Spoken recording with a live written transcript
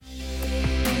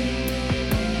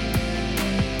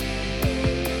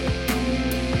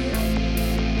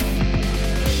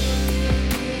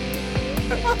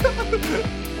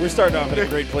We're starting off in a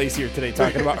great place here today,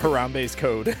 talking about Harambe's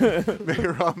code.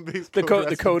 Harambe's code.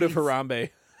 The code of Harambe.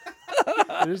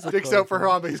 Sticks out for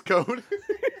Harambe's code.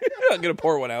 I'm gonna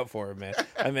pour one out for him, man.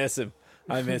 I miss him.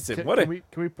 Can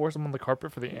we pour some on the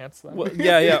carpet for the ants then? Well,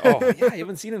 yeah. Oh, yeah. I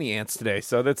haven't seen any ants today,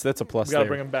 so that's a plus. We gotta there.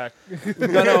 bring them back.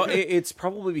 No. It's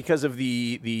probably because of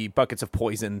the buckets of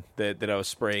poison that I was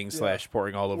spraying /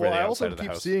 pouring all over the outside of the house.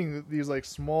 I also keep seeing these like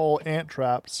small ant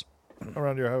traps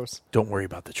around your house. Don't worry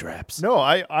about the traps. No,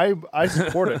 I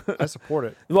support it. I support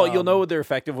it. Well, you'll know they're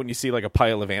effective when you see like a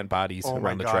pile of ant bodies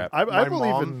around the trap. I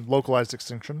believe in localized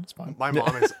extinction. It's fine. My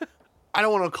mom is. I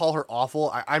don't want to call her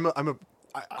awful.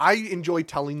 I enjoy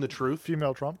telling the truth.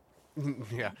 Female Trump.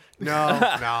 Yeah.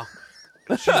 No.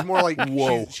 She's more like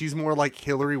Whoa. She's more like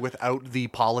Hillary without the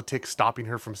politics stopping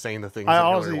her from saying the things I that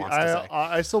honestly, Hillary wants to say.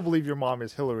 I still believe your mom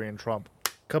is Hillary and Trump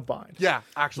combined. Yeah,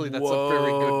 actually, that's a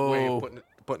very good way of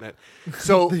putting it.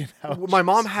 So my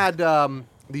mom had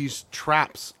these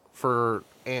traps for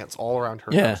ants all around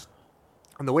her house.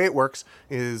 And the way it works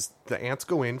is the ants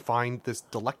go in, find this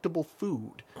delectable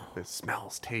food that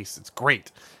smells, tastes, it's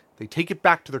great. They take it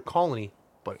back to their colony,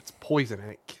 but it's poison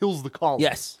and it kills the colony.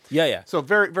 Yes. Yeah. So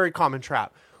very, very common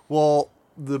trap. Well,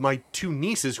 my two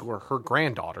nieces, who are her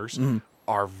granddaughters,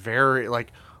 are very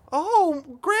like, oh,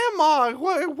 Grandma,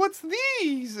 what's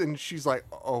these? And she's like,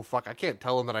 oh, fuck, I can't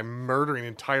tell them that I'm murdering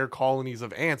entire colonies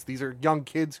of ants. These are young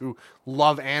kids who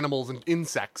love animals and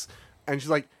insects. And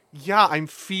she's like, yeah, I'm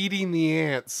feeding the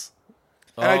ants.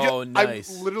 And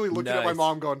nice. I'm literally looking at my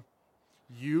mom going,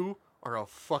 you are a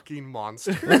fucking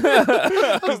monster.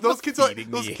 Because those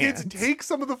kids take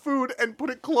some of the food and put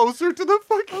it closer to the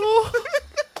fucking...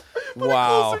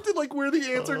 Wow. Closer to like where the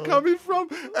ants are coming from,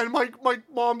 and my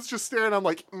mom's just staring. I'm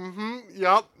like,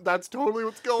 yep, that's totally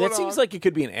what's going on. That seems like it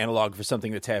could be an analog for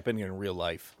something that's happening in real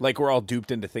life. Like we're all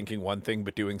duped into thinking one thing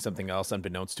but doing something else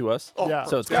unbeknownst to us. Oh, yeah.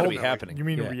 So it's got to be happening. You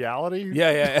mean reality?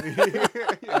 Yeah.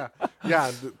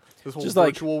 Yeah. This whole Just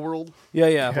like- virtual world.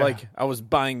 Yeah. Like I was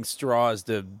buying straws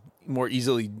to more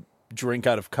easily drink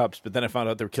out of cups, but then I found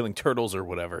out they were killing turtles or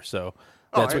whatever. So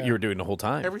that's what you were doing the whole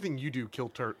time. Everything you do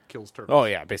kills turtles. Oh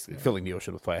yeah, basically filling the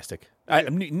ocean with plastic.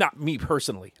 Not me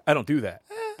personally. I don't do that,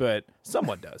 but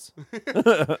someone does.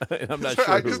 And I'm not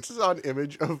sure. I who. just saw an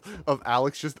image of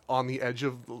Alex just on the edge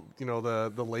of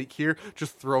the lake here,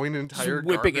 just throwing an entire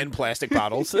whipping garbage. in plastic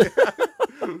bottles.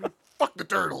 Fuck the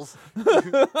turtles.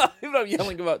 I'm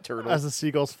yelling about turtles. As the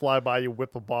seagulls fly by, you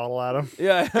whip a bottle at them.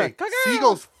 Yeah. Hey,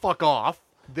 seagulls fuck off.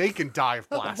 They can die of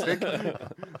plastic.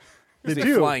 They Say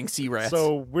do. flying sea rats.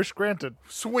 So wish granted.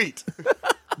 Sweet.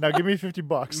 Now give me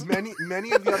 $50.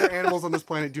 Many of the other animals on this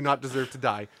planet do not deserve to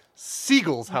die.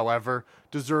 Seagulls, however,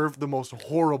 deserve the most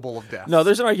horrible of deaths. No,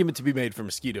 there's an argument to be made for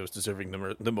mosquitoes deserving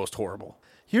the most horrible.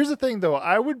 Here's the thing, though.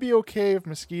 I would be okay if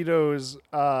mosquitoes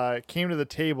came to the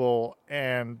table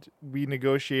and we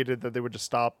negotiated that they would just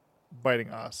stop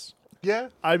biting us. Yeah.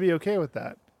 I'd be okay with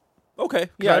that. Okay.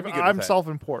 Yeah, I'd be good with I'm that.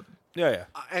 self-important. Yeah.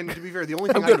 And to be fair, the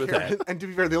only thing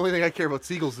the only thing I care about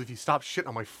seagulls is if you stop shitting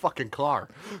on my fucking car.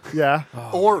 Yeah.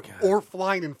 Or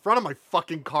flying in front of my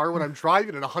fucking car when I'm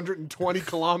driving at 120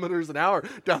 kilometers an hour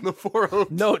down the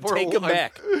 405. No, take them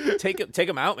back. Take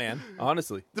them out, man.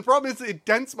 Honestly. The problem is it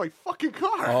dents my fucking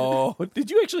car. Oh,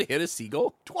 did you actually hit a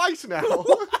seagull? Twice now.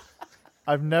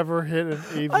 I've never hit an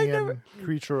avian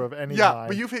creature of any kind.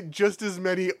 But you've hit just as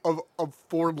many of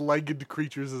four-legged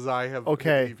creatures as I have.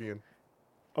 Okay. Hit avian.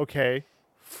 Okay,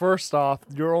 first off,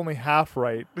 you're only half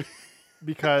right.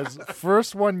 Because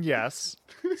first one, yes.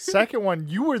 Second one,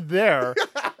 you were there.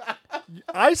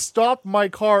 I stopped my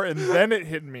car and then it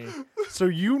hit me. So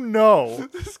you know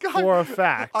for a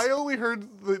fact. I only heard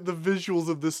the visuals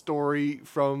of this story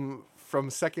from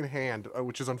secondhand,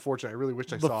 which is unfortunate. I really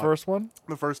wish I saw the first one.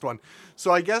 The first one.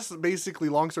 So I guess basically,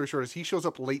 long story short, is he shows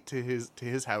up late to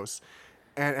his house.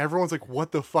 And everyone's like,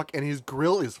 what the fuck? And his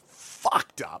grill is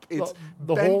fucked up. It's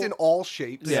bent in all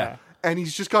shapes. Yeah. And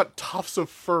he's just got tufts of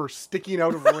fur sticking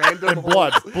out of random And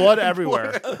blood. holes. Blood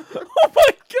everywhere. Oh my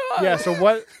god. Yeah,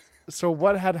 so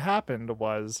what had happened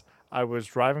was I was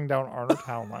driving down Arnold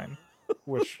Town Line,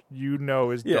 which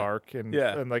is dark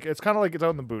and like it's kind of like it's out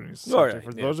in the boonies. Oh, yeah.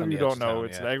 For those of you who don't know,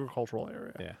 it's an agricultural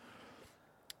area. Yeah.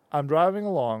 I'm driving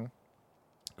along,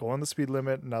 going the speed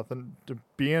limit, nothing.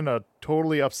 Being a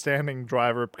totally upstanding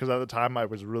driver, because at the time I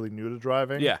was really new to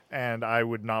driving. Yeah. And I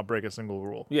would not break a single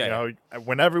rule. Yeah. You know,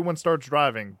 when everyone starts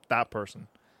driving, that person.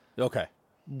 Okay.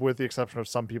 With the exception of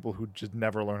some people who just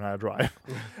never learn how to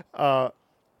drive.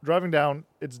 Driving down,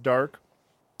 it's dark.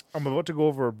 I'm about to go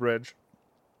over a bridge.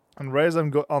 And right as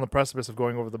I'm on the precipice of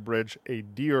going over the bridge, a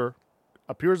deer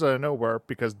appears out of nowhere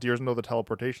because deers know the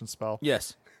teleportation spell.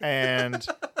 Yes. And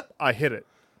I hit it.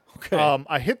 Okay.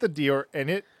 I hit the deer, and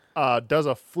it does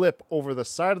a flip over the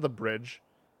side of the bridge.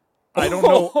 I don't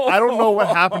know what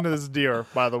happened to this deer,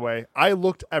 by the way. I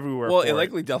looked everywhere Well, for it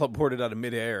likely teleported out of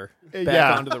midair back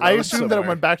yeah, onto the road I assumed that it somewhere.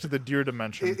 went back to the deer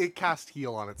dimension. It cast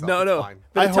heal on itself. No, It's no. fine.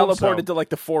 But I it hope teleported so. to like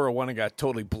the 401 and got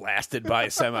totally blasted by a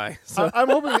semi. So I'm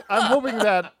hoping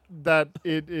that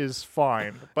it is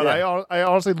fine. But Yeah. I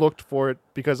honestly looked for it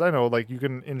because I know like you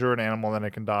can injure an animal and then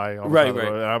it can die. On the Right, side of the right.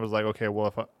 road. And I was like, okay, well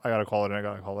if I gotta call it in, I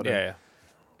gotta call it in. yeah.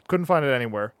 Couldn't find it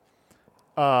anywhere.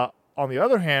 On the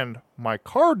other hand, my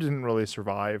car didn't really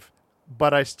survive,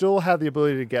 but I still had the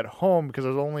ability to get home because I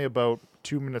was only about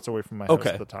 2 minutes away from my house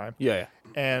Okay. at the time. Yeah.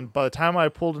 And by the time I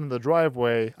pulled into the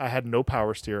driveway, I had no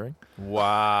power steering.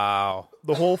 Wow.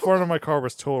 The whole front of my car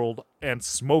was totaled and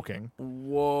smoking.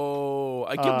 Whoa.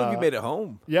 I can't believe you made it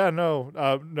home. Yeah, no,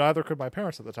 neither could my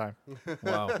parents at the time.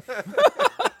 Wow.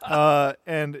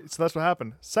 And so that's what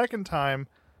happened. Second time,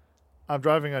 I'm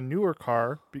driving a newer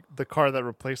car, the car that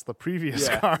replaced the previous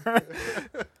car,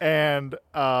 and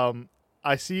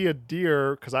I see a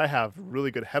deer because I have really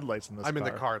good headlights in this car. I'm in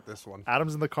the car at this one.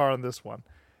 Adam's in the car on this one.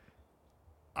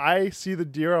 I see the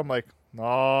deer. I'm like,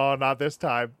 no, not this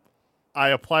time. I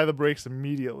apply the brakes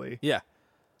immediately. Yeah.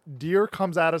 Deer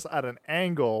comes at us at an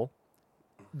angle.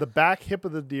 The back hip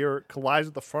of the deer collides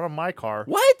with the front of my car.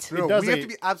 What? No, does we have a- to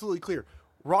be absolutely clear.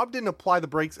 Rob didn't apply the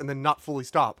brakes and then not fully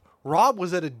stop. Rob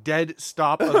was at a dead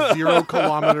stop of 0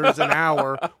 kilometers an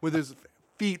hour with his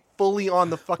feet fully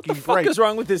on the fucking What brake. is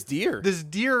wrong with this deer? This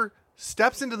deer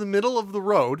steps into the middle of the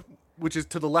road, which is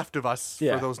to the left of us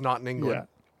Yeah. for those not in England.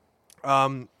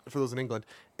 Yeah. For those in England,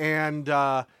 and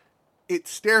it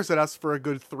stares at us for a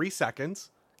good 3 seconds,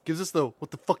 gives us the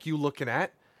 "what the fuck you looking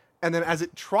at," and then as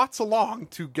it trots along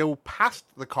to go past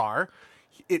the car,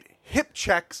 it hip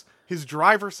checks his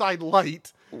driver's side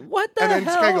light, What the and then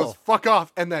just kind of hell? goes "fuck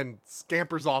off," and then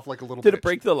scampers off like a little. Did it bitch.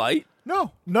 break the light?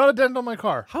 No, not a dent on my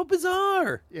car. How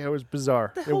bizarre. Yeah, it was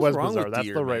bizarre. the It hell's was wrong bizarre. with That's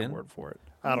deer, the right man? word for it.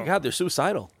 Oh I my don't. God, they're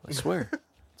suicidal. I swear.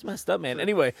 It's messed up, man.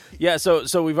 Anyway, yeah, so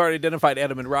we've already identified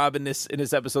Adam and Rob in this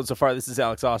episode so far. This is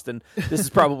Alex Austin. This is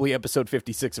probably episode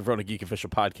 56 of Rona Geek Official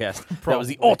Podcast. That was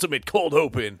the ultimate cold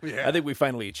open. Yeah. I think we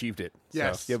finally achieved it.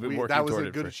 Yes, so, yeah, been working that was toward a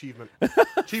it good for- achievement.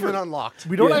 Achievement unlocked.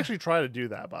 We don't Yeah. actually try to do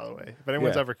that, by the way. If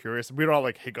anyone's Yeah. ever curious, we don't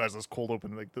like, hey guys, let's cold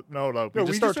open. Like, no. We No, just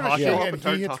we start just talking, show up and and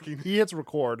start he hits, talking. he hits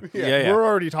record. Yeah. We're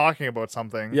already talking about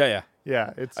something. Yeah.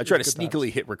 yeah. It's I try to it's good sneakily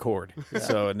hit record.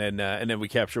 So and then we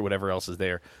capture whatever else is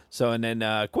there. So and then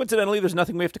coincidentally, there's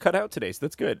nothing we have to cut out today. So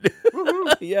that's good.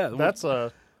 Yeah, times. That's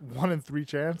a 1 in 3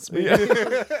 chance.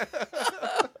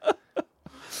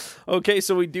 Okay,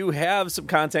 so we do have some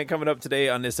content coming up today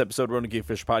on this episode of Rona Geek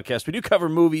Fish Podcast. We do cover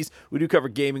movies, we do cover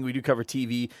gaming, we do cover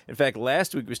TV. In fact,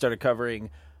 last week we started covering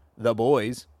The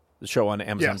Boys, the show on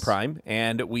Amazon Yes. Prime,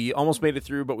 and we almost made it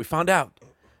through, but we found out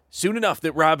soon enough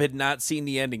that Rob had not seen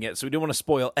the ending yet, so we didn't want to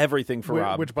spoil everything for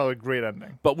Rob. Which, by the way, great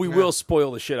ending. But we will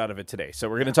spoil the shit out of it today. So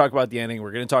we're going to talk about the ending.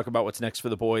 We're going to talk about what's next for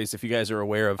The Boys. If you guys are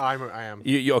aware of, I am.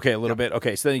 you okay, a little bit.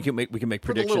 Okay, so then we can make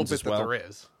For the little predictions bit as well. that there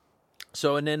is.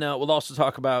 So and then we'll also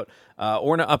talk about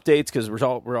Orna updates because we're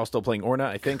all still playing Orna.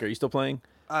 I think. Are you still playing?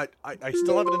 I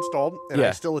still have it installed, and Yeah.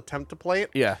 I still attempt to play it.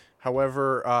 Yeah.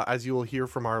 However, as you will hear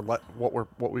from our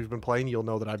what we've been playing, you'll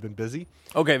know that I've been busy.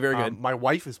 Okay. Very good. My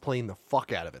wife is playing the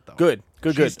fuck out of it, though. Good.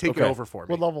 She's taking Okay. over for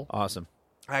me. What level? Awesome.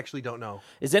 I actually don't know.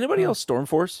 Is anybody else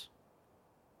Stormforce?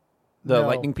 The No.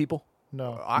 Lightning people?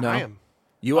 No. I No. am.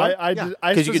 You are? I Yeah. did.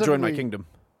 I Because you could join my specifically- kingdom.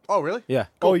 Oh, really? Yeah.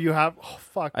 Oh, you have? Oh,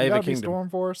 fuck. I You have a gotta be kingdom.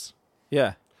 Stormforce.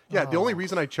 Yeah. Yeah. The only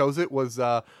reason I chose it was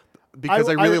because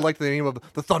I really liked the name of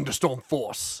the Thunderstorm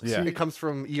Force. Yeah. It comes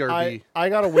from ERB. I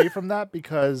got away from that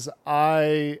because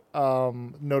I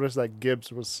noticed that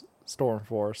Gibbs was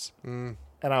Stormforce, and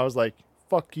I was like,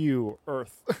 "Fuck you,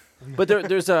 Earth." But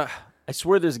there's a. I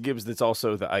swear there's a Gibbs that's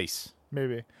also the ice.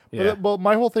 Maybe. Yeah. Well,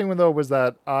 my whole thing though was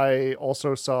that I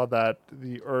also saw that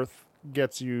the Earth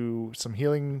gets you some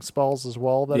healing spells as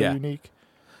well that Yeah. are unique,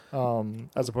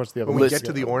 as opposed to the other. when we ones. get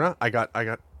to the Orna, I got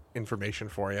information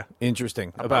for you.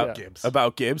 Interesting. About Gibbs.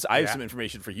 About Gibbs. I have Yeah. some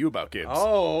information for you about Gibbs.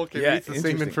 Oh, okay. Yeah, It's the same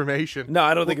interesting. information. No,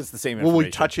 I don't think it's the same Will information.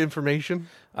 we touch information?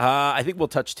 I think we'll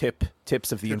touch tips of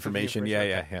the of the information.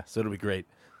 information, Yeah. So it'll be great.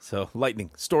 So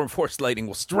lightning, Stormforce lightning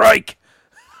will strike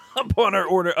upon our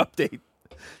order update.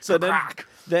 So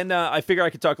then I figure I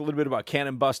could talk a little bit about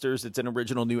Cannon Busters. It's an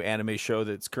original new anime show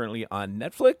that's currently on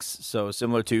Netflix. So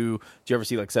similar to, did you ever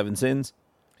see like Seven Sins?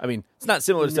 I mean, it's not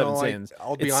similar to Seven No, Sins.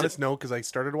 I'll be It's- honest, no, because I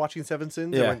started watching Seven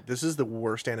Sins. Yeah. And went, this is the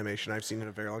worst animation I've seen in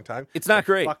a very long time. It's not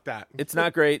great. Fuck that. It's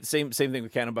not great. Same thing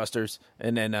with Cannon Busters,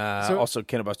 and then also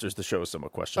Cannon Busters. The show is somewhat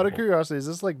Out questionable. of curiosity, is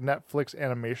this like Netflix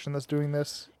Animation that's doing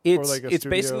this? It's or like a it's studio?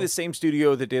 basically the same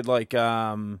studio that did like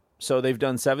so they've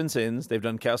done Seven Sins, they've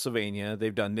done Castlevania,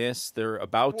 they've done this. They're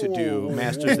about to do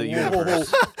Masters of the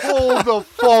Universe. Hold the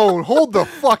phone. Hold the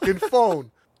fucking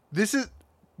phone. This is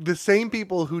the same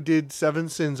people who did Seven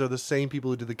Sins are the same people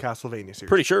who did the Castlevania series.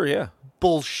 Pretty sure, yeah.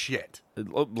 Bullshit.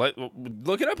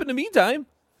 Look it up in the meantime.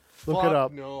 Look it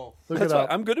up. No. Look That's it why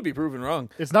up. I'm good to be proven wrong.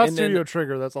 It's not And then- Studio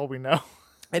Trigger. That's all we know.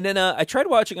 And then I tried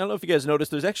watching. I don't know if you guys noticed.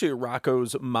 There's actually a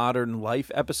Rocco's Modern Life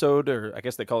episode, or I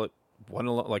guess they call it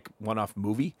one-off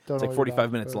movie. Don't It's know like what 45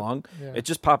 about, minutes but, long. yeah. It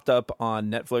just popped up on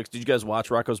Netflix. Did you guys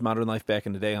watch Rocco's Modern Life back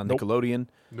in the day on Nope. Nickelodeon?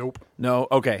 Nope. No.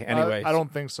 Okay. Anyway, I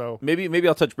don't think so. Maybe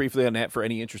I'll touch briefly on that for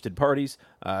any interested parties,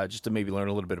 just to maybe learn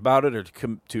a little bit about it or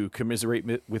to commiserate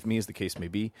with me, as the case may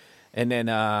be. And then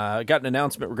got an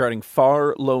announcement regarding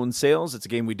Far Lone Sales. It's a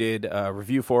game we did a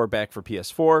review for back for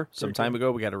PS4 some time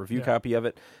ago. We got a review copy of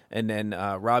it. And then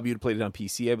Rob, you'd played it on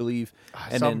PC, I believe. I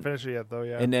And haven't then, finished it yet, though.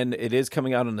 Yeah. and then it is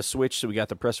coming out on the Switch, so we got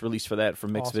the press release for that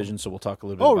from Mixed Awesome. Vision. So we'll talk a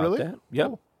little bit Oh, about really? that. Yep.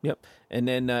 Cool. Yep. And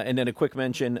then a quick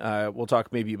mention. We'll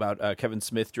talk maybe about Kevin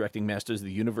Smith directing Masters of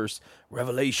the Universe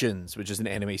Revelations, which is an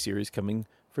anime series coming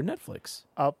for Netflix.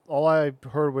 All I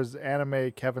heard was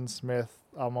anime Kevin Smith.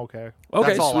 I'm okay. Okay,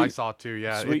 That's all I sweet. saw too.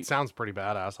 Yeah, Sweet. it sounds pretty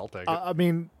badass. I'll take it. I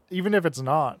mean, even if it's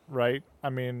not, right? I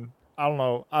mean, I don't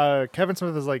know. Kevin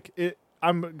Smith is like it.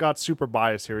 I'm got super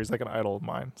biased here. He's like an idol of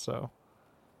mine. So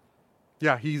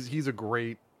Yeah, he's a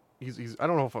great. He's I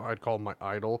don't know if I'd call him my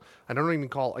idol. I don't even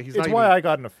call. He's it's not why even, I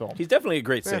got into film. He's definitely a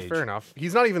great Yeah, sage. fair enough.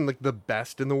 He's not even like the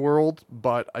best in the world,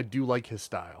 but I do like his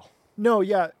style. No,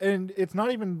 yeah, and it's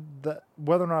not even the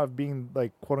whether or not being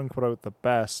like quote unquote the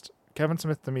best. Kevin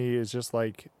Smith to me is just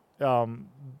like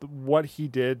what he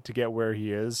did to get where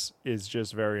he is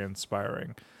just very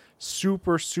inspiring.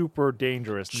 Super, super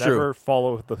dangerous. It's Never true.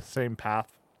 follow the same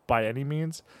path by any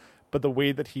means, but the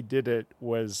way that he did it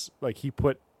was like he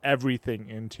put everything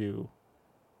into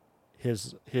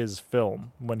his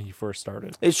film when he first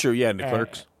started. It's true, yeah, and the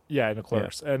Clerks. Yeah, in the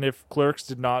Clerks. And if Clerks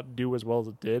did not do as well as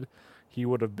it did, he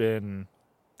would have been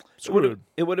screwed.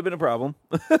 It would have been a problem.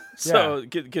 So,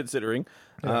 considering.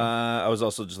 I was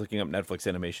also just looking up Netflix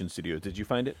Animation Studio. Did you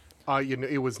find it?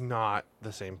 It was not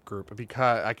the same group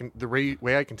because the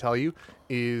way I can tell you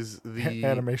is the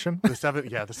Animation? the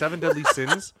Seven Deadly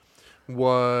Sins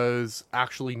was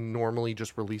actually normally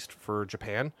just released for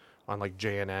Japan on like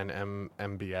JNN,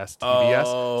 MBS, TBS.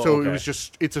 Oh, so okay. it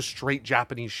was it's a straight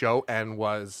Japanese show and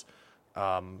was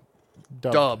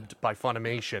dubbed by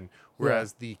Funimation,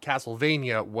 whereas the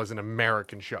Castlevania was an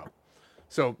American show.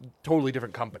 So totally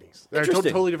different companies. They're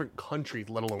Interesting. totally different countries,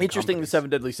 let alone Interesting. companies. The Seven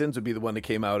Deadly Sins would be the one that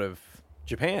came out of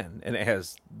Japan, and it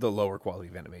has the lower quality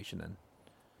of animation then.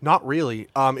 Not really.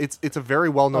 It's a very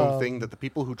well known thing that the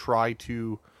people who try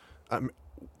to,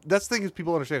 that's the thing is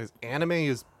people understand is anime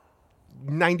is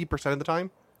 90% of the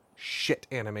time shit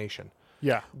animation.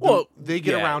 Yeah. Well, They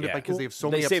get yeah, around yeah. it because they have so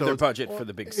They many save their episodes. budget for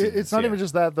the big scenes. It's not yeah. even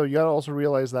just that though. You gotta also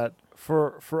realize that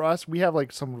for us, we have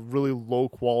like some really low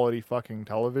quality fucking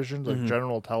television, like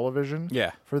general television.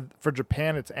 Yeah. For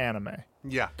Japan, it's anime.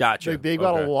 Yeah, Gotcha. Like, they've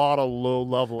got Okay. a lot of low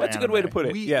level. That's a good way to put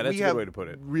it. we Yeah, that's we a have good way to put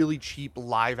it. Really cheap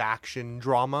live action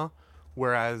drama,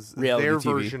 whereas Reality their TV.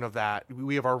 version of that,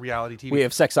 we have our reality TV. We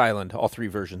have Sex Island, all three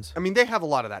versions. I mean, they have a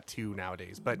lot of that too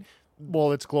nowadays, but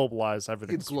Well, it's globalized.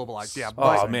 Everything's it's globalized. Yeah,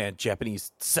 Oh but man,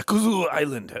 Japanese Sakuzu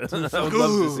Island. I would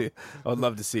love to see it. I would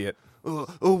love to see it.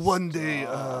 one day.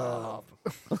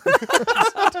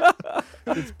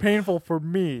 It's painful for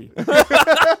me.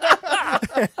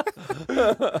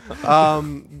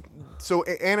 So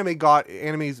anime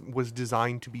was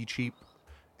designed to be cheap,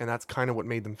 and that's kind of what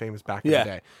made them famous back in Yeah. the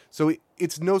day. So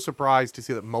it's no surprise to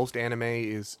see that most anime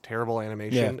is terrible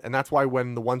animation, Yeah. and that's why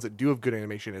when the ones that do have good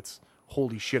animation, it's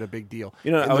holy shit a big deal.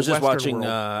 You know, In I was the just Western watching.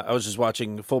 world- I was just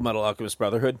watching Full Metal Alchemist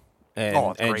Brotherhood, and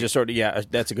Oh, it's great. just sort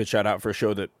of that's a good shout out for a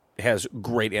show that has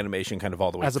great animation, kind of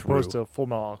all the way As through. opposed to Full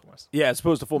Metal Alchemist. Yeah, as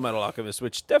opposed to Full Metal Alchemist,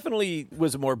 which definitely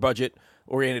was a more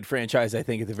budget-oriented franchise, I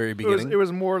think, at the very beginning. It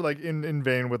was more like in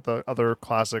vein with the other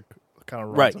classic kind of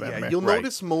runs Right, of yeah, anime. Yeah, you'll Right.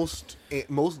 notice most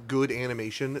good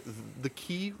animation. The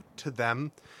key to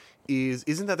them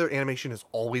isn't that their animation is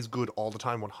always good all the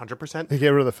time, 100%. They get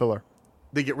rid of the filler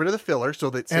They get rid of the filler so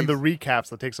that and the recaps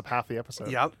that takes up half the episode.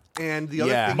 Yep. And the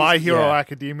other Yeah. thing My is, Hero Yeah.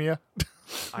 Academia.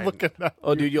 Look at that.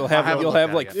 Oh, dude, you'll haven't have looked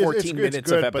at like it yet. 14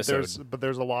 minutes of episode. But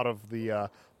there's a lot of the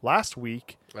last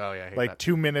week, Oh yeah, I hate like that.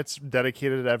 2 minutes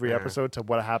dedicated every episode to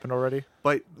what happened already.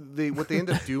 But what they end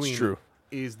up doing true.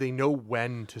 is they know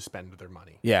when to spend their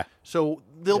money. Yeah. So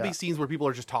there'll Yeah. be scenes where people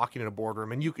are just talking in a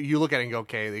boardroom, and you look at it and go,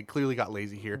 okay, they clearly got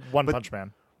lazy here. One But Punch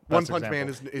Man. One Best Punch Man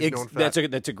example. is known for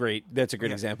that. That's a great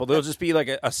example. There'll just be like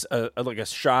a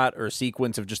shot or a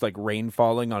sequence of just like rain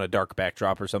falling on a dark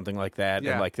backdrop or something like that,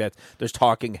 Yeah. and like that. There's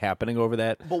talking happening over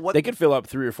that. But They could fill up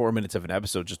 3 or 4 minutes of an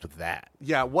episode just with that.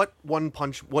 Yeah, what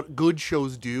good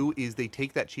shows do is they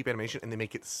take that cheap animation and they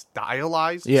make it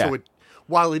stylized. Yeah. So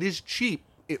while it is cheap,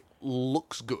 it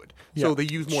looks good. So Yeah, they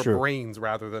use more true. brains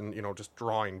rather than, just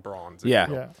drawing bronze. Yeah.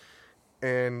 Yeah.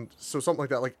 And so something like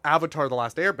that, like Avatar: The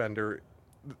Last Airbender,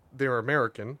 they're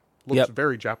American, looks Yep.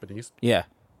 very Japanese, Yeah.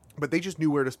 but they just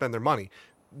knew where to spend their money.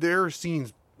 There are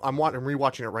scenes, I'm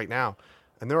rewatching it right now,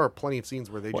 and there are plenty of scenes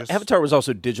where they just... Avatar was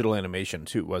also digital animation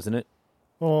too, wasn't it?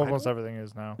 Well, almost everything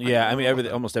is now. Yeah, I mean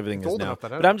almost everything It's is old now. enough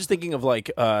that I But don't- I'm just thinking of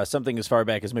like something as far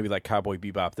back as maybe like Cowboy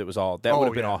Bebop. That would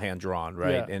have been yeah. all hand drawn,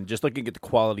 right? Yeah. And just looking at the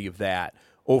quality of that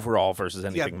overall versus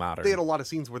anything modern. They had a lot of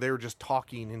scenes where they were just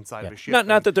talking inside of a ship.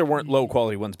 Not that there weren't low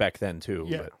quality ones back then too.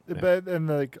 Yeah, but, but and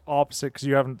the opposite, because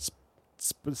you haven't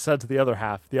said to the other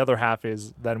half. The other half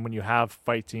is then when you have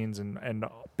fight scenes and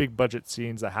big budget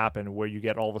scenes that happen where you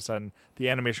get all of a sudden the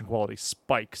animation quality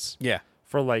spikes yeah.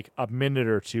 for like a minute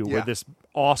or two where Yeah. this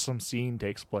awesome scene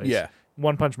takes place. Yeah.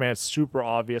 One Punch Man is super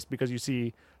obvious because you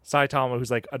see Saitama,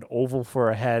 who's like an oval for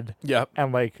a head, Yep.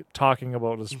 and like talking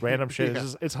about this random shit. Yeah.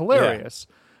 It's hilarious.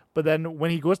 But then when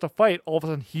he goes to fight, all of a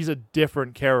sudden he's a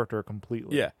different character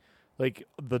completely. Yeah. Like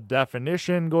the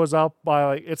definition goes up by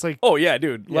like it's like Oh yeah,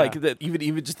 dude. Yeah. Like that.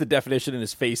 Even just the definition in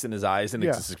his face and his eyes and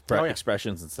Yeah. his Oh, yeah.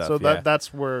 expressions and stuff. so yeah.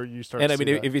 that's where you start. And to I mean,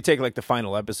 see that. if you take like the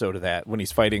final episode of that when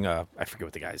he's fighting I forget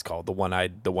what the guy's called, the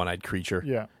one-eyed creature.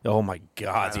 Yeah. Oh my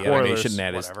god, the Spoilers, animation in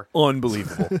that is whatever.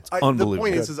 unbelievable. It's The unbelievable.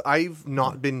 point is I've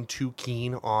not been too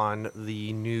keen on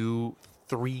the new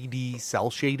 3D cell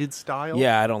shaded style.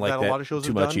 yeah, I don't like that that a lot of shows too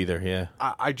have much done. either. Yeah.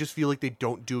 I just feel like they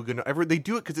don't do a good enough. They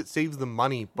do it because it saves them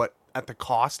money, but at the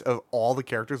cost of all the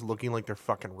characters looking like they're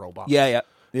fucking robots. Yeah.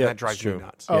 That drives it's me true.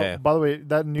 nuts. Oh, Yeah. by the way,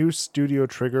 that new Studio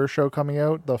Trigger show coming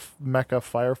out, the Mecha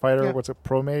Firefighter, Yeah. what's it,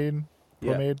 Promade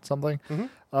Yeah. something.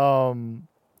 Mm-hmm.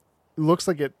 It looks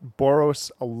like it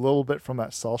borrows a little bit from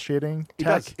that cell shading It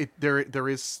tech. does. There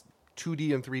is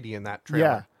 2D and 3D in that trailer.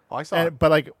 Yeah. Oh, I saw it.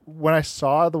 But like when I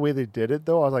saw the way they did it,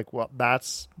 though, I was like, "Well,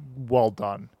 that's well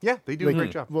done." Yeah, they do Like, a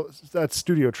great job. Well, that's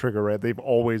Studio Trigger, right? They've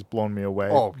always blown me away.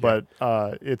 Oh, yeah.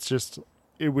 But it's just,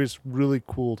 it was really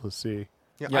cool to see.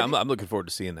 Yeah, I I'm looking forward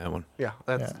to seeing that one. Yeah,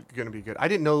 that's Yeah. going to be good. I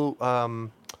didn't know.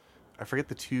 I forget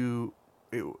the two.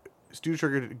 Studio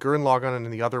Trigger, Gurren Lagann,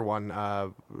 and the other one,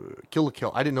 Kill la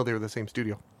Kill. I didn't know they were the same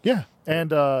studio. Yeah, and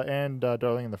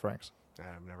Darling and the Franks.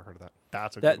 I've never heard of that.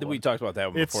 That's a That good we one. talked about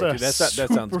that one It's before a too. That sounds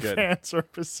super good. fan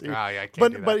service. Ah, yeah, I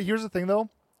can't do that. But here's the thing, though.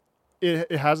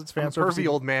 It has its fan I'm a service. pervy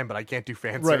old man, but I can't do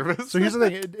fan Right. service. So here's the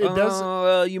thing. It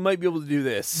does. You might be able to do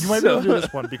this. You might be able to do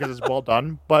this one because it's well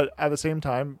done. But at the same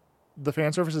time, the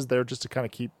fan service is there just to kind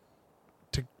of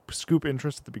to scoop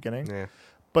interest at the beginning. Yeah.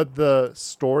 But the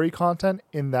story content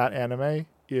in that anime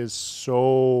is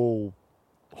so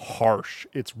harsh.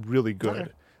 It's really good.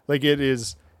 Okay. Like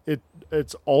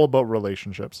it's all about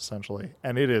relationships essentially,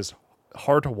 and it is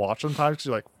hard to watch sometimes because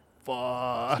you're like,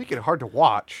 fuck. Speaking of hard to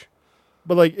watch,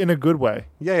 But like in a good way.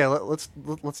 yeah, let's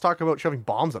talk about shoving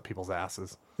bombs up people's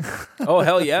asses. Oh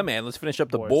hell yeah, man! Let's finish up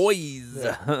the boys.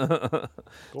 Boys.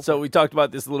 So we talked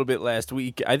about this a little bit last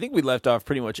week. I think we left off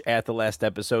pretty much at the last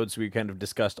episode, so we kind of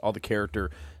discussed all the character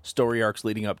story arcs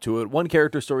leading up to it. One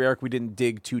character story arc we didn't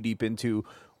dig too deep into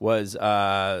was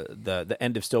the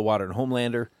end of Stillwater and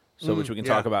Homelander. So which we can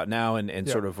talk about now and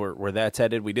sort of where that's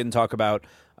headed. We didn't talk about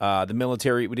the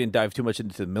military. We didn't dive too much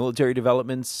into the military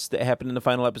developments that happened in the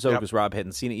final episode because Rob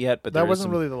hadn't seen it yet. But That there is wasn't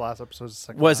some- really the last episode. It was the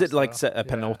second Was last, it like though. a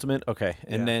penultimate? Okay,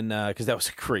 and Yeah. then because that was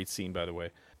a great scene, by the way.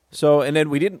 So and then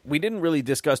we didn't really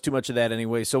discuss too much of that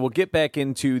anyway. So we'll get back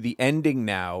into the ending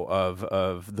now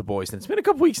of the boys. And it's been a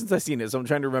couple weeks since I've seen it, so I'm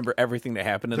trying to remember everything that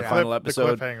happened in the final episode. The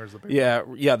cliffhanger's the big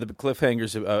Yeah, the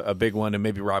cliffhanger's a big one, and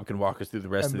maybe Rob can walk us through the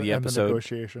rest of the and episode. the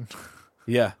negotiation.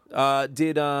 Yeah.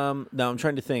 Now I'm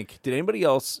trying to think. Did anybody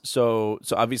else? So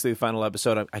obviously the final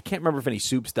episode. I can't remember if any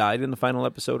Soups died in the final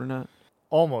episode or not.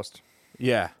 Almost.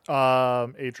 Yeah.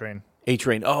 A-Train.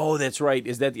 A-Train. Oh, that's right.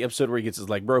 Is that the episode where he gets his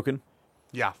leg broken?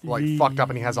 Yeah, like fucked up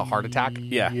and he has a heart attack.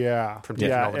 Yeah. Yeah. From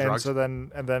taking all the and drugs. so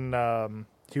then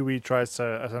Huey tries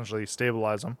to essentially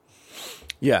stabilize him,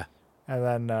 Yeah.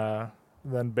 and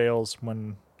then bails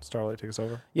when Starlight takes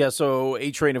over. Yeah, so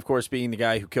A-Train, of course, being the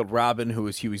guy who killed Robin, who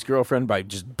was Huey's girlfriend, by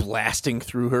just blasting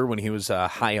through her when he was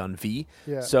high on V.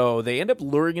 Yeah. So they end up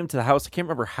luring him to the house. I can't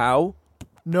remember how.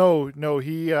 No,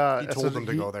 he He so told them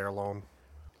to he- go there alone.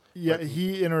 Yeah,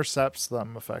 he intercepts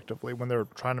them effectively when they're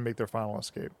trying to make their final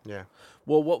escape. Yeah.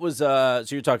 Well, what was... so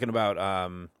you're talking about...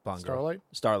 Bongo. Starlight?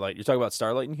 Starlight. You're talking about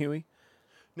Starlight and Huey?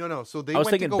 No. So they I was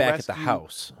went thinking to go back rescue, at the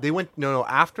house. They went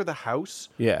after the house.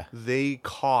 Yeah. They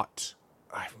caught.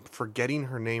 I'm forgetting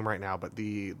her name right now, but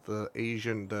the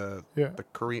Asian the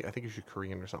Korean. I think she's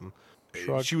Korean or something.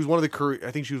 Shrug. She was one of the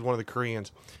I think she was one of the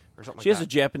Koreans or something. She like has a that.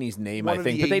 Japanese name, One I of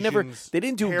think, the but they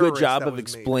didn't do a good terrorists job that of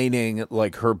was made. explaining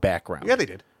like her background. Yeah, they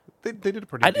did. They did a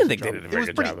pretty. I didn't decent think they job. did a very It was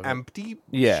good pretty job of it. empty.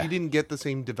 Yeah. She didn't get the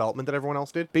same development that everyone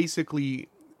else did. Basically,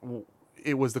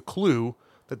 it was the clue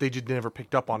that they just never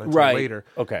picked up on until Right. later.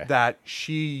 Okay. That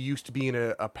she used to be in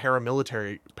a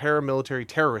paramilitary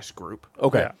terrorist group.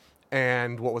 Okay. Yeah.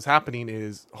 And what was happening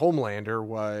is Homelander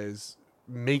was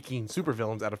making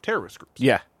supervillains out of terrorist groups.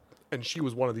 Yeah. And she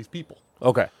was one of these people.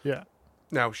 Okay. Yeah.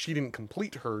 Now, she didn't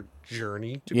complete her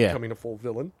journey to Yeah. becoming a full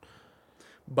villain.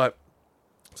 But,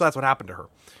 so that's what happened to her.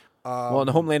 Well, and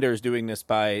the Homelander is doing this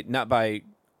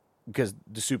because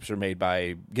the soups are made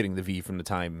by getting the V from the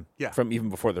time, Yeah. from even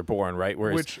before they're born, right?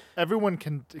 Whereas, Which everyone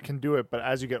can do it, but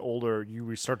as you get older,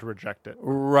 you start to reject it.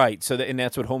 right. So, and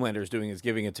that's what Homelander is doing, is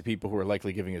giving it to people who are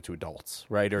likely giving it to adults,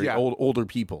 right? Or Yeah. older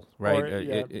people, right? Or,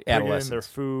 yeah, bring it in Adolescents. their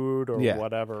food or Yeah.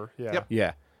 whatever. Yeah. Yep.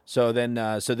 Yeah. So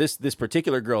then, so this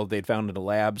particular girl they'd found in a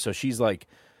lab. So she's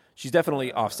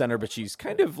definitely off center, but she's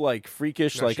kind of like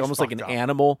freakish, No, like she's almost like an fucked up.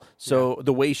 animal. So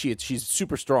the way she's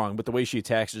super strong, but the way she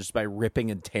attacks is just by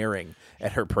ripping and tearing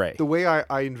at her prey. The way I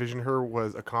envision her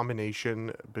was a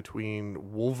combination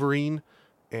between Wolverine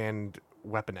and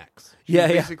Weapon X. She's Yeah,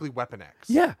 yeah. basically Weapon X.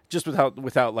 Yeah, just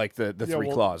without like the Yeah, three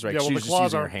well- claws, right? Yeah, well, She's the just claws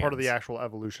using her aren't part of the hands. actual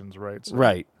evolutions, right? So,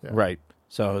 Right, yeah. right.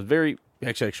 So it's very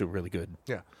actually really good.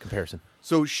 Yeah. Comparison.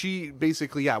 So she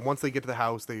basically, once they get to the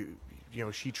house,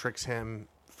 she tricks him.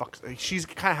 She's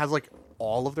kind of has like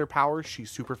all of their powers.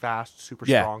 She's super fast, super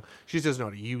Yeah. strong. She just doesn't know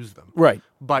how to use them. Right.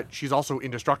 But she's also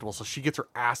indestructible, so she gets her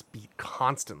ass beat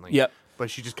constantly. Yep. But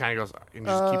she just kind of goes and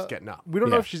just keeps getting up. We don't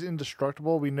know Yeah. if she's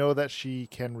indestructible. We know that she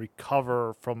can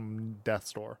recover from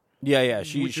death's door. Yeah.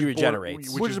 She Which is regenerates.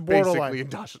 Which is is borderline. basically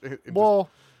industrial. Well,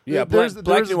 Yeah, there's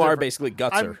Black a Noir difference. basically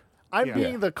guts her. I'm Yeah.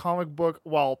 being the comic book.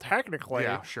 Well, technically,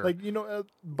 Yeah, sure. Like but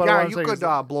what Yeah, I'm you saying could is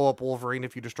that- blow up Wolverine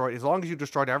if you destroyed, as long as you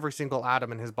destroyed every single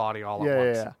atom in his body all yeah, at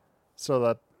once. yeah. So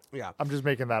that Yeah, I'm just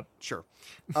making that. sure.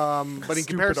 But in Stupid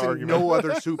comparison, argument. no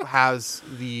other soup has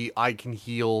the I can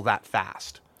heal that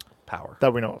fast power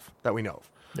That we know of. that we know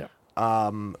of.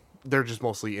 Yeah. They're just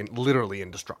mostly literally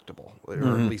indestructible, or at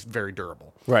least very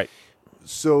durable. Right.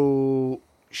 So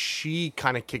she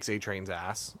kind of kicks A-Train's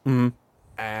ass,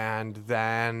 and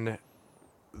then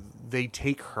they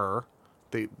take her.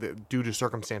 They due to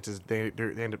circumstances, they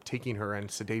end up taking her and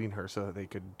sedating her so that they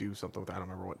could do something with. I don't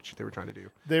remember what they were trying to do.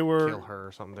 They were Kill her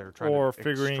or something. They were trying or to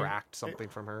figuring- extract something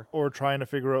from her. or trying to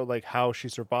figure out like how she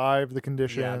survived the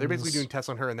conditions. Yeah, they're basically doing tests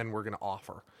on her, and then we're gonna off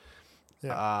her.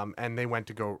 Yeah. And they went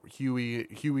to go. Huey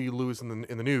Lewis in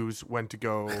the news went to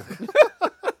go.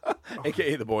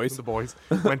 AKA the boys. The boys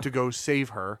went to go save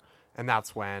her, and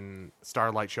that's when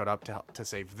Starlight showed up to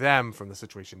save them from the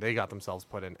situation they got themselves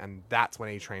put in, and that's when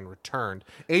A-Train returned.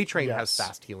 A-Train has Yes.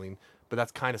 fast healing, but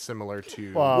that's kind of similar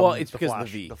to Well, it's the because Flash.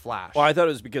 of the V. the Flash. Well, I thought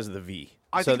it was because of the V.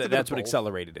 I So think it's a bit that's of what both.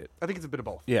 accelerated it. I think it's a bit of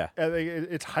both. Yeah. I think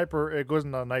it's hyper. It goes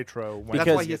into nitro when That's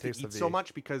Because- why he has to takes the eat V. so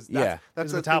much because Yeah. that's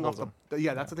His the thing off metabolism.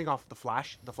 that's the thing off the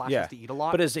Flash. The Flash Yeah. has to eat a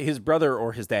lot. But as his brother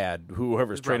or his dad,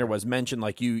 whoever his trainer brother. was, mentioned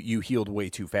like you healed way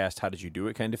too fast. How did you do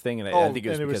it? Kind of thing. And I Oh, think it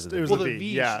was and because of the it was V. well, the the V,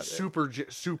 V yeah. super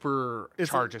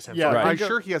charges him. yeah, So right. I'm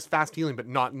sure he has fast healing, but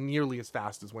not nearly as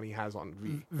fast as when he has on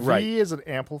V. Right. V is an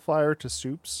amplifier to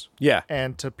soups Yeah.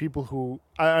 and to people who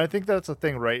I think that's the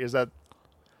thing, right? Is that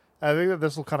I think that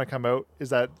this will kind of come out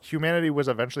is that humanity was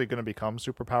eventually going to become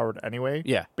superpowered anyway.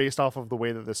 Yeah. Based off of the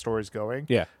way that this story's going.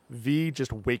 Yeah. V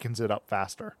just wakens it up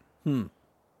faster.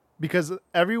 Because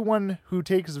everyone who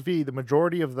takes V, the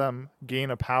majority of them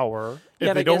gain a power Yeah,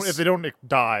 and I guess- if they don't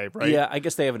die, right? Yeah, I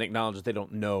guess they haven't acknowledged that they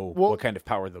don't know Well- what kind of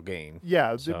power they'll gain.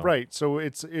 Yeah, So- right. So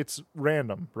it's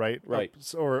random, right? Right.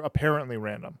 Or apparently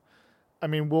random. I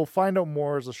mean, we'll find out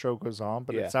more as the show goes on,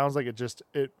 but Yeah. it sounds like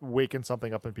it wakens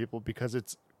something up in people because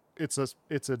it's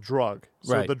a drug.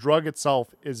 So Right. the drug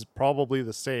itself is probably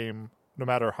the same no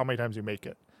matter how many times you make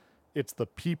it. It's the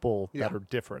people that Yeah. are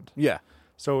different. Yeah.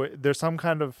 So there's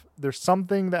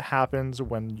something that happens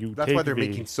when you That's take why they're V.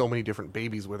 making so many different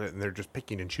babies with it, and they're just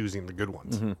picking and choosing the good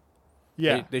ones.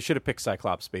 Yeah. They should have picked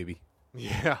Cyclops, baby.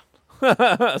 Yeah. Well,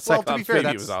 to Cyclops be fair,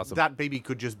 baby was awesome. that baby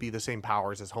could just be the same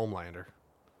powers as Homelander.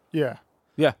 Yeah.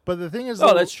 Yeah. But the thing is, Oh,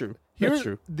 though, that's true. That's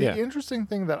true. The Yeah. interesting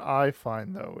thing that I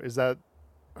find, though, is that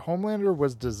Homelander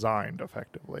was designed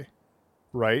effectively,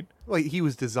 right? Well, he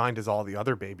was designed as all the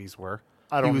other babies were.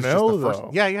 I He don't was know, just the first.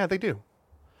 though. Yeah, they do.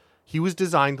 He was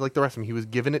designed like the rest of them. He was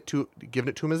given it to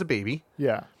him as a baby.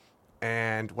 Yeah.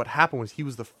 And what happened was he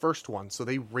was the first one. So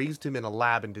they raised him in a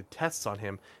lab and did tests on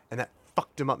him, and that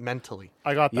fucked him up mentally.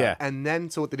 I got that. Yeah. And then,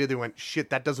 so what they did, they went, shit,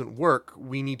 that doesn't work.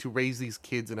 We need to raise these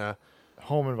kids in a...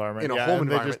 Home environment. In a yeah, home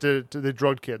and environment. They just they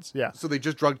drugged kids. Yeah. So they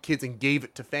just drugged kids and gave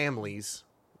it to families.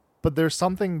 But there's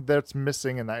something that's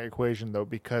missing in that equation, though,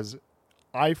 because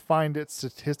I find it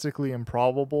statistically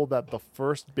improbable that the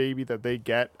first baby that they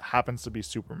get happens to be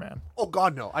Superman. Oh,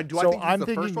 God, no. I So think he's I'm the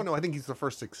thinking- first one? No, I think he's the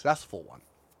first successful one.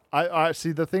 I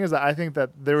see. The thing is that I think that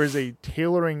there is a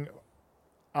tailoring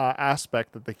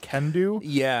aspect that they can do.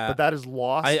 Yeah. But that is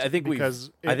lost. I think because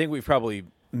I think we've probably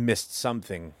missed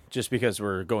something just because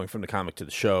we're going from the comic to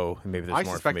the show, and maybe there's I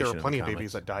more suspect there information were plenty in of the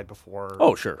babies comics. that died before.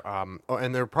 Oh, sure.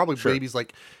 And there are probably Sure. babies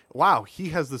like, wow, he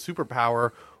has the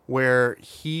superpower where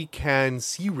he can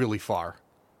see really far.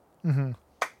 Mm-hmm.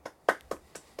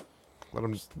 Let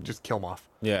him just kill him off.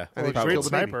 Yeah. And Well, they just great killed the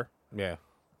baby. sniper. Yeah.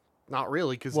 Not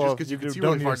really, because Well, just because you you can see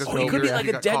don't really need far a doesn't scope. mean He could be you like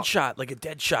a got dead caught. shot, like a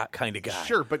dead shot kind of guy.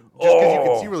 Sure, but just because you Oh.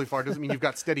 can see really far doesn't mean you've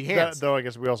got steady hands. Though I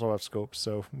guess we also have scopes,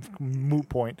 so moot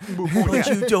point. But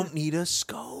you don't need a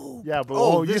scope. Yeah, but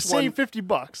Oh, you this save one-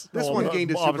 $50. This Well, one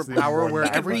gained a obviously superpower more where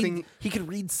than that. everything... He could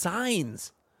read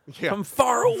signs Yeah. from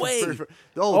far away.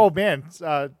 Oh man,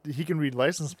 he can read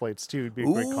license plates too. He'd be a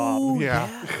great cop. Ooh, Yeah.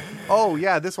 Oh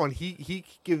yeah, this one he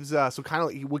gives so kind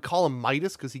of, we call him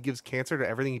Midas because he gives cancer to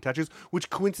everything he touches, which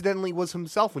coincidentally was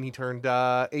himself when he turned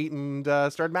 8 and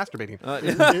started masturbating,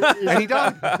 and he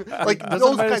died. Like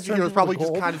those Midas kinds of turn heroes people probably to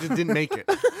just gold? kind of just didn't make it.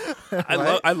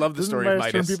 I love the Doesn't story of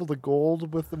Midas turn Midas. people to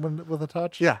gold with a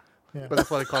touch? Yeah. Yeah. But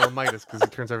that's why they call him Midas because he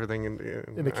turns everything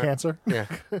Into cancer. Yeah,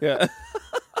 Yeah.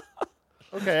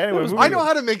 Okay. Anyway, I know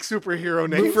how to make superhero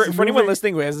names. For anyone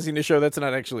listening who hasn't seen the show, that's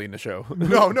not actually in the show.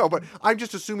 No, but I'm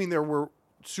just assuming there were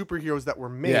superheroes that were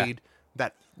made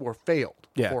that were failed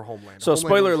Yeah. for Homelander. So, Homelander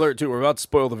spoiler was- alert, too. We're about to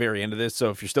spoil the very end of this. So,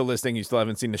 if you're still listening, you still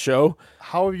haven't seen the show.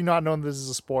 How have you not known this is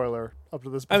a spoiler up to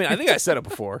this I point? mean, I think I said it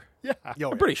before. yeah.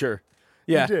 Yo, I'm pretty sure.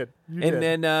 Yeah. You did. And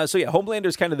then,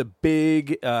 Homelander's kind of the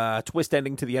big twist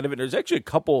ending to the end of it. There's actually a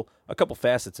couple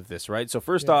facets of this, right? So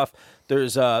first off,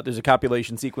 there's a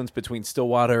copulation sequence between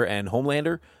Stillwater and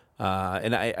Homelander,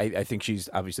 and I think she's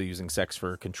obviously using sex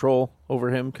for control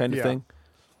over him, kind of Yeah. thing.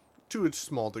 to a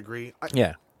small degree.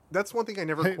 Yeah, That's one thing I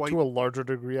never quite... To a larger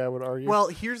degree, I would argue. Well,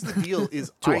 here's the deal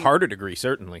is to a harder degree,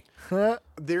 certainly.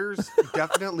 there's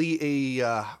definitely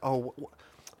a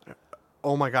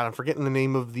oh my god, I'm forgetting the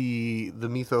name of the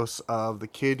mythos of the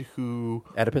kid who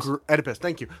Oedipus? Oedipus,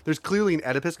 thank you. There's clearly an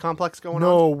Oedipus complex going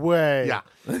no on. way. Yeah.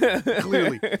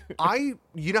 Clearly.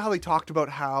 You know how they talked about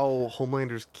how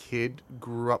Homelander's kid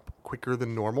grew up quicker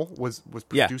than normal, was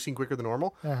Yeah. producing quicker than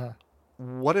normal? Uh-huh.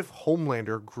 What if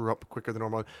Homelander grew up quicker than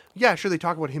normal? Yeah, sure, they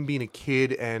talk about him being a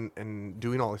kid and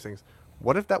doing all these things.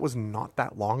 What if that was not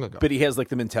that long ago? But he has like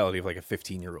the mentality of like a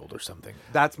 15-year-old or something.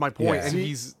 That's my point. Yeah. And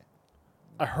See,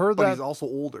 I heard but that. he's also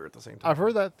older at the same time. I've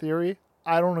heard that theory.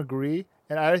 I don't agree,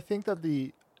 and I think that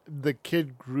the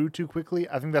kid grew too quickly.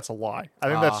 I think that's a lie. I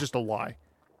think that's just a lie.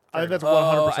 I think that's 100%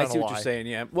 Oh, I a see lie. what you're saying.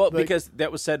 Yeah, well, because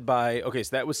that was said by so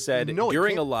that was said No, it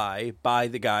during a can't- lie by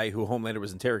the guy who Homelander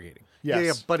was interrogating, Yes.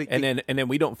 Yeah, but and then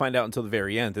we don't find out until the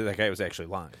very end that guy was actually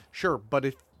lying. sure, but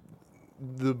if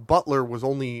the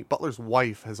Butler's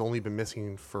wife has only been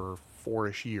missing for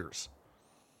 4-ish years.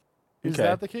 Is Okay.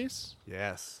 that the case?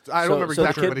 Yes, I don't remember so the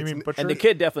exactly, kid- but You it's mean Butcher? And the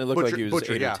kid definitely looked Butcher- like he was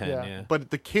Butcher, 8 yeah. or 10. Yeah. Yeah. but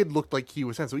the kid looked like he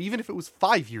was 10. So even if it was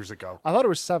 5 years ago, I thought it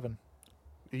was 7.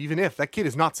 even if that kid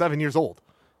is not 7 years old,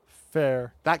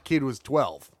 Fair. that kid was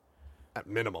 12 at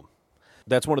minimum.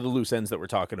 That's one of the loose ends that we're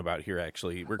talking about here,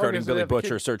 actually, regarding so Billy they have a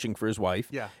Butcher kid. searching for his wife.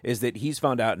 Yeah. Is that he's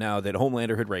found out now that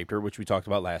Homelander had raped her, which we talked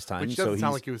about last time. Which so doesn't sound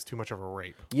he's, like it was too much of a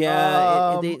rape.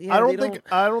 yeah, I don't think.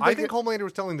 I think Homelander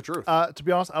was telling the truth. To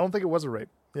be honest, I don't think it was a rape.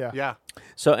 Yeah. yeah.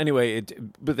 So anyway,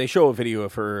 but they show a video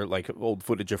of her, like old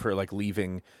footage of her, like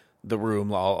leaving the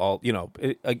room. All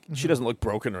she doesn't look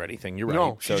broken or anything. You're right.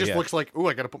 No, she So, just yeah. looks like, ooh,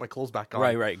 I got to put my clothes back on.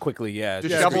 right, quickly. Yeah,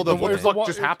 Just just shovel the- scream, what the it's fuck wa-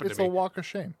 just happened It's to a me? walk of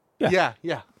shame. Yeah.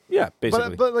 Yeah,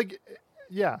 basically. But like,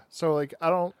 yeah. So like, I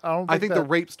don't. I think that, the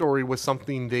rape story was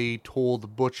something they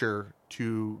told Butcher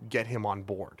to get him on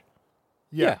board.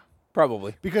 yeah,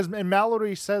 probably. Because and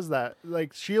Mallory says that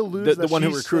like she alludes The that one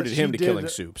who she recruited said him she to did- killing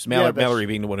Soups. Yeah, Mallory, that Mallory she-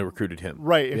 being the one who recruited him.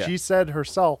 right, and Yeah. she said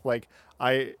herself like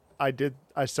I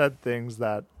said things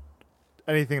that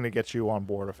anything to get you on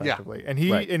board effectively. And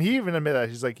he Right. and he even admitted that.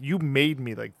 He's like, you made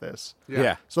me like this.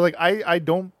 Yeah. So like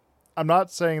I'm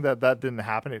not saying that didn't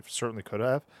happen. It certainly could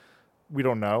have. We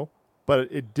don't know,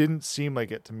 but it didn't seem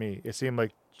like it to me. It seemed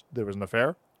like there was an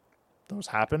affair. Those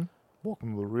happen.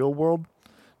 Welcome to the real world.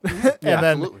 And then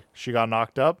absolutely. she got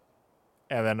knocked up.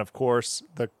 And then of course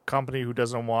the company who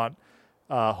doesn't want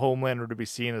Homelander to be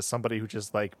seen as somebody who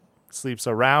just like sleeps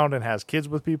around and has kids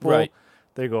with people. Right.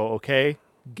 They go, okay,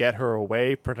 get her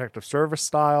away, protective service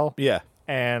style. Yeah.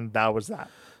 And that was that.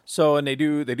 So, and they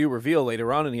do reveal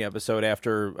later on in the episode,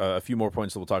 after a few more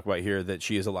points that we'll talk about here, that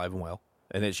she is alive and well,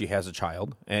 and that she has a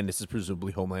child, and this is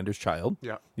presumably Homelander's child.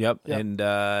 Yeah. Yep. And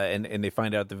they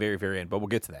find out at the very, very end, but we'll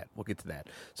get to that.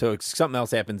 So something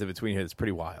else happens in between here that's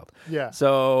pretty wild. Yeah.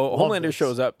 So Love Homelander this.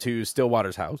 shows up to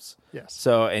Stillwater's house. Yes.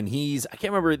 So, and I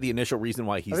can't remember the initial reason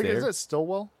why he's I think there. is it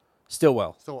Stillwell?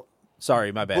 Stillwell. So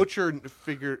Sorry, my bad. Butcher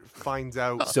finds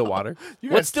out. Stillwater. You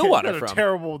What's guys Stillwater got from?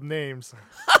 Terrible names.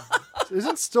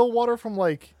 Isn't Stillwater from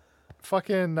like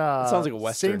fucking sounds like a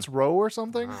Western. Saints Row or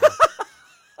something?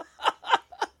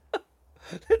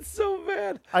 It's so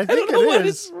bad. I think don't know it what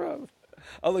is. it's from.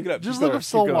 I'll look it up. Just Keep look going, up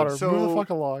keep going. Stillwater. So- Move the fuck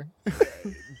along.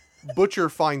 Butcher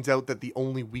finds out that the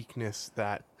only weakness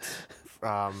that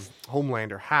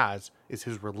Homelander has is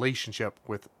his relationship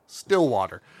with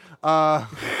Stillwater.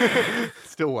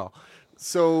 Stillwell.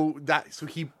 So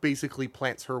he basically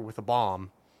plants her with a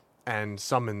bomb and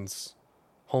summons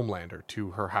Homelander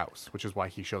to her house, which is why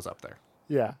he shows up there.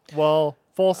 Yeah. Well,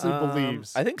 falsely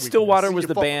believes. I think weakness. Stillwater was See,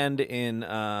 the fo- band in.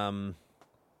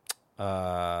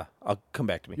 I'll come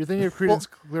back to me. You're thinking of Creedence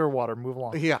Clearwater. Move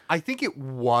along. Yeah, I think it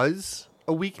was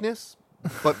a weakness,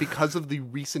 but because of the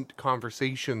recent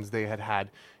conversations they had,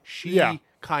 she Yeah.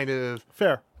 kind of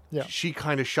Fair. Yeah.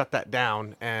 shut that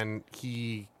down, and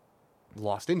he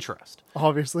lost interest,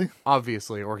 Obviously.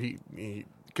 obviously, or he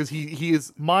because he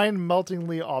is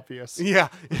Mind-meltingly obvious. yeah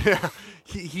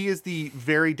he is the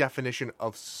very definition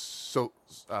of sociopath.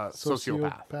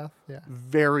 Yeah.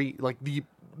 Very like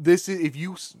this is if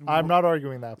you I'm not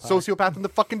arguing that. Pat. sociopath in the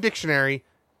fucking dictionary,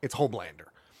 it's Homelander.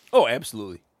 Oh,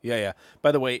 absolutely. Yeah.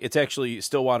 By the way, it's actually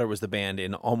Stillwater was the band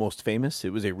in Almost Famous.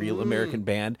 It was a real American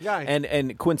band. Yeah.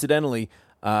 And coincidentally,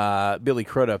 Billy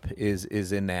Crudup is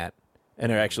in that. And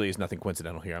there actually is nothing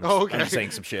coincidental here. I'm Oh, okay. just saying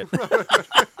some shit.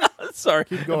 Sorry.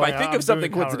 If going. I think I'm of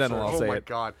something doing coincidental, I'll counter say Oh my it.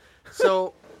 god.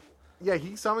 So yeah,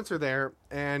 he summons her there,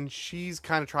 and she's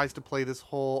kind of tries to play this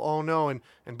whole oh no, and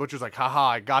Butcher's like, haha,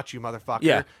 I got you, motherfucker.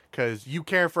 Yeah. Because you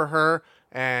care for her,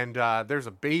 and there's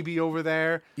a baby over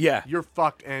there. Yeah. You're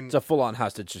fucked, and It's a full-on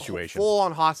hostage situation. full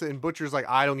on hostage, and Butcher's like,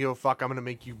 I don't give a fuck, I'm gonna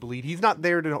make you bleed. He's not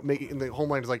there to make it, and the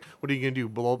Homelander's like, what are you gonna do?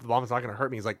 Blow up the bomb? It's not gonna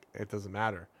hurt me. He's like, it doesn't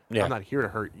matter. Yeah. I'm not here to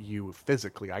hurt you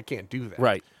physically. I can't do that.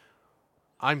 Right.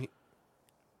 I'm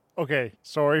Okay.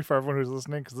 Sorry for everyone who's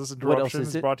listening, because this else interruption is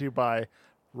is it? brought to you by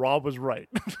Rob was right.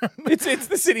 It's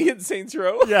the city in Saints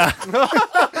Row. Yeah.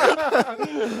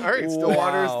 all right.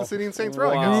 Stillwater is Wow. the city in Saints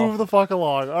Row. I Wow. guess. Move the fuck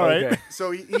along. All right. Okay.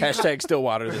 So he Hashtag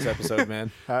Stillwater this episode,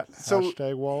 man. So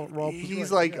Hashtag Rob was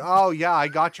he's right. like, oh yeah, I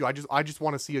got you. I just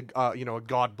want to see a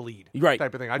god bleed, Right.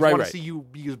 Type of thing. I just Right, want right. to see you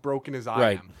be as broken as I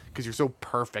Right. am because you're so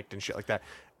perfect and shit like that.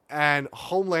 And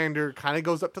Homelander kind of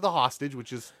goes up to the hostage,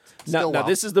 which is still Now,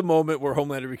 this is the moment where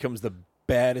Homelander becomes the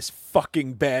baddest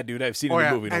fucking bad dude I've seen in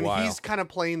a movie in a and while. he's kind of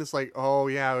playing this like, oh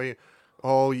yeah,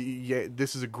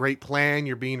 this is a great plan.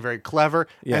 You're being very clever.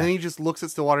 Yeah. And then he just looks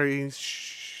at Stillwater. And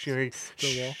he's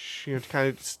kind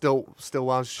of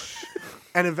Stillwell,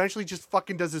 and eventually just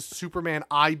fucking does his Superman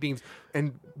eye beams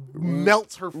and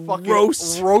melts her fucking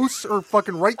Roasts her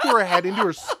fucking right through her head into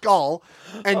her skull,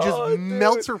 and just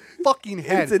melts her fucking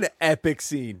head. It's an epic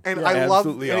scene. And Yeah, I love.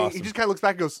 absolutely And awesome. he just kind of looks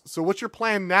back and goes, "So what's your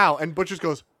plan now?" And Butcher just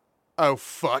goes, "Oh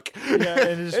fuck." Yeah,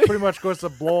 and it just pretty much goes to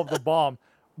blow up the bomb,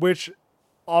 which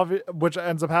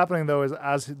ends up happening though is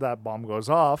as that bomb goes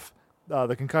off,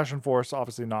 the concussion force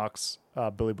obviously knocks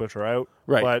Billy Butcher out,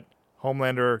 Right. But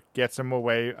Homelander gets him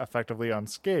away effectively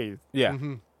unscathed, Yeah.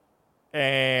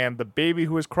 and the baby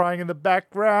who is crying in the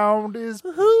background is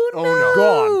Oh no,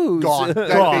 gone. gone. That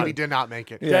Gone. baby did not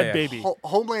make it. Yeah, dead yeah. baby.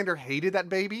 Homelander hated that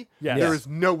baby. Yes. There is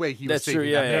no way he was That's saving true.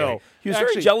 Yeah, that yeah, baby. yeah. No. He was very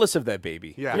Actually- jealous of that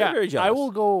baby. Yeah. Very, very jealous. I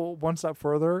will go one step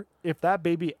further. If that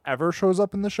baby ever shows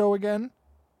up in the show again,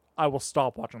 I will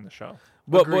stop watching the show.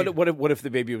 But Agreed. what if the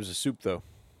baby was a soup though?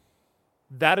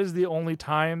 That is the only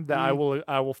time that I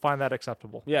will find that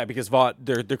acceptable. Yeah, because Vought,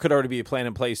 there could already be a plan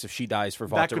in place if she dies for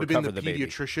Vought That to could have been recover the the baby.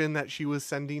 pediatrician that she was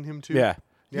sending him to. Yeah.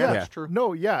 Yeah, Yeah. that's true.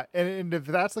 No, yeah, and if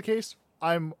that's the case,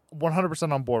 I'm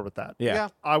 100% on board with that. Yeah. Yeah.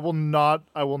 I will not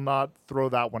throw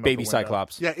that one. Baby out the window.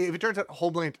 Cyclops. Yeah, if it turns out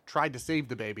Homelander tried to save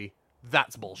the baby,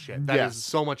 That's bullshit. That Yes. is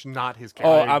so much not his Oh,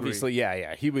 character. obviously,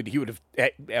 yeah. He would have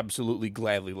absolutely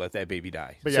gladly let that baby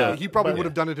die. But So, yeah, He probably but- would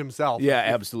have done it himself. Yeah,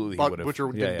 absolutely he But would have. Butcher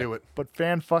Yeah, didn't yeah. do it. But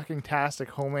fan-fucking-tastic,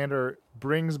 Homelander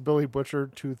brings Billy Butcher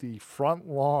to the front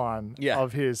lawn Yeah.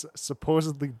 of his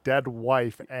supposedly dead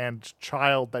wife and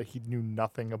child that he knew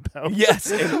nothing about. Yes,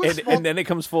 and then it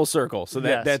comes full circle. So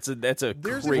Yes. that's a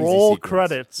There's a crazy Roll sequence.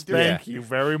 credits. Yeah. Thank you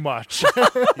very much.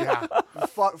 Yeah.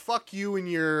 Fuck you and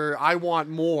your I want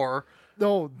more.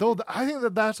 No, I think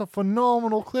that's a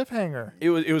phenomenal cliffhanger. It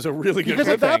was a really good Because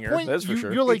at that cliffhanger. point, That's for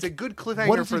sure. you're like, It's a good what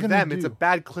cliffhanger is he for gonna them. It's a do?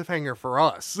 bad cliffhanger for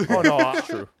us. oh no,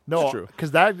 True. no, It's true.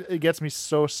 because that it gets me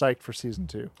so psyched for season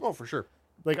 2. Oh, for sure.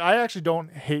 Like, I actually don't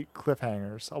hate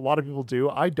cliffhangers. A lot of people do.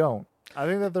 I don't. I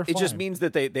think that they're It just fine. means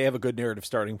that they have a good narrative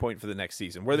starting point for the next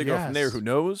season. Where they go from there, Yes. who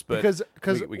knows? But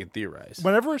Because we can theorize.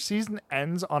 whenever a season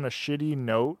ends on a shitty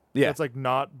note, Yeah. that's like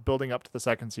not building up to the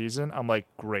second season, I'm like,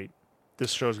 great,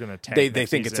 this show's gonna tank. They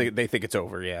next think season. they think it's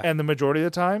over. Yeah. And the majority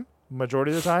of the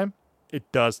time,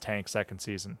 it does tank second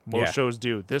season. Most Yeah. shows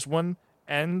do. This one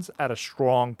ends at a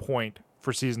strong point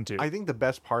for season 2. I think the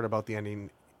best part about the ending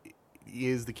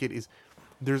is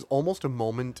there's almost a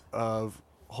moment of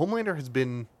Homelander has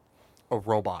been a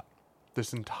robot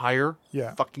this entire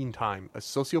Yeah. fucking time, a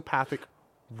sociopathic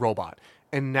robot.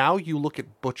 And now you look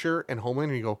at Butcher and Homelander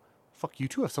and you go, fuck, you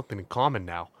two have something in common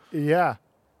now. Yeah.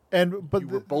 But You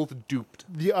were both duped.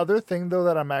 the other thing, though,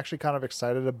 that I'm actually kind of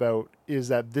excited about is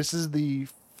that this is the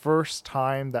first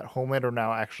time that Homelander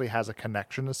now actually has a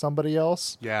connection to somebody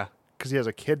else Yeah. because he has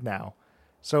a kid now.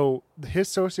 So his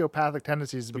sociopathic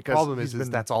tendencies, The because problem he's is been,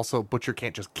 that's also Butcher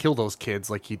can't just kill those kids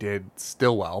like he did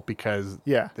Stillwell because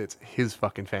Yeah. it's his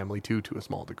fucking family too, to a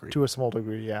small degree. to a small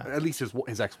degree, yeah. At least his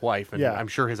ex-wife, and Yeah. I'm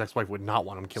sure his ex-wife would not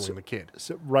want him killing the kid.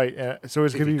 So, right. So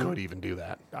it's If gonna he be. could even do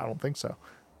that. I don't think so.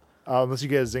 Unless you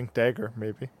get a zinc dagger,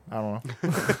 maybe. I don't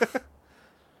know.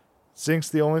 Zinc's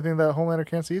the only thing that Homelander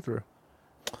can't see through.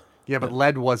 Yeah, but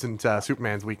lead wasn't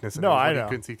Superman's weakness. And No, it was what I he know.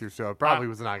 couldn't see through, so it probably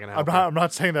was not going to I'm help. not. I'm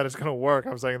not saying that it's gonna work.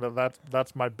 I'm saying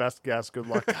that's my best guess. Good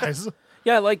luck, guys.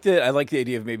 Yeah, I like the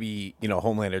idea of maybe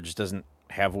Homelander just doesn't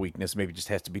have a weakness. Maybe just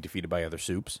has to be defeated by other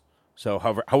soups. So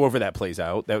however that plays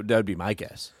out, that would be my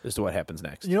guess as to what happens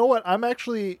next. You know what? I'm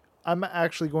actually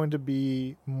going to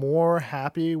be more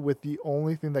happy with the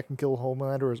only thing that can kill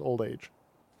Homelander is old age.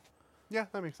 Yeah,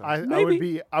 that makes sense.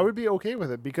 I would be okay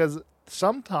with it because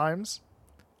sometimes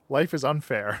life is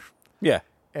unfair Yeah,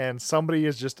 and somebody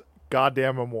is just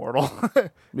goddamn immortal.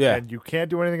 Yeah. And you can't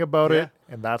do anything about Yeah. it,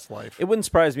 and that's life. it wouldn't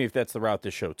surprise me if that's the route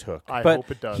this show took. I but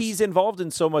hope it does. He's involved in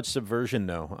so much subversion,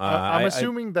 though. I'm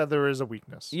assuming that there is a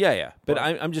weakness. Yeah. But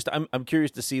I'm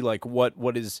curious to see like what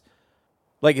is.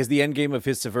 Like, is the end game of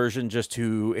his subversion just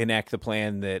to enact the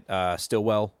plan that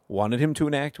Stillwell wanted him to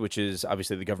enact, which is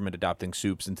obviously the government adopting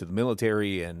soups into the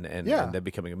military and Yeah. then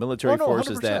becoming a military Oh, no,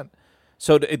 force? Is that 100%.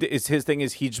 so? Is his thing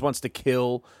is he just wants to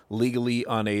kill legally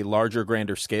on a larger,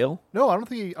 grander scale? No, I don't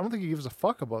think he gives a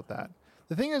fuck about that.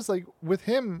 The thing is, like, with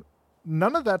him,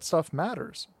 none of that stuff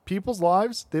matters. People's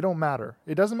lives, they don't matter.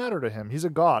 It doesn't matter to him. He's a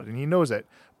god and he knows it.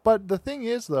 But the thing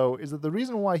is, though, is that the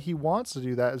reason why he wants to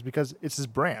do that is because it's his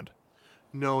brand.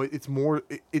 No, it's more.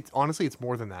 It's honestly, it's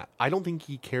more than that. I don't think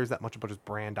he cares that much about his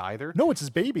brand either. No, it's his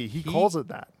baby. He calls it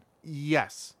that.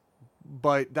 Yes,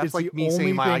 but that's It's like the me saying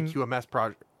only my thing- IQMS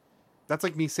project. That's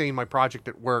like me saying my project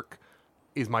at work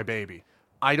is my baby.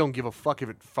 I don't give a fuck if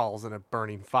it falls in a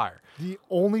burning fire. The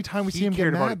only time we see He him get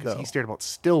cared about it mad, because though. he cared about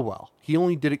Stillwell. He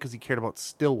only did it because he cared about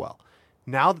Stillwell.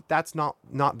 Now that that's not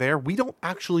there, we don't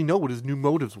actually know what his new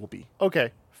motives will be.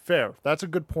 Okay, fair. That's a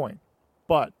good point.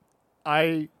 But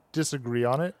I disagree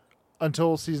on it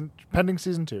until pending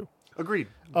season 2. Agreed.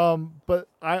 But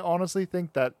I honestly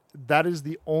think that is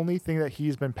the only thing that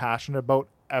he's been passionate about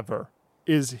ever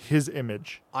is his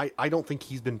image. I don't think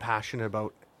he's been passionate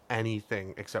about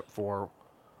anything except for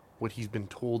what he's been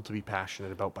told to be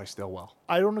passionate about by Stillwell.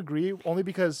 I don't agree, only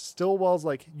because Stillwell's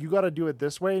like, you got to do it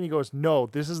this way, and he goes, no,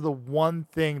 this is the one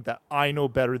thing that I know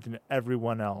better than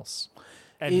everyone else,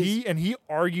 and he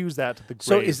argues that to the grave.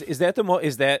 So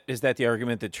is that is that the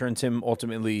argument that turns him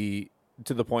ultimately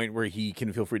to the point where he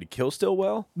can feel free to kill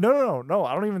Stillwell? No.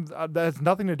 I don't even. That has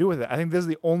nothing to do with it. I think this is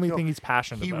the only thing he's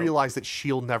passionate He about. realized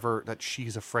that that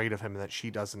she's afraid of him and that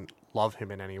she doesn't love him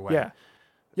in any way.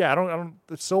 Yeah. I don't.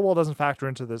 Stillwell doesn't factor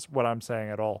into this. What I'm saying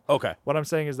at all. Okay. What I'm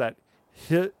saying is that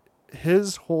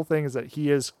his whole thing is that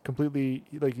he is completely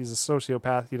like he's a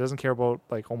sociopath. He doesn't care about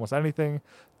like almost anything.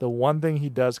 The one thing he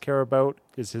does care about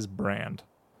is his brand.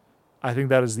 I think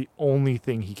that is the only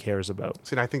thing he cares about.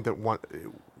 See, and I think that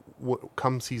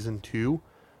come season 2,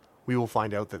 we will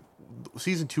find out that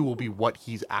season 2 will be what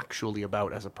he's actually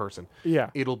about as a person. Yeah.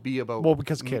 It'll be about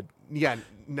Because kid. Yeah,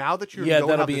 now that you Yeah, don't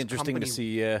that'll have be this interesting company, to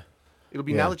see. Yeah. It'll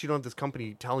be now that you don't have this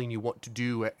company telling you what to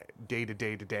do day to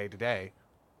day to day to day.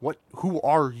 Who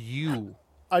are you?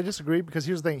 I disagree because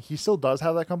here's the thing: he still does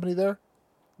have that company there.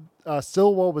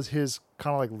 Stillwell was his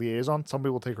kind of like liaison.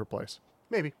 Somebody will take her place.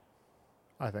 Maybe.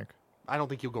 I think. I don't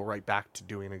think he'll go right back to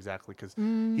doing exactly because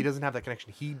he doesn't have that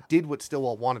connection. He did what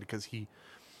Stillwell wanted because he,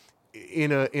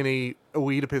 in a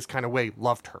Oedipus kind of way,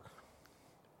 loved her.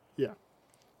 Yeah.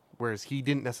 Whereas he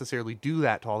didn't necessarily do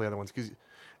that to all the other ones.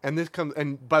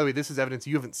 And by the way, this is evidence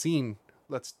you haven't seen.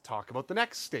 Let's talk about the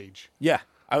next stage. Yeah.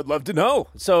 I would love to know.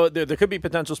 So there could be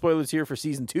potential spoilers here for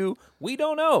season 2. We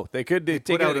don't know. They could take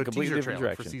Put it out in a a completely teaser different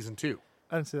trailer direction. for season 2.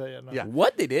 I didn't see that yet. No. Yeah.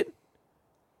 What they did?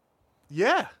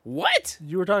 Yeah. What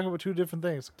You were talking about two different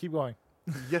things. Keep going.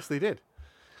 Yes, they did.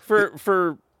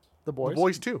 for The boys. The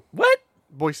Boys 2. what?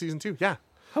 Boys season 2. Yeah.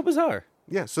 How bizarre.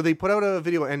 Yeah, so they put out a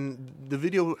video, and the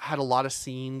video had a lot of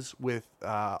scenes with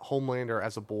Homelander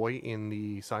as a boy in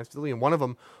the science facility, and one of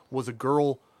them was a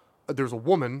girl. There's a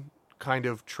woman kind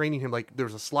of training him. Like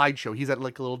there's a slideshow. He's at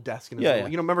like a little desk in his little,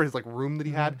 remember his like room that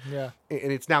he had? Yeah.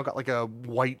 And it's now got like a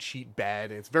white sheet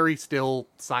bed. And it's very still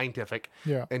scientific.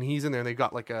 Yeah. And he's in there, and they've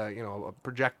got like a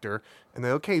projector, and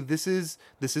they're okay. This is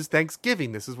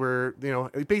Thanksgiving. This is where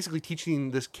basically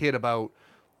teaching this kid about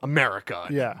America.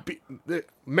 Yeah.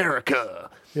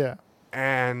 America. Yeah.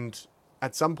 And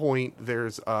at some point,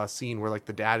 there's a scene where like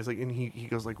the dad is like, and he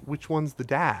goes like, "Which one's the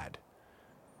dad?"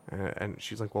 And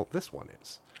she's like, "Well, this one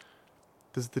is."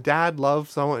 Does the dad love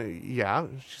someone? Yeah.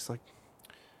 She's like,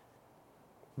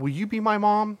 "Will you be my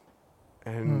mom?"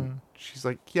 And she's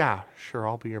like, "Yeah, sure,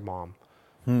 I'll be your mom."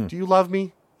 Do you love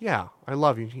me? Yeah, I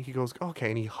love you. He goes, "Okay,"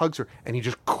 and he hugs her, and he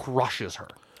just crushes her.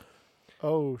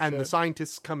 Oh, And shit. the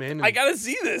scientists come in. And, I gotta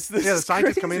see this. This the is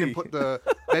scientists crazy. come in and put the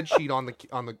bed sheet on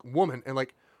the woman,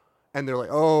 and they're like,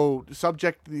 "Oh,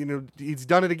 subject, he's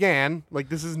done it again. Like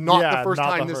this is not the first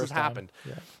time this has happened."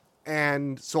 Yeah.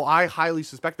 And so I highly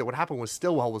suspect that what happened was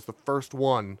Stillwell was the first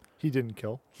one He didn't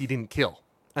kill. he didn't kill,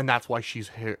 and that's why she's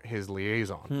his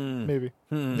liaison. Maybe.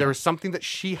 There was something that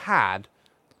she had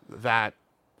that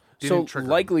didn't trigger him.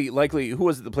 likely, who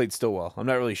was it that played Stillwell? I'm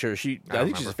not really sure. I think she's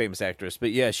remember. a famous actress,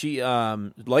 but yeah, she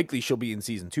likely she'll be in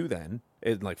season 2 then,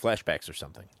 in like flashbacks or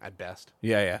something. at best.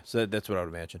 Yeah. So that's what I would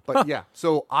imagine. But yeah,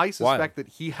 so I suspect Wild.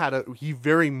 that he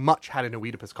very much had an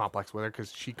Oedipus complex with her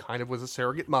because she kind of was a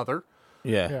surrogate mother.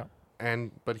 Yeah.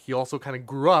 But he also kind of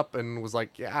grew up and was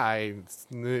like, yeah, I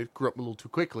grew up a little too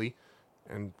quickly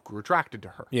and grew attracted to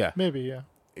her. Yeah. Maybe, yeah.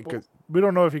 Because We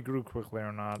don't know if he grew quickly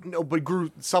or not. no, but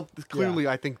clearly.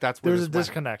 I think that's where There's a this went.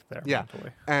 disconnect there. Yeah,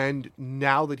 Mentally. and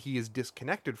now that he is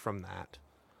disconnected from that,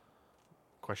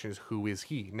 question is, who is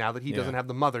he? Now that he doesn't have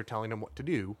the mother telling him what to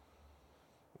do,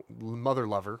 mother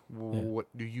lover, what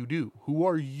do you do? Who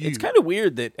are you? It's kind of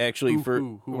weird that actually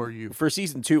Who are you? For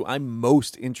season 2, I'm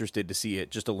most interested to see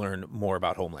it just to learn more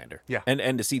about Homelander. Yeah.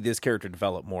 And to see this character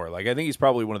develop more. Like I think he's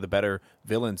probably one of the better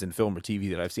villains in film or TV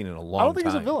that I've seen in a long time. I don't think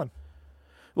he's a villain.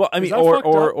 Well, I mean, that or fucked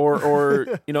up?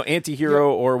 or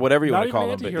anti-hero or whatever you Not want to even call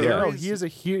him. anti-hero. But yeah. No, he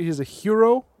is a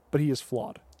hero, but he is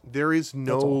flawed. There is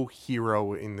no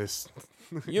hero in this.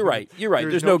 You're right.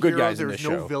 There's no good hero, guys in this There's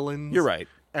no show. villains. You're right.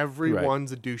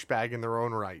 Everyone's a douchebag in their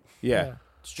own right. Yeah.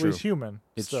 It's Well, true. he's human.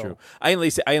 It's still. true. I only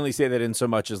say that in so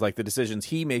much as like the decisions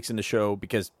he makes in the show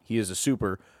because he is a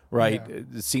super, right,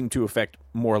 seem to affect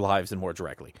more lives and more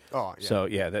directly. Oh, yeah. So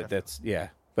yeah, that's yeah.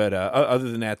 But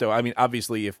other than that, though, I mean,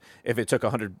 obviously, if it took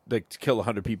 100 to kill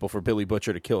 100 people for Billy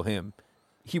Butcher to kill him,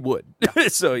 he would.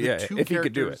 So The yeah, two if he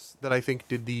could do it. characters that I think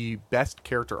did the best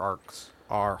character arcs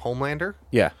are Homelander,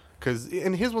 Yeah,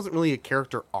 and his wasn't really a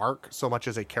character arc so much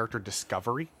as a character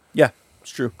discovery. yeah,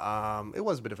 it's true. It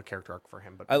was a bit of a character arc for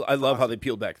him, but I love how they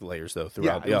peeled back the layers though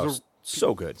throughout. Yeah, Yeah, it it was was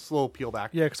so good. slow peel back.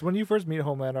 Yeah, because when you first meet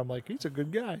Homelander, I'm like, he's a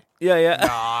good guy. Yeah, yeah.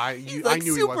 I like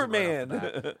knew Superman. he wasn't right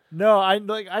off the bat. No,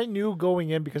 I knew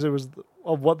going in because it was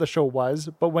of what the show was.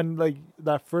 But when like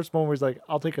that first moment where he's like,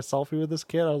 "I'll take a selfie with this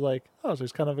kid," I was like, "Oh, so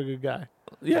he's kind of a good guy."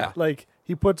 Yeah, Like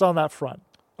he puts on that front.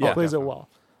 He Yeah, plays definitely. it well.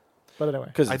 But anyway,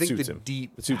 because I think suits the him.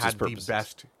 Deep It suits his had the purposes.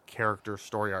 best character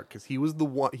story arc because he was the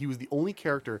one. He was the only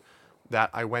character that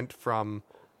I went from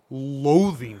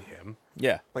loathing him.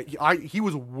 Yeah, Like he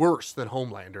was worse than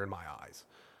Homelander in my eyes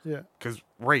yeah, because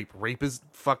rape is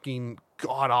fucking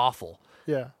god awful.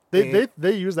 yeah. They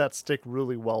use that stick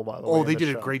really well, by the way. Oh, in they the did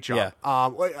a show. great job. Yeah.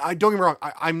 I don't get me wrong.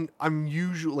 I'm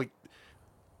usually like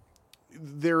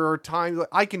there are times like,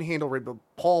 I can handle rape, but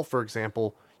Paul, for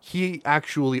example, he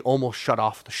actually almost shut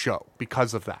off the show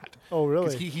because of that. Oh,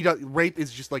 really? Because he does rape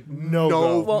is just like No no,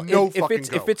 go. Well, no if fucking it's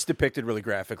go. if it's depicted really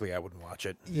graphically, I wouldn't watch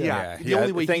it. Yeah. The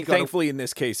only way he got thankfully in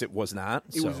this case it was not.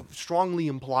 it so. was strongly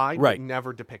implied, Right. but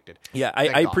never depicted. Yeah,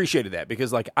 Thank I God. appreciated that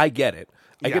because like I get it.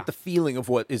 I Yeah. get the feeling of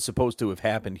what is supposed to have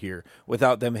happened here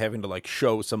without them having to like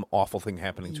show some awful thing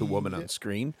happening to a woman on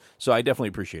screen. So I definitely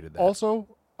appreciated that. Also,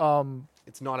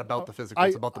 It's not about the physical;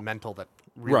 it's about the mental that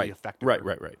really right, affected right, her.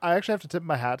 right. I actually have to tip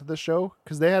my hat to this show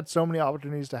because they had so many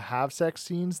opportunities to have sex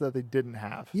scenes that they didn't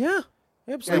have. Yeah,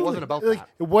 Yeah, absolutely. it wasn't about Like, that.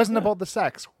 it wasn't about the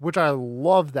sex, which I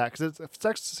love that because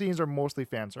sex scenes are mostly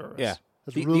fan service. Yeah.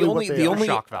 That's The, really the what only they the are. only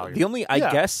shock value. the only I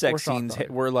Yeah, guess or sex shock scenes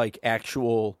value. were like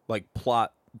actual like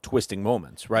plot twisting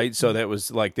moments, right? So that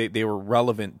was like they were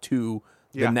relevant to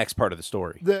the Yeah. next part of the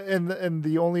story. And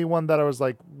the only one that I was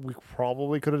like, we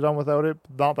probably could have done without it.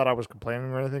 Not that I was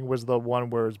complaining or anything. Was the one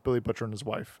where it's Billy Butcher and his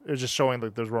wife. It was just showing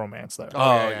like there's romance there. Oh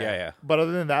yeah, yeah, yeah. yeah. But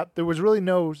other than that, there was really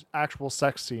no actual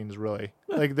sex scenes. Really,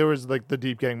 like there was like the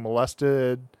Deep getting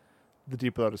molested, the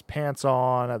Deep without his pants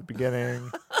on at the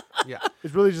beginning. Yeah,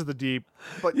 It's really just the Deep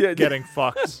but getting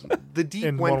fucked. the Deep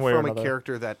in went one way or from a another.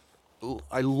 character that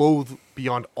I loathe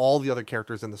beyond all the other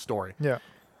characters in the story Yeah,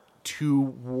 to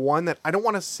one that I don't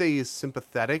want to say is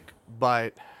sympathetic,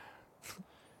 but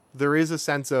there is a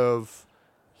sense of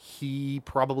he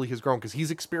probably has grown because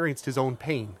he's experienced his own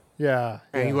pain. yeah.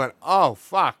 And yeah. he went, "Oh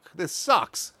fuck, this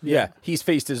sucks." Yeah, he's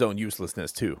faced his own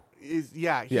uselessness too. He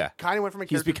Yeah. kind of went from a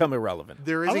He's character. become irrelevant.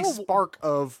 There is I a don't know- spark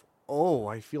of, "Oh,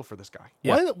 I feel for this guy."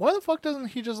 Yeah. Why the fuck doesn't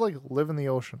he just like live in the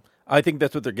ocean? I think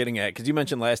that's what they're getting at because you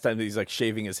mentioned last time that he's like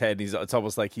shaving his head. And it's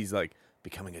almost like he's like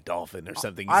becoming a dolphin or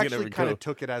something. He's I gonna actually kind go. of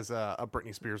took it as a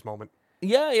Britney Spears moment.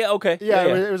 Yeah, okay. Yeah,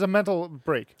 It was a mental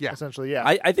break. Yeah. Essentially. Yeah.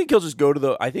 I think he'll just go to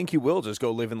the. I think he will just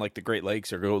go live in like the Great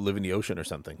Lakes or go live in the ocean or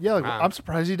something. Yeah, like, I'm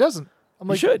surprised he doesn't. I'm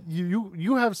like, should.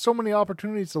 You have so many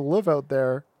opportunities to live out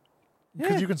there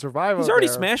because Yeah. you can survive. He's out already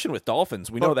there. smashing with dolphins.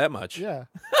 We know that much. Yeah,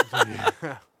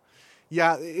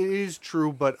 Yeah, it is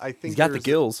true, but I think He's got the there's-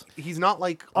 gills. He's not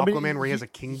like I mean, Aquaman, where he has a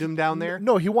kingdom down there,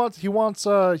 no, he wants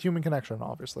human connection.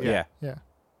 Obviously. Yeah. Yeah.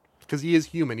 because he is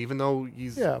human. Even though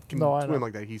he's Yeah, can no, I swim know.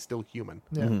 like that, he's still human.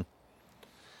 Yeah. Mm-hmm.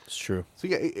 It's true. So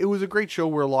yeah, it was a great show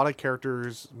where a lot of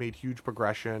characters made huge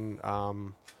progression.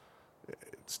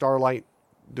 Starlight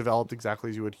developed exactly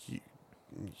as you would.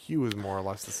 He was more or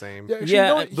less the same. Yeah. Actually, Yeah, you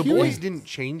know what? The He boys was- didn't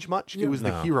change much. Yeah. It was No.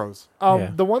 the heroes.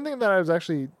 Yeah. The one thing that I was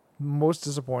actually most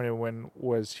disappointed when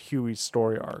was Huey's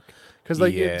story arc because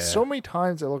like Yeah. so many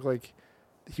times it looked like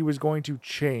he was going to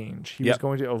change. He was Yep.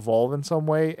 going to evolve in some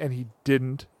way, and he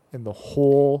didn't in the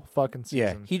whole fucking Yeah,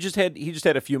 season. he just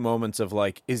had a few moments of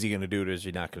like, is he going to do it? Or is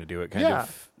he not going to do it? Kind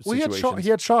of Well, he situations.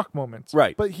 had shock moments,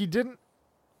 Right. But he didn't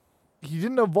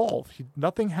evolve.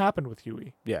 Nothing happened with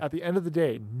Huey. Yeah. At the end of the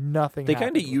day, nothing. They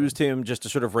happened kind of with used him just to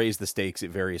sort of raise the stakes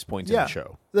at various points in Yeah. the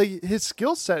show. like his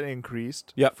skill set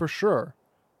increased. Yep. For sure.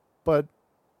 But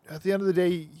at the end of the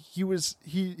day,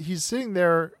 he's sitting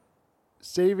there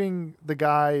saving the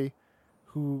guy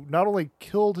who not only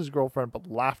killed his girlfriend but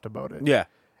laughed about it. Yeah,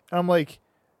 And I'm like,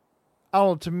 I don't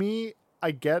know. To me, I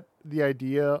get the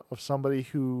idea of somebody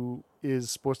who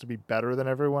is supposed to be better than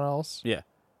everyone else, yeah.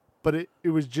 but it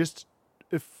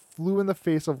flew in the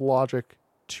face of logic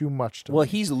too much to Well, me.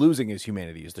 he's losing his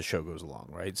humanity as the show goes along,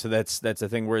 right? So that's the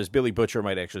thing. Whereas Billy Butcher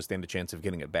might actually stand a chance of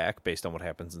getting it back based on what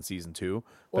happens in season 2.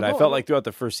 But Well, I no, felt I- like throughout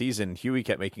the first season, Huey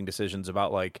kept making decisions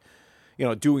about like,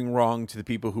 doing wrong to the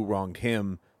people who wronged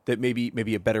him that maybe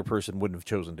a better person wouldn't have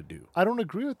chosen to do. I don't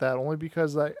agree with that only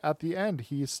because at the end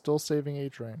he's still saving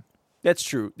A-Train. That's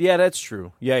true. Yeah, that's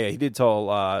true. Yeah. He did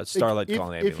tell Starlight to if,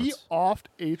 call an if he ambulance. offed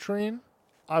A-Train,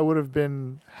 I would have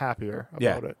been happier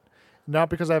Yeah. about it. Not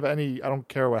because I don't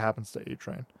care what happens to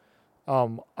A-Train.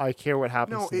 I care what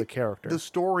happens to the character. The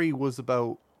story was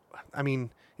about. I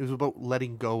mean, it was about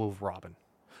letting go of Robin.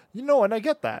 And I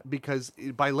get that. Because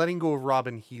by letting go of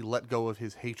Robin, he let go of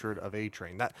his hatred of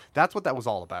A-Train. That's what that was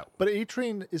all about. But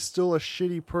A-Train is still a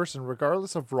shitty person,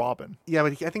 regardless of Robin. Yeah,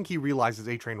 but I think he realizes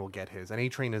A-Train will get his, and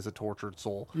A-Train is a tortured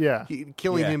soul. Yeah.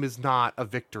 Killing Yeah. him is not a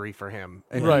victory for him.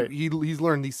 And Right. he's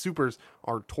learned these supers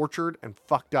are tortured and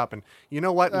fucked up, and you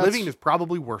know what? That's- Living is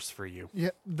probably worse for you. Yeah,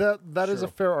 that is a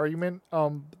fair argument. I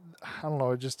don't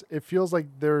know. It feels like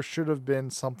there should have been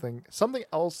something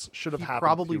else should have He happened.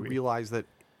 probably to Huey. realized that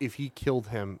if he killed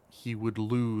him, he would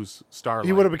lose Starlight.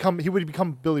 He would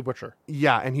become Billy Butcher.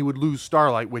 Yeah, and he would lose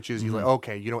Starlight, which is he's like,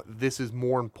 okay, you know what? This is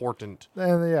more important.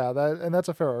 And that's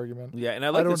a fair argument. Yeah, and I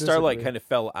like don't that Starlight disagree. kind of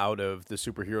fell out of the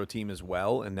superhero team as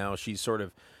well, and now she's sort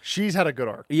of She's had a good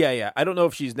arc. yeah. I don't know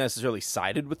if she's necessarily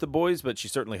sided with the boys, but she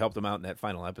certainly helped them out in that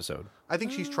final episode. I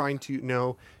think she's trying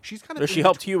to she's kind of Or she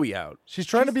helped Huey out, She's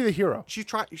trying to be the hero. She's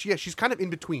trying. Yeah, she's kind of in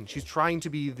between. She's trying to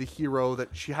be the hero that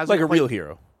she has, like a real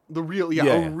hero. The real,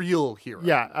 Yeah. a real hero.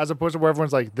 Yeah, as opposed to where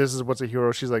everyone's like, "This is what's a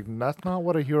hero." She's like, "That's not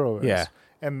what a hero is." Yeah.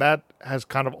 And that has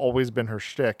kind of always been her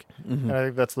shtick, and I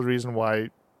think that's the reason why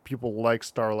people like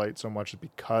Starlight so much, is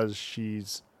because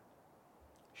she's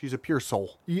She's a pure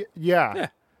soul. yeah.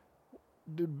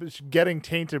 Getting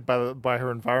tainted by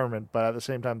her environment, but at the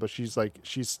same time, though, she's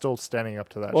still standing up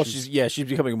to that. Well, she's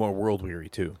becoming more world weary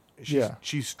too.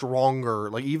 She's stronger.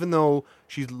 Like, even though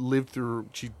she lived through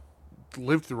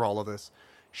all of this,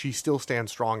 she still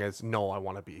stands strong as, no, I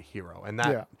want to be a hero, and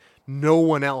that no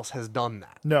one else has done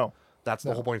that. No. That's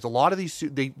the whole point. It's a lot of these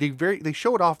they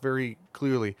show it off very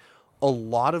clearly. A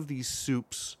lot of these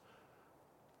soups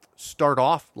start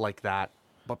off like that,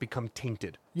 but become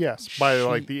tainted. Yes, by She-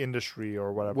 like the industry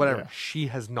or whatever. Whatever. She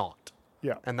has not.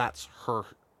 Yeah. And that's her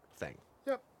thing.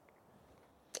 Yep.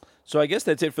 So I guess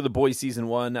that's it for the Boys season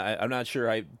 1. I'm not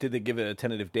sure. Did they give it a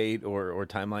tentative date or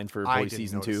timeline for I Boys didn't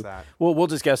season notice 2? that. Well, we'll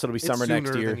just guess it'll be It's summer next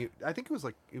sooner year. than I think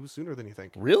it was sooner than you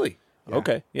think. Really? Yeah.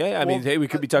 Okay. Yeah. I mean, Well, hey, we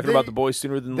could be talking about the Boys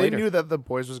sooner than They later. knew that the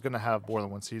Boys was going to have more than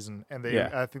one season, and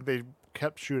I think they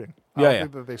kept shooting. I don't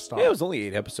think that they stopped. Yeah, it was only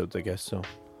 8 episodes, I guess. So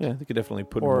yeah, they could definitely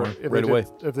put or more if right away.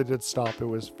 if they did stop, it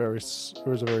was a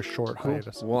very short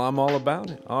hiatus. Well, I'm all about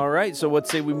it. All right, so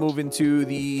let's say we move into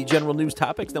the general news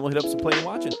topics, then we'll hit up some playing and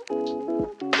watching.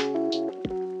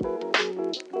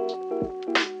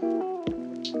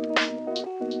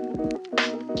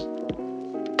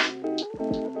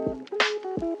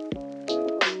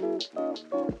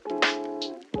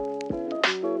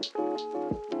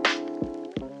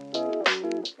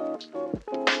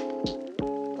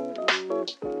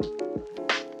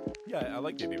 Yeah, I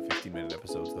like the idea of 15-minute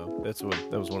episodes, though.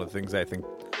 That was one of the things I think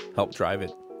helped drive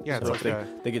it. Yeah, it's So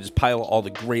like they could just pile all the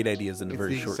great ideas in a it's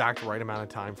very the short. exact right amount of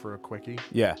time for a quickie.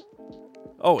 Yeah.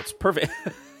 Oh, it's perfect.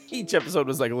 Each episode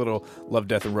was like a little Love,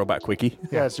 Death, and Robot quickie.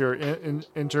 Yeah, it's your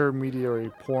intermediary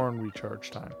porn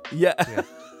recharge time. Yeah.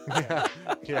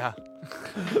 Yeah.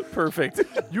 Perfect.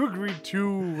 You agreed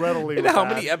too readily. And with how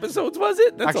that. many episodes was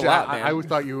it? That's Actually, a lot, man. I always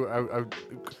thought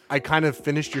I kind of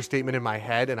finished your statement in my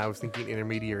head, and I was thinking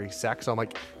intermediary sex. So I'm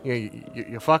like,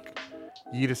 you fuck,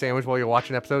 you eat a sandwich while you watch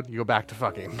an episode, you go back to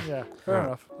fucking. Yeah, fair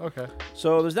enough. Okay.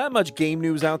 So there's not much game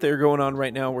news out there going on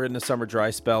right now. We're in the summer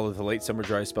dry spell, or the late summer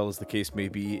dry spell, as the case may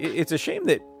be. It's a shame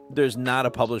that there's not a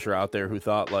publisher out there who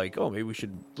thought like, oh, maybe we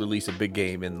should release a big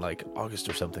game in like August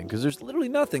or something, because there's literally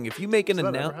nothing. If you make an Does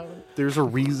that ever announcement, happen? There's a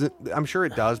reason. I'm sure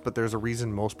it does, but there's a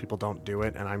reason most people don't do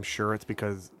it, and I'm sure it's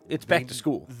because it's back to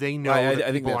school. They know I that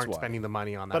think people that's aren't why. spending the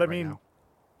money on that. But I right mean, now.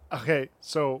 okay,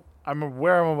 so I'm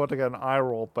aware I'm about to get an eye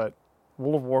roll, but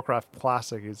World of Warcraft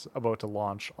Classic is about to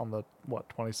launch on the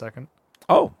 22nd.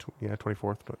 Oh,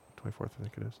 24th, but 24th I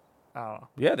think it is. I don't know.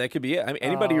 yeah, that could be it. I mean,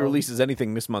 anybody who releases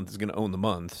anything this month is going to own the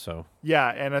month. So Yeah,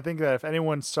 and I think that if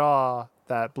anyone saw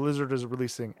that Blizzard is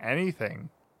releasing anything,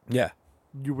 yeah,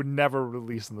 you would never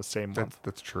release in the same month.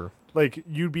 That's true. Like,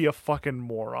 you'd be a fucking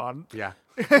moron. Yeah.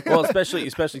 well, especially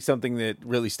something that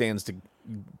really stands to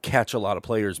catch a lot of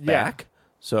players Yeah. back.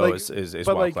 So Like, is but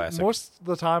WoW like Classic. most of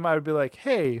the time, I would be like,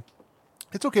 "Hey,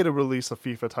 it's okay to release a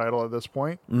FIFA title at this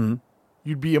point." Mhm.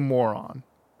 You'd be a moron.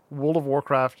 World of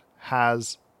Warcraft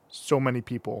has so many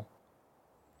people.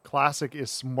 Classic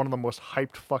is one of the most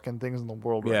hyped fucking things in the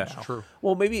world Yeah. right now. True.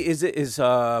 Well, maybe is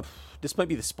this might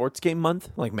be the sports game month,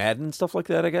 like Madden and stuff like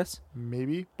that, I guess.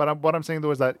 Maybe, but what I'm saying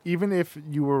though is that even if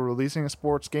you were releasing a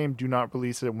sports game, do not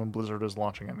release it when Blizzard is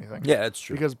launching anything. Yeah, that's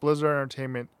true. Because Blizzard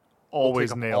Entertainment We'll always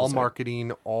take up nails all it.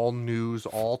 marketing, all news,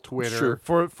 all Twitter.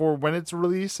 Sure. For when its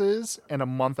releases and a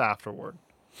month afterward.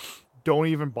 Don't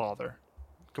even bother.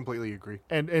 Completely agree.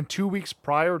 And 2 weeks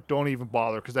prior, don't even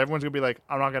bother because everyone's gonna be like,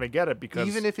 I'm not gonna get it because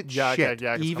Even if it's Jack, shit.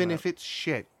 Jack is Even coming if it's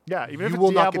shit. Yeah, even you if it's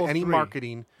will not Diablo get any 3.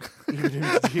 marketing. Even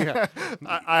if it's, yeah.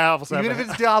 I also Even have if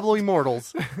it's Diablo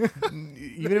Immortals.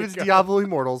 Even if it's Diablo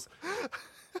Immortals.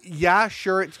 Yeah,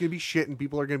 sure, it's going to be shit and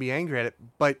people are going to be angry at it,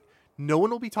 but no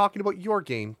one will be talking about your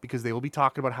game because they will be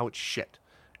talking about how it's shit.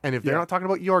 And if they're Yeah. not talking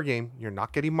about your game, you're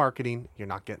not getting marketing, you're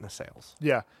not getting the sales.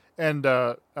 Yeah, and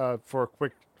for a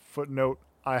quick footnote,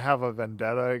 I have a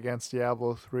vendetta against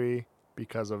Diablo 3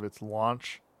 because of its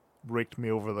launch. Raked me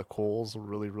over the coals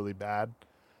really, really bad.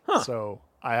 So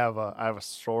I have a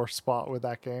sore spot with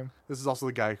that game. This is also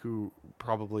the guy who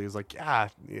probably is like, yeah,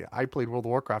 I played World of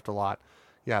Warcraft a lot.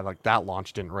 Yeah, like that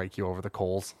launch didn't rake you over the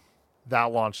coals.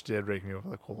 That launch did rake me over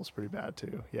the coals pretty bad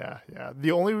too. Yeah.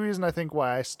 The only reason I think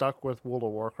why I stuck with World of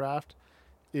Warcraft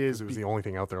is It was the only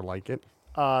thing out there like it.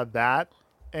 that,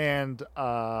 and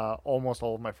almost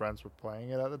all of my friends were playing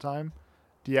it at the time.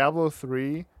 Diablo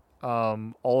 3,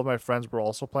 all of my friends were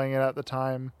also playing it at the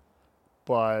time,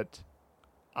 but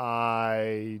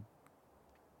I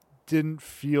didn't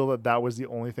feel that was the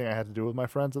only thing I had to do with my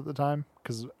friends at the time,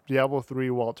 because Diablo 3,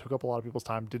 while it took up a lot of people's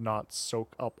time, did not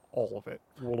soak up all of it.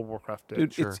 World of Warcraft did.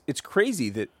 Dude, Sure. it's crazy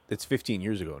that it's 15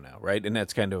 years ago now, right? And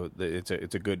that's kind of it's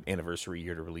a good anniversary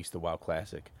year to release the WoW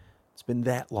Classic. It's been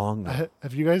that long now.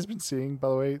 Have you guys been seeing, by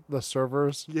the way, the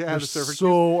servers? Yeah, They're the server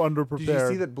so underprepared. Did you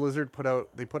see that Blizzard put out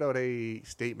a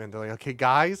statement? They're like, okay,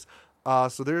 guys,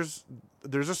 so there's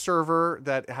a server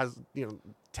that has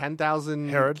 10,000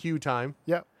 Herod. queue time.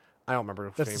 Yep. I don't remember.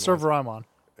 What That's name the it server was. I'm on.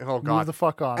 Oh Move god. the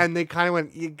fuck on. And they kind of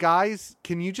went, you guys,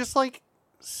 can you just like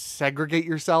segregate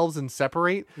yourselves and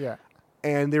separate? Yeah.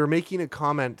 And they were making a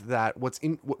comment that what's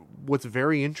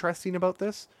very interesting about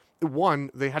this,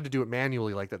 one, they had to do it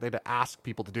manually like that. They had to ask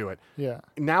people to do it. Yeah.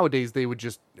 Nowadays, they would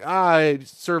just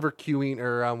server queuing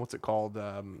or what's it called,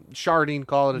 sharding,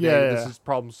 call it a day. Yeah, This yeah. is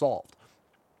problem solved.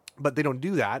 But they don't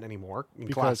do that anymore in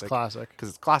Because Classic. classic. Because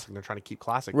it's Classic and they're trying to keep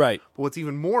Classic. Right. But what's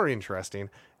even more interesting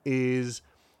is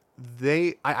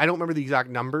I don't remember the exact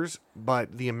numbers,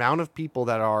 but the amount of people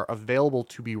that are available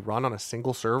to be run on a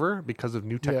single server because of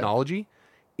new technology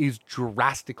is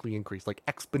drastically increased, like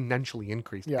exponentially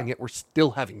increased. Yeah. And yet we're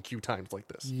still having queue times like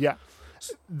this. Yeah.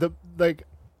 The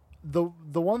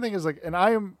one thing is like, and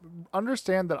I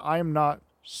understand that I am not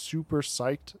super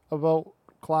psyched about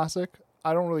Classic.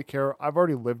 I don't really care. I've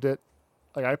already lived it.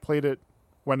 Like I played it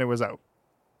when it was out.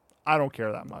 I don't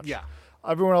care that much. Yeah.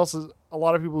 Everyone else is, a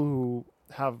lot of people who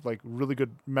have like really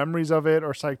good memories of it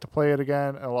are psyched to play it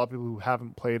again, and a lot of people who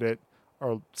haven't played it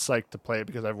are psyched to play it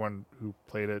because everyone who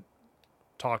played it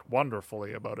talked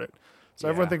wonderfully about it. So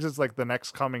everyone thinks it's like the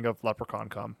next coming of Leprechaun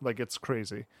Come. Like it's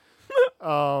crazy.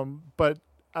 But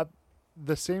at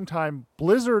the same time,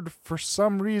 Blizzard, for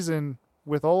some reason,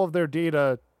 with all of their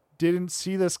data, didn't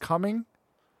see this coming.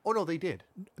 Oh no, they did.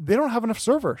 They don't have enough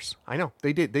servers. I know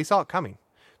they did. They saw it coming.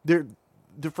 They're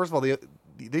first of all,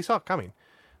 they saw it coming.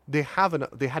 They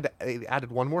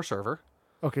added one more server.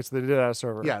 Okay, so they did add a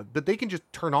server. Yeah, but they can just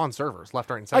turn on servers left,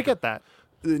 right, and center. I get that.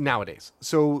 Nowadays.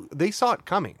 So they saw it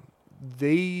coming.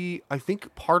 I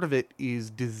think part of it is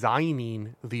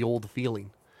designing the old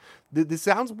feeling. This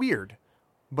sounds weird,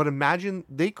 but imagine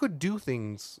they could do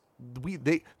things.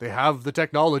 They have the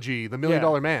technology, the $1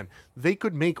 million man. They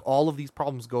could make all of these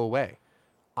problems go away.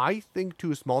 I think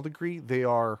to a small degree they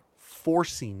are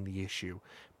forcing the issue.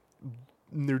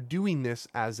 They're doing this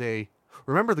as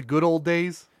remember the good old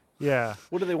days? Yeah.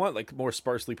 What do they want? Like more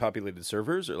sparsely populated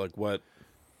servers, or like what?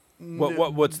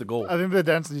 What's the goal? I think the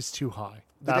density is too high.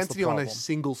 The density on a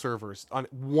single server, on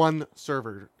one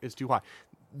server, is too high.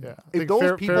 Yeah. I If think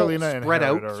those people Faralina and spread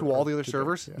Herod out are- to all are the other too big.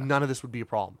 servers, Yeah. none of this would be a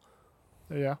problem.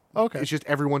 Yeah. Okay. It's just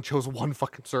everyone chose one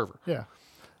fucking server. Yeah.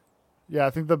 Yeah, I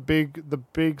think the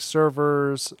big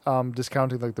servers,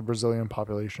 discounting like the Brazilian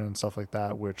population and stuff like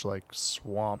that, which like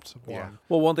swamped one. Yeah.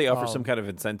 Well, won't they offer some kind of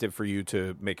incentive for you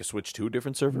to make a switch to a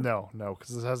different server? No,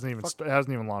 because it hasn't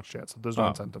even launched yet, so there's no Oh.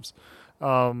 incentives.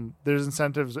 There's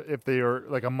incentives if they are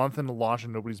like a month into launch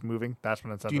and nobody's moving. That's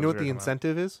when incentives. Do you know what are the gonna come out.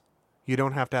 incentive is? You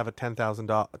don't have to have a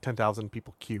 10,000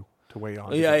 people queue to wait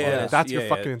on. Yeah. That's your yeah,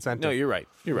 fucking yeah. incentive. No, you're right.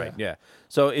 You're right. Yeah.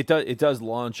 So it does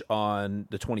launch on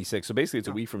the 26th. So basically, it's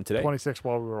a week from today. 26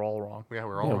 while we were all wrong. Yeah,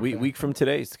 we're Yeah, all week from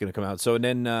today it's going to come out. So and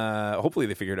then hopefully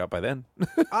they figure it out by then.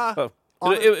 Uh,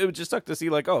 It would just suck to see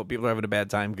like, oh, people are having a bad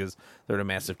time because they're in a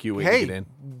massive queue waiting to get Hey, in.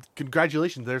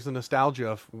 congratulations! There's a nostalgia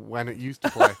of when it used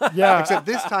to play. Yeah. Except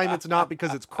this time it's not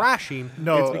because it's crashing.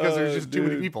 No, it's because there's just too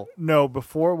many dude. people. No,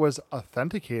 before it was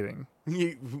authenticating.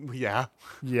 Yeah,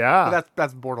 Yeah. but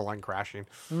that's borderline crashing.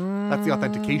 That's the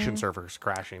authentication servers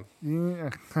crashing.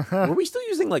 Were we still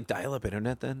using like dial-up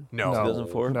internet then? No.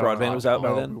 2004. No, Broadband was out by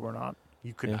no, then. we were not.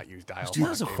 You could not use dial. Dude, You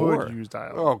 2004. could use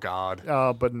dial. Oh God.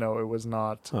 But no, it was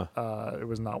not. It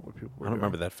was not what people were I don't doing.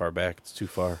 remember that far back. It's too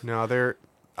far. No,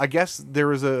 I guess there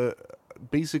was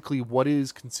basically what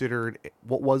was considered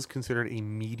a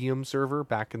medium server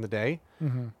back in the day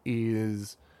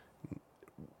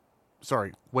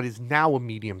what is now a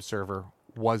medium server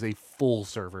was a full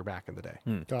server back in the day.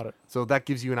 Got it. So that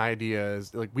gives you an idea.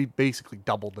 Is like we basically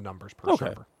doubled the numbers per Okay.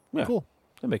 server. Yeah. Cool.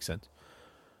 That makes sense.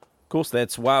 Cool. So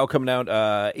that's WoW coming out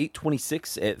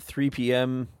 8/26 at 3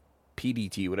 p.m.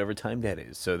 PDT, whatever time that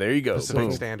is. So there you go. Pacific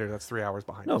Boom. Standard. That's 3 hours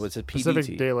behind. No, us. but it's a Pacific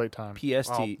PDT. Daylight Time. PST.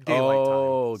 Daylight time.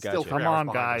 Oh, Still gotcha. 3 Come hours on,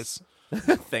 behind guys. us.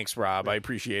 Thanks, Rob. I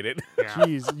appreciate it. Yeah.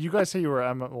 Jeez, you guys say you were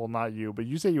well, not you, but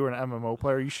you say you were an MMO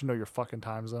player. You should know your fucking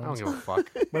time I zones. don't give a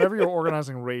fuck. Whenever you're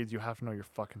organizing raids, you have to know your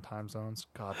fucking time zones.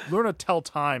 God, learn to tell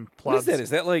time. What is Plugs. that?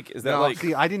 Is that like? Is that No, like?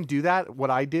 see, I didn't do that. What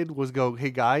I did was go, hey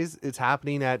guys, it's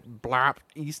happening at Blap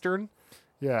Eastern.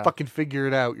 Yeah, Fucking figure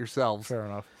it out yourselves. fair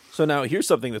enough. So now here's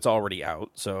something that's already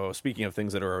out. So speaking of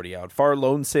things that are already out, Far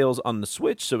Loan sales on the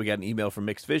Switch. So we got an email from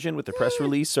Mixed Vision with the press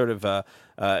release, sort of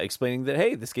explaining that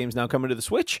hey, this game's now coming to the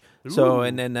Switch. So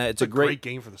and then it's a great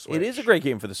game for the Switch. It is a great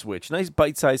game for the Switch. Nice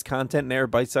bite-sized content in there,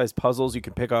 bite-sized puzzles. You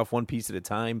can pick off one piece at a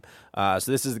time.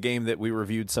 So this is the game that we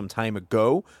reviewed some time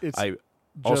ago. It's I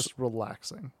just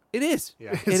relaxing. It is.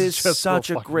 Yeah. It It's is just such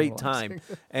so a fucking great relaxing.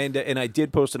 time. And I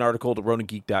did post an article to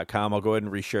RonanGeek.com. I'll go ahead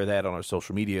and reshare that on our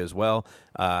social media as well.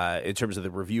 In terms of the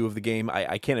review of the game,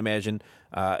 I can't imagine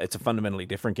it's a fundamentally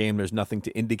different game. There's nothing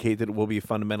to indicate that it will be a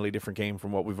fundamentally different game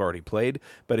from what we've already played.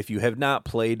 But if you have not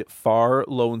played Far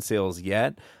Loan Sales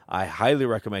yet, I highly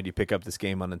recommend you pick up this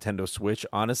game on Nintendo Switch.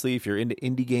 Honestly, if you're into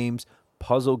indie games,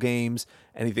 puzzle games,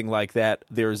 anything like that,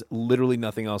 there's literally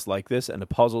nothing else like this, and the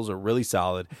puzzles are really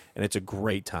solid, and it's a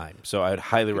great time. So I'd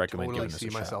highly recommend totally giving this see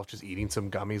a myself just eating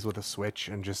some gummies with a Switch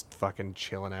and just fucking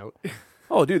chilling out. shot.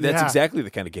 Oh, dude, that's Yeah. exactly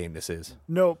the kind of game this is.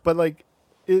 No, but like,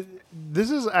 this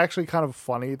is actually kind of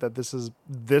funny that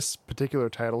this particular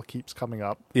title keeps coming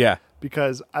up Yeah.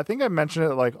 because I think I mentioned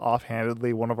it like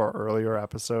offhandedly one of our earlier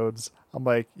episodes. I'm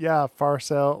like, yeah, Far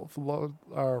Sales is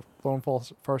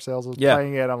Yeah.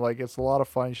 playing it. I'm like, it's a lot of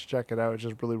fun. You should check it out. It's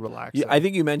just really relaxing. Yeah, I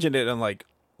think you mentioned it on like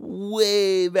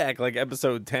way back, like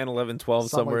episode 10, 11, 12,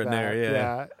 Something somewhere like in there.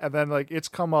 that. Yeah. And then like it's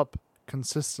come up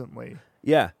consistently.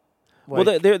 Yeah. Like,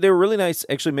 Well, they're really nice.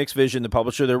 Actually, Mixed Vision, the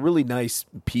publisher, they're really nice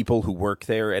people who work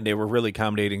there, and they were really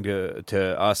accommodating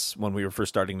to us when we were first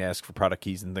starting to ask for product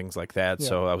keys and things like that. Yeah.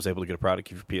 So I was able to get a product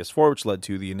key for PS4, which led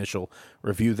to the initial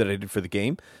review that I did for the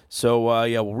game. So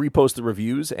yeah, we'll repost the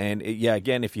reviews, and yeah,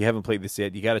 again, if you haven't played this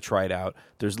yet, you got to try it out.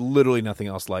 There's literally nothing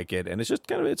else like it, and it's just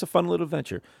it's a fun little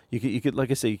adventure. You could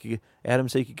like I say, you could Adam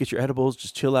say you could get your edibles,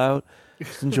 just chill out,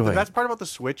 just enjoy. The best part about the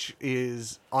Switch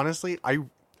is honestly,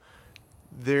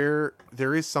 there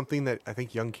is something that I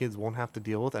think young kids won't have to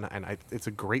deal with, and it's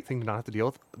a great thing to not have to deal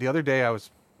with. The other day, I'll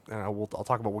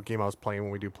talk about what game I was playing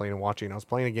when we do playing and watching. I was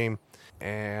playing a game,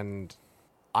 and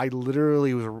I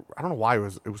literally I don't know why it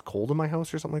was cold in my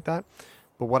house or something like that.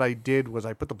 But what I did was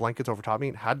I put the blankets over top of me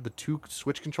and had the two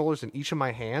Switch controllers in each of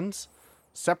my hands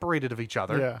separated of each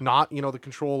other. Yeah. Not, the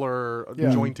controller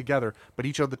Yeah. joined together, but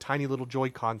each of the tiny little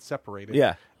Joy-Cons separated.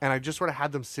 Yeah. And I just sort of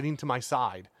had them sitting to my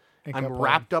side. And I'm kept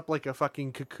wrapped up like a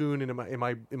fucking cocoon in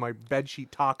my bed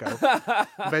sheet taco,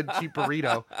 bed sheet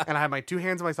burrito, and I have my two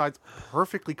hands on my sides,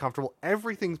 perfectly comfortable.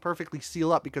 Everything's perfectly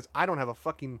sealed up because I don't have a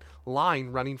fucking line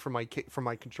running from my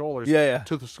controllers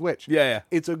to the Switch. Yeah.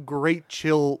 It's a great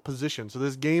chill position. So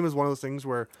this game is one of those things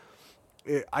where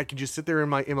I can just sit there in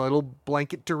my little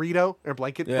blanket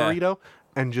burrito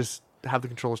and just have the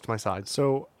controllers to my sides.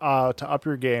 So to up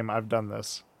your game, I've done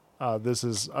this. This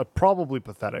is probably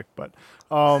pathetic, but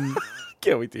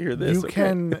Can't wait to hear this. you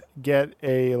can get for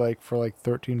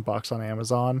 $13 on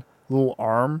Amazon, little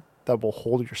arm that will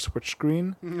hold your Switch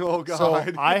screen. Oh God! So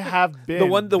I have been the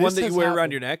one this that you has wear around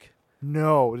happened. your neck.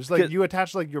 No, just you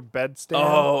attach your bed stand.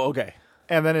 Oh, okay.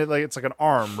 And then it's like an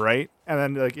arm, right?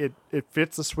 And then it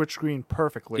fits the Switch screen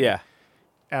perfectly. Yeah.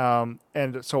 And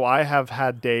so I have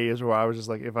had days where I was just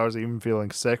like, if I was even feeling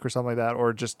sick or something like that,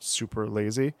 or just super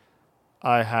lazy,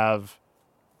 I have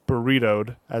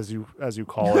burritoed, as you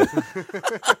call it,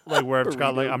 where it's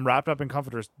got I'm wrapped up in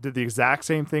comforters. Did the exact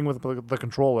same thing with the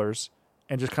controllers,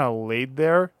 and just kind of laid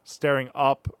there, staring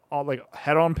up,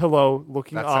 head on pillow,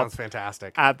 looking That up sounds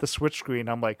fantastic. at the Switch screen.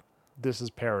 I'm like, this is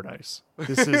paradise.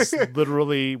 This is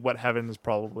literally what heaven is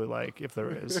probably like, if there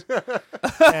is.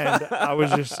 And I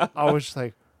was just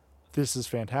like, this is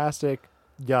fantastic.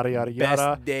 Yada yada yada.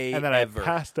 Best day and then ever. I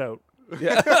passed out.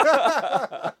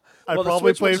 Well, the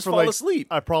Switch will just fall asleep.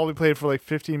 I probably played for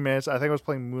 15 minutes. I think I was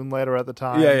playing Moonlighter at the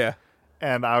time. Yeah.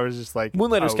 And I was just like,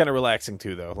 Moonlighter's kind of relaxing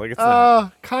too, though. Like it's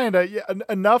not, kind of, yeah,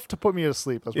 enough to put me to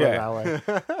sleep. Let's put it that way.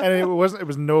 And it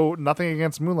was nothing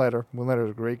against Moonlighter. Moonlighter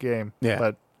is a great game. Yeah.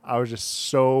 But I was just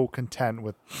so content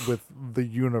with the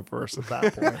universe at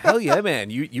that point. hell yeah,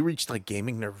 man! You reached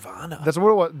gaming nirvana. That's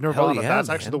what it was. Nirvana. Hell yeah, That's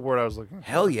man. actually the word I was looking for.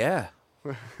 Hell yeah.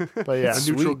 But yeah,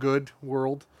 A neutral good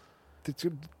world.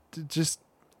 just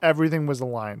everything was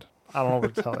aligned. I don't know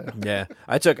what to tell you. Yeah,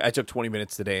 I took 20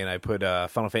 minutes today, and I put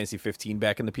Final Fantasy 15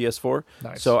 back in the PS4.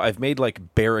 Nice. So I've made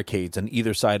like barricades on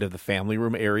either side of the family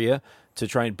room area to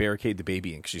try and barricade the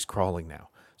baby in because she's crawling now.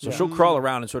 So she'll crawl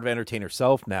around and sort of entertain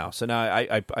herself now. So now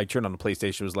I turned on the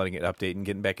PlayStation, was letting it update and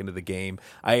getting back into the game.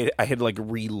 I had to like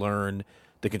relearn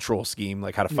the control scheme,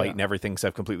 like how to fight and everything, because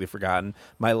I've completely forgotten.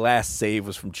 My last save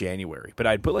was from January, but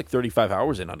I'd put like 35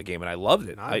 hours in on the game, and I loved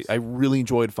it. Nice. I really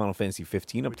enjoyed Final Fantasy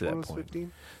 15 up to that point.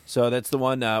 15? So that's the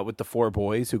one with the 4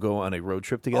 boys who go on a road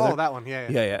trip together. Oh, that one. Yeah.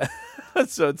 Yeah.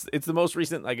 So it's the most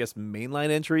recent, I guess, mainline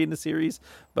entry in the series.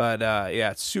 But yeah,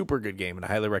 it's super good game, and I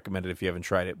highly recommend it if you haven't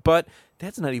tried it. But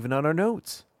that's not even on our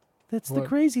notes. That's the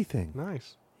crazy thing.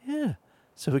 Nice. Yeah.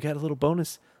 So we got a little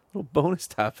bonus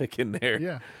topic in there.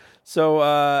 Yeah. So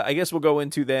I guess we'll go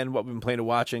into then what we've been playing and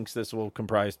watching, because this will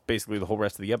comprise basically the whole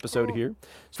rest of the episode here.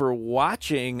 For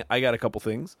watching, I got a couple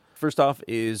things. First off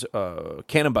is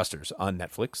Cannon Busters on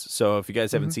Netflix. So if you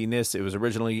guys haven't seen this, it was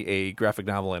originally a graphic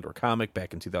novel and or comic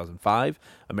back in 2005,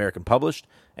 American published,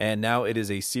 and now it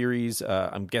is a series.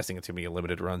 I'm guessing it's going to be a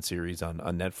limited run series on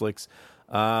Netflix.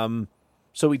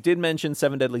 So we did mention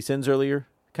Seven Deadly Sins earlier,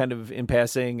 kind of in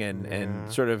passing,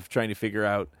 and sort of trying to figure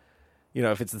out, you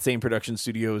know, if it's the same production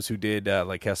studios who did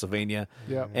like Castlevania.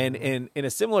 Yeah. And in a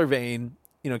similar vein,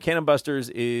 you know, Cannon Busters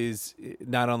is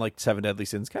not unlike Seven Deadly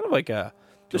Sins, kind of like a...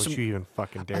 Don't you even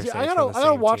fucking dare say I it's gotta, from the I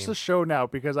gotta same watch team. the show now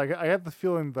because I have the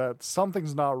feeling that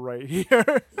something's not right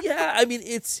here. Yeah, I mean,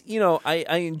 it's, you know, I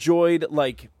enjoyed,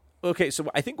 like... Okay, so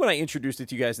I think when I introduced it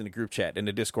to you guys in the group chat in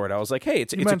the Discord, I was like, "Hey,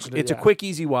 it's a quick,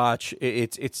 easy watch.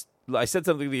 It's." I said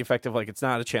something to the effect of like, "It's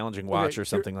not a challenging watch or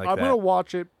something like I'm that." gonna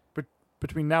watch it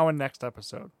between now and next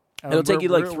episode. And It'll take you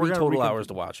like we're 3 gonna total hours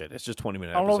to watch it. It's just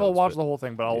 20-minute. I don't know if I'll watch but... the whole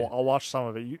thing, but I'll watch some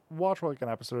of it. You watch like an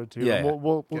episode or two. Yeah, and yeah.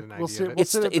 We'll Get an we'll see. idea of We'll it.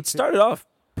 sit at the It started off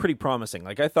pretty promising.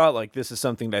 Like I thought, like this is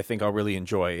something that I think I'll really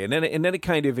enjoy, and then it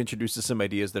kind of introduces some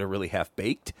ideas that are really half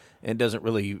baked and doesn't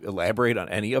really elaborate on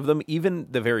any of them. Even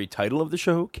the very title of the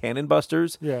show, Cannon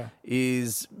Busters,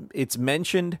 it's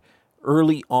mentioned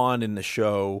early on in the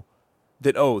show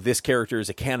that this character is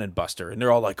a cannon buster, and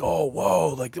they're all like, oh whoa,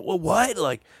 like well, what?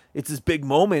 Like it's this big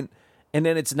moment, and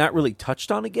then it's not really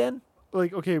touched on again.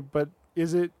 Like okay, but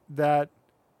is it that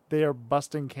they are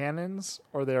busting cannons,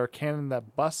 or they are cannon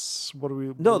that busts? What do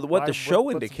we? No, what the show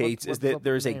indicates is that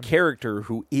there's a character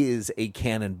who is a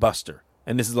cannon buster,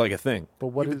 and this is like a thing. But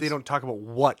what But is? they don't talk about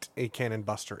what a cannon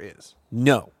buster is.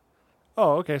 No.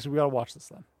 Oh, okay. So we gotta watch this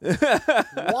then,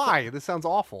 Why? This sounds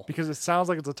awful. because it sounds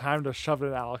like it's a time to shove it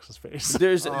in Alex's face.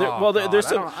 There's there's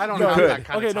some. I don't you know could. that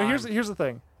kind Okay, of no. time. Here's the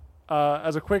thing.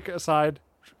 As a quick aside,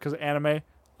 because anime,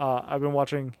 I've been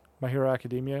watching My Hero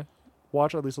Academia.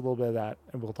 Watch at least a little bit of that,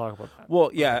 and we'll talk about that.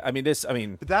 Well, yeah, I mean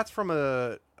But that's from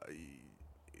a.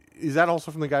 Is that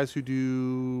also from the guys who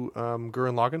do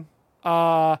Gurren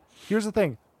Lagann? Here's the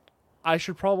thing. I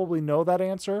should probably know that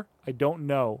answer. I don't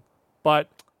know, but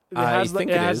I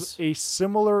think it has is. a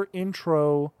similar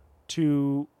intro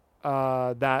to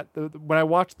that. When I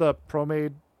watched the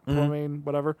Promade,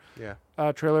 whatever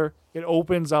Yeah. trailer, it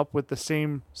opens up with the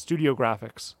same studio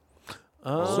graphics.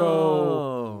 Oh.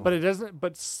 So, but it doesn't.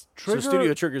 But Trigger, So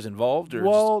Studio Trigger's involved, or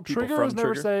well, just people Trigger from is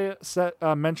never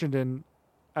Trigger? mentioned in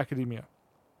Academia.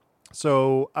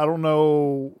 So I don't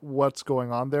know what's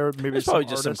going on there. Maybe There's some probably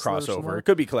just some artists that are crossover. similar. It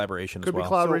could be collaboration Could as be well.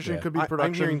 collaboration. Yeah. Could be I'm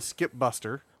production. hearing Skip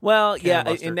Buster. Well, yeah.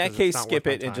 Buster, In that 'cause case, it's not skip worth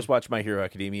my it and time. just watch My Hero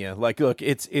Academia. Like, look,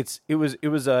 it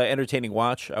was an entertaining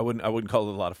watch. I wouldn't call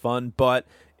it a lot of fun, but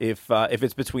if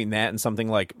it's between that and something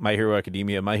like My Hero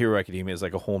Academia is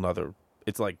like a whole nother.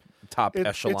 It's like top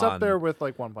echelon. It's up there with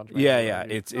like One Punch Man. Yeah.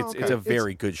 It's okay. it's a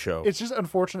very good show. It's just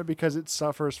unfortunate because it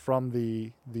suffers from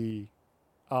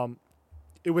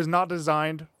it was not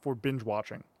designed for binge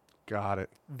watching. Got it.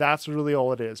 That's really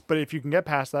all it is. But if you can get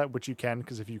past that, which you can,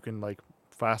 because if you can like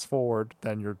fast forward,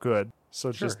 then you're good.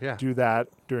 So Sure, just yeah. do that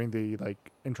during the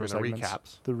like intro During the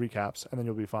segments, the recaps, and then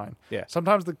you'll be fine. Yeah.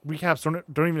 Sometimes the recaps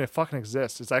don't even fucking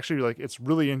exist. It's actually like it's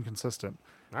really inconsistent.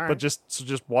 All right. But just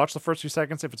watch the first few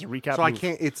seconds. If it's a recap, So I move.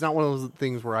 can't. It's not one of those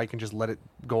things where I can just let it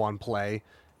go on play,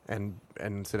 and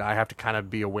said I have to kind of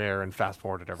be aware and fast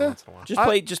forward it every once in a while.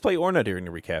 Just play Orna during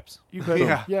the recaps. You could,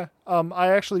 Yeah. I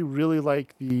actually really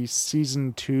like the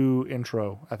season 2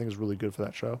 intro. I think it's really good for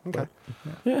that show. Okay.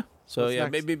 Yeah. So What's yeah,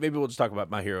 next? maybe we'll just talk about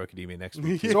My Hero Academia next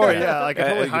week. Sorry, like I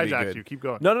totally It could be hijacked good. you. Keep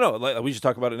going. No. We should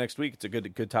talk about it next week. It's a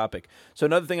good topic. So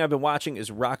another thing I've been watching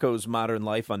is Rocco's Modern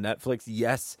Life on Netflix.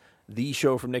 Yes, the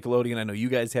show from Nickelodeon. I know you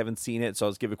guys haven't seen it, so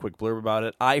I'll just give a quick blurb about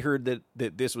it. I heard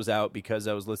that this was out because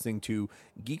I was listening to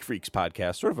Geek Freaks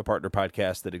podcast, sort of a partner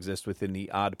podcast that exists within the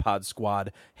Odd Pod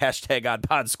Squad, hashtag Odd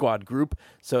Pod Squad group,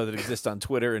 so that exists on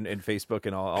Twitter and Facebook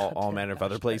and all manner of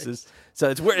other places. So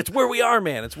it's where we are,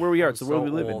 man. It's where we are. It's the world we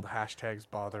live in. Hashtags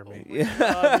bother me.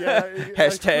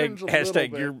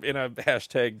 Hashtag you're in a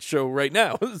hashtag show right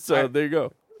now. So there you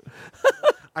go.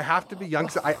 I have to be young.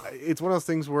 So it's one of those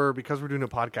things where because we're doing a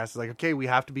podcast, it's like, okay, we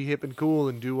have to be hip and cool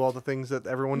and do all the things that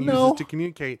everyone uses to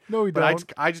communicate. No, we but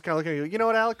don't. I just kind of look at you. You know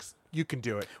what, Alex? You can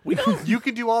do it. We don't. You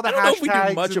can do all the I don't hashtags. know if we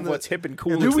do much and of what's hip and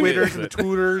cool. And the as it Twitters is, and the but-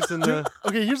 Twitters and the.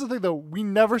 Okay, here's the thing though. We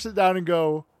never sit down and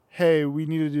go, "Hey, we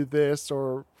need to do this,"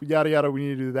 or yada yada. We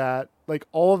need to do that. Like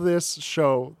all of this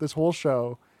whole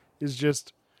show, is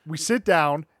just we sit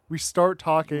down, we start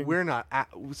talking. We're not.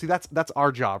 See, that's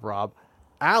our job, Rob.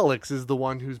 Alex is the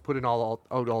one who's putting all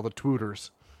the tutors.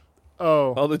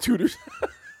 Oh, all the tutors.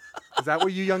 Is that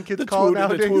what you young kids call it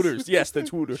nowadays? The tutors. Yes, the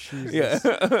tutors.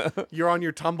 Yeah. You're on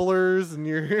your Tumblrs and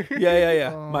your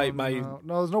Yeah. Oh, My no,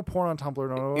 there's no porn on Tumblr.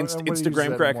 No, nobody uses Instagram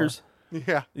that crackers.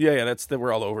 yeah. Yeah,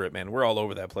 we're all over it, man. We're all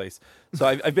over that place. So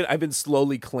I've been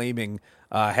slowly claiming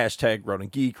hashtag Ronan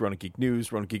Geek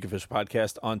News, Ronan Geek Official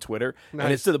Podcast on Twitter,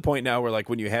 and it's to the point now where like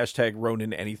when you hashtag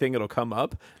Ronan anything, it'll come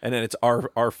up, and then it's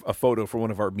a photo for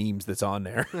one of our memes that's on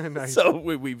there. Nice. So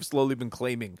we've slowly been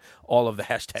claiming all of the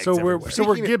hashtags. So we're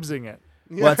everywhere. Gibbsing it.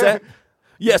 What's that?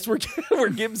 Yes, we're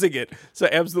Gibbsing it. So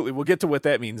absolutely, we'll get to what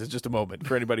that means in just a moment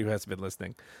for anybody who hasn't been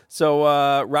listening. So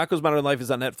Rocko's Modern Life is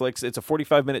on Netflix. It's a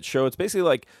 45-minute show. It's basically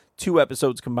like 2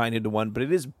 episodes combined into one, but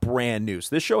it is brand new.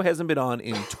 So this show hasn't been on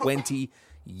in 20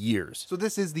 years. So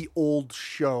this is the old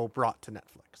show brought to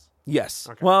Netflix. Yes.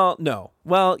 Okay. Well, no.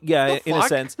 Well, yeah, The in a fuck?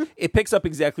 sense. It picks up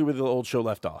exactly where the old show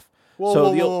left off.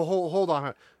 Hold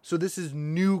on. So this is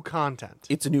new content.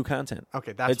 It's a new content.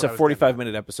 Okay, that's it's what a I was getting at.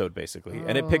 45-minute episode, basically.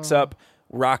 And it picks up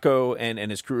Rocco and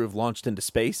his crew have launched into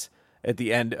space at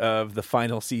the end of the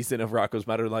final season of Rocco's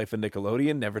Modern Life and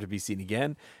Nickelodeon, never to be seen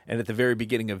again. And at the very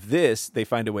beginning of this, they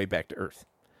find a way back to Earth.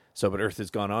 But Earth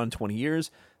has gone on 20 years.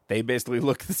 They basically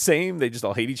look the same. They just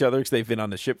all hate each other because they've been on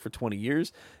the ship for 20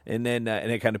 years. And then and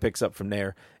it kind of picks up from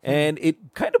there. And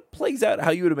it kind of plays out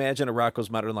how you would imagine a Rocco's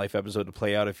Modern Life episode to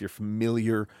play out if you're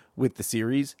familiar with the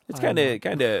series. It's kind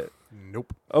of...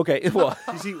 Nope. Okay, well...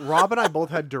 You see, Rob and I both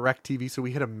had DirecTV, so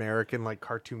we had American like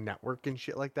Cartoon Network and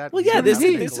shit like that. Well, We yeah, didn't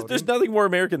have there's Nickelodeon. nothing more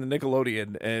American than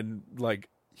Nickelodeon, and like,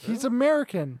 He's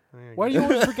American. There you Why go. do you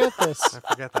always forget this? I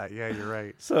forget that. Yeah, you're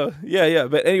right. so yeah.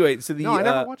 But anyway, so the No, I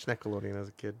never watched Nickelodeon as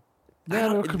a kid.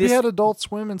 Yeah, no, 'cause we this- had Adult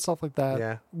Swim and stuff like that.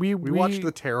 Yeah. we We watched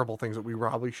the terrible things that we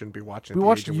probably shouldn't be watching. we at the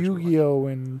watched age in which we Yu-Gi-Oh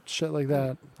and shit like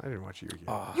that. I didn't watch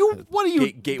Yu-Gi-Oh. What are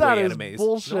you? Gateway that is animes.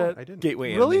 bullshit. No, I didn't.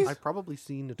 Gateway Really? animes. I've probably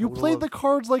seen. You played the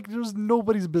cards like it was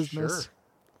nobody's business. Sure.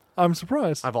 I'm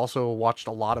surprised. I've also watched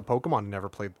a lot of Pokemon. And never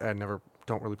played.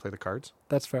 Don't really play the cards.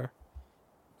 That's fair.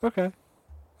 Okay.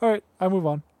 All right. I move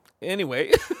on.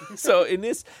 Anyway, so in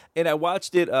this, and I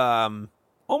watched it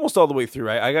almost all the way through.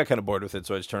 I got kind of bored with it,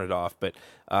 so I just turned it off. But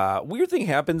weird thing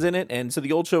happens in it, and so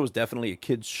the old show was definitely a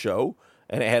kids show,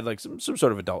 and it had like some sort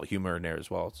of adult humor in there as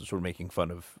well, so sort of making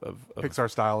fun of Pixar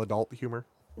style adult humor.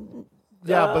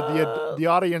 Yeah, but the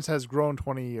audience has grown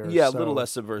 20 years. yeah, a so- little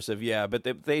less subversive, yeah. But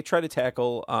they try to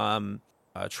tackle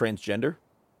transgender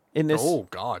in this, Oh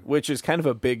God, which is kind of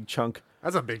a big chunk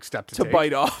that's a big step to to take.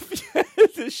 bite off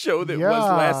the show that was Yeah.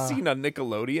 last seen on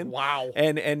Nickelodeon. Wow.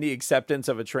 And the acceptance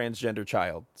of a transgender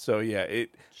child. So yeah,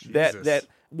 Jesus.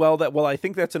 well I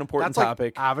think that's an important That's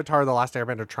topic. like Avatar: The Last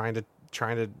Airbender trying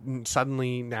to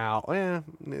suddenly now.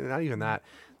 Not even that.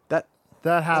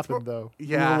 That happened what- though.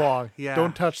 yeah, Move along. yeah,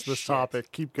 Don't touch this shit.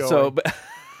 topic. Keep going. So but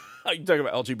are you talking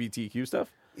about LGBTQ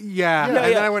stuff? Yeah, Yeah, and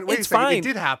then yeah. I went, wait It's a second, fine. it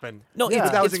did happen. No, Yeah.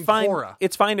 it's, that was it's in fine. Korra.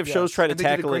 It's fine if shows try to And they did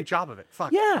a tackle great it. job of it.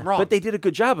 Fuck. Yeah, I'm wrong. but they did a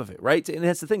good job of it, right? And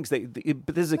that's the thing.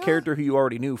 But this is a character who you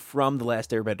already knew from the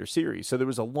Last Airbender series, so there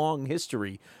was a long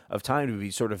history of time to be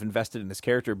sort of invested in this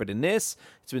character. But in this,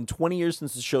 it's been 20 years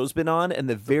since the show's been on, and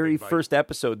the very first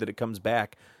episode that it comes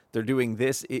back, they're doing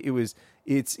this.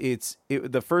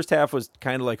 The first half was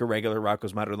kind of like a regular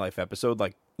Rocko's Modern Life episode,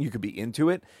 like you could be into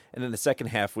it, and then the second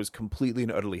half was completely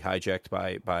and utterly hijacked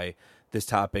by this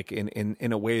topic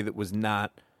in a way that was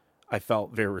not, I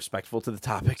felt, very respectful to the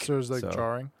topic. So it was like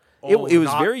jarring. It was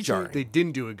not- very jarring. They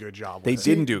didn't do a good job. They with it.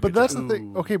 didn't do a But good that's job. the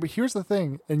thing. Okay, but here's the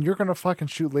thing, and you're gonna fucking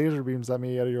shoot laser beams at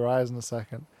me out of your eyes in a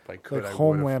second, If I could, like I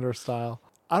would've. Homelander style.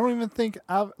 I don't even think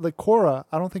like Korra.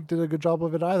 I don't think did a good job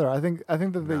of it either. I think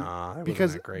that they Nah,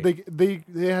 because that great. they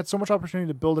had so much opportunity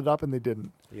to build it up and they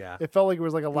didn't. Yeah. It felt like it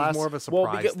was like a It was last more of a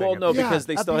surprise thing. no, Yeah, because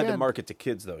they at still the had to end. market to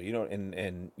kids, though. You know,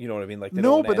 and you know what I mean. Like, they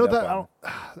no, don't but wanna no, end that up I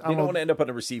they don't don't know. want to end up on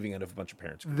the receiving end of a bunch of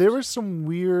parents. There was some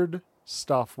weird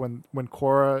stuff when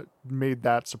Korra made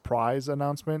that surprise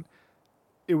announcement.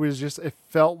 It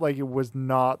felt like it was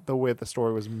not the way the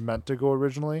story was meant to go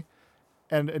originally.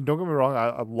 And don't get me wrong,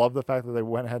 I love the fact that they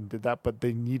went ahead and did that, but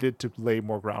they needed to lay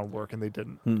more groundwork, and they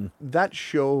didn't. That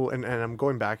show, and I'm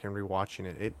going back and rewatching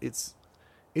it. It's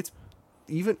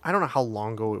even, I don't know how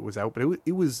long ago it was out, but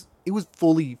it was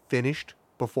fully finished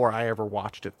before I ever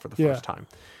watched it for the first time.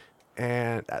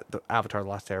 And the Avatar: The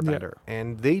Last Airbender,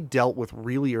 and they dealt with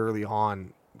really early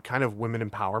on kind of women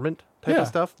empowerment type of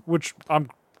stuff, which I'm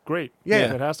great. Yeah.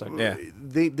 Fantastic. Yeah.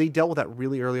 They dealt with that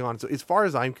really early on. So as far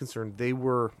as I'm concerned, they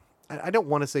were, I don't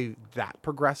want to say that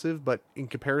progressive, but in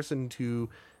comparison to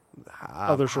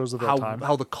Other shows of that time.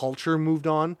 how the culture moved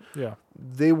on, Yeah.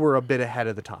 they were a bit ahead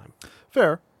of the time.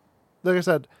 Fair. Like I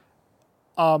said,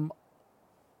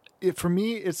 for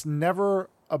me, it's never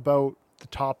about the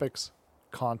topics,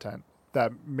 content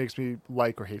that makes me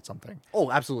like or hate something.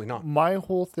 Oh, absolutely not. My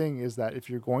whole thing is that if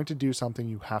you're going to do something,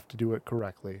 you have to do it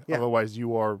correctly. Yeah. Otherwise,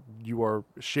 you are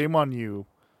shame on you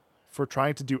for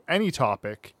trying to do any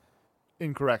topic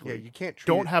incorrectly. Yeah, you can't treat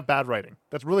Don't it- have bad writing.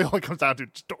 That's really all it comes down to.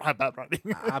 Just don't have bad writing.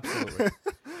 Absolutely.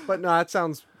 But no, that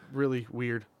sounds really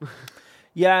weird.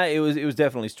 Yeah, it was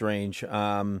definitely strange.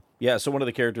 So one of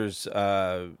the characters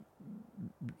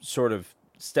sort of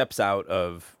steps out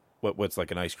of what's like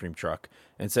an ice cream truck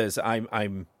and says,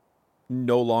 "I'm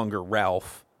no longer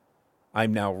Ralph.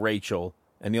 I'm now Rachel."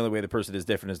 And the only way the person is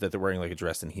different is that they're wearing like a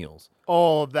dress and heels.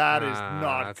 Oh, that is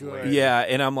not that's good. weird. Yeah,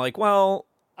 and I'm like, well,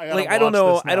 gotta like I don't watch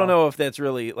know, this I don't now. know if that's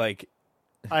really like.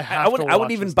 I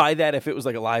wouldn't even buy that if it was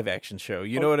like a live action show.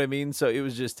 You know what I mean? So it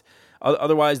was just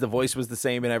otherwise the voice was the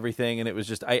same and everything, and it was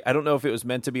just I don't know if it was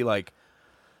meant to be like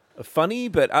funny,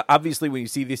 but obviously when you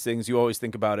see these things, you always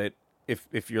think about it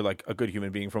if you're like a good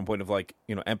human being from a point of like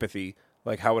empathy.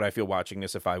 Like, how would I feel watching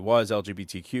this if I was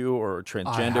LGBTQ or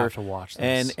transgender? I have to watch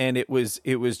this. And it was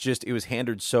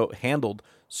handled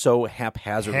so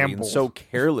haphazardly and so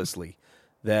carelessly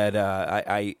that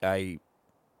I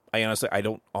honestly, I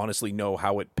don't honestly know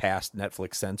how it passed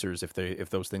Netflix censors if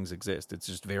those things exist. It's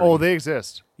just very. Oh, they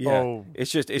exist. Yeah. Oh,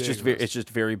 it's just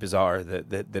very bizarre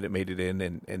that it made it in,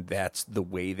 and that's the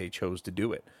way they chose to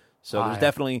do it. So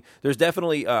there's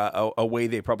definitely a way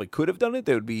they probably could have done it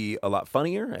that would be a lot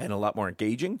funnier and a lot more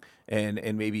engaging and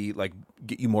maybe like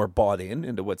get you more bought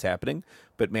into what's happening.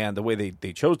 But man, the way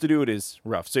they chose to do it is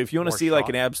rough. So if you want to More see like shock.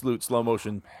 an absolute slow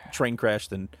motion train crash,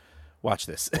 then watch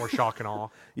this. Or shock and awe.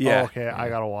 Yeah. Oh, okay, I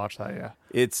gotta watch that. Yeah.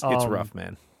 It's rough,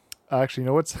 man. Actually, you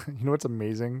know what's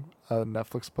amazing?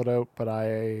 Netflix put out, but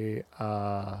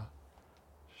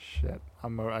shit,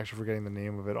 I'm actually forgetting the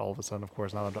name of it all of a sudden. Of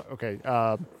course, now I'm okay.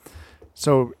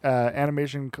 So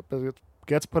animation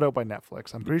gets put out by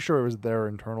Netflix. I'm pretty sure it was their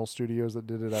internal studios that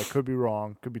did it. I could be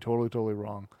wrong. Could be totally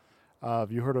wrong.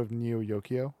 Have you heard of Neo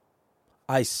Yokio?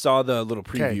 I saw the little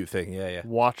preview Okay. thing. Yeah.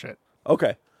 Watch it.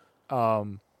 Okay.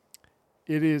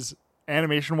 It is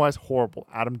animation wise horrible.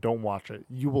 Adam, don't watch it.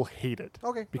 You will hate it.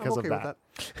 Okay, because I'm okay of that.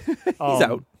 with that. He's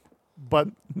out. But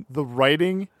the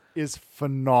writing is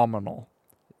phenomenal.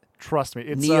 Trust me.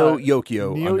 It's Neo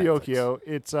Yokio. Neo on Netflix. Yokio.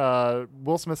 It's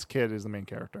Will Smith's kid is the main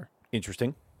character.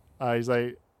 Interesting. He's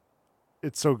like,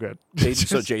 it's so good. Jaden,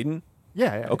 so Jaden.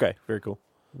 Yeah. Okay. Very cool.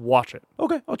 Watch it.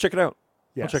 Okay, I'll check it out.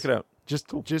 Yes. I'll check it out.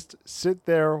 Just sit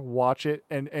there, watch it,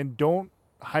 and don't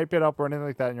hype it up or anything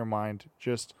like that in your mind.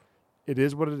 Just it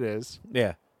is what it is.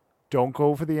 Yeah. Don't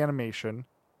go for the animation.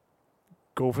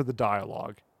 Go for the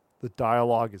dialogue. The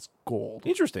dialogue is gold.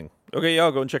 Interesting. Okay, yeah,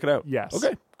 I'll go and check it out. Yes.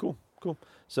 Okay, cool.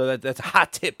 So that's a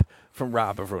hot tip from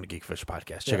Rob of Rona Geekfish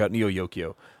Podcast. Check out Neo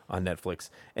Yokio on Netflix.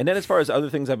 And then as far as other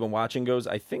things I've been watching goes,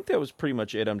 I think that was pretty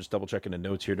much it. I'm just double checking the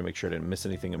notes here to make sure I didn't miss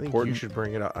anything I think important. you should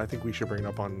bring it up. I think we should bring it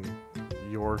up on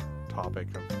your topic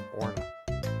of Orna.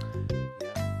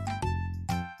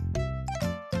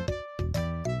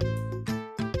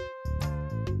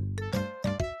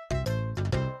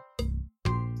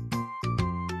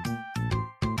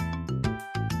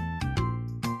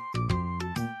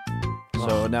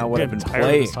 So now what I've been Getting tired of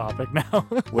playing, this topic now.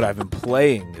 what I've been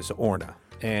playing is Orna.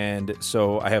 And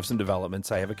so I have some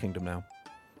developments. I have a kingdom now.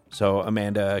 So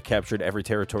Amanda captured every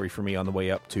territory for me on the way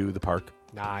up to the park.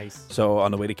 Nice. So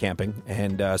on the way to camping,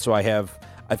 and so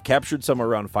I've captured somewhere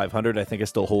around 500. I think I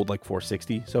still hold like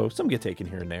 460. So some get taken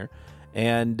here and there.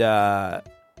 And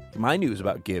my news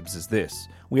about Gibbs is this: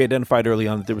 we identified early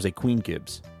on that there was a Queen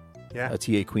Gibbs, Yeah. a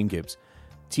TA Queen Gibbs.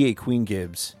 T.A. Queen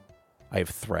Gibbs, I have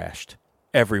thrashed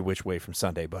every which way from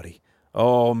Sunday, buddy.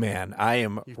 Oh, man, I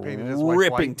am You've painted his wife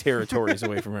ripping white. territories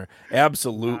away from her.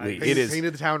 Absolutely. It is.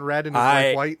 Painted the town red and his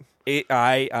wife white.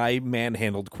 I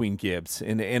manhandled Queen Gibbs,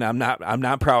 and I'm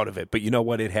not proud of it. But you know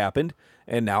what? It happened,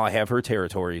 and now I have her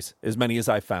territories, as many as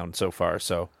I've found so far.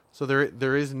 So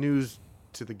there is news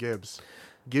to the Gibbs.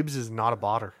 Gibbs is not a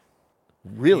botter.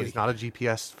 really, He's not a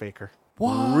GPS faker.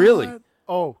 What? Really?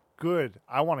 Oh, good.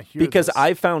 I want to hear because this.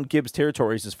 I found Gibbs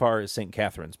territories as far as St.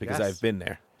 Catharines because Yes. I've been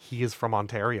there. He is from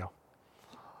Ontario.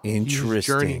 Interesting. He's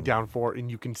journeyed down and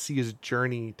you can see his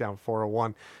journey down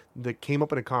 401. That came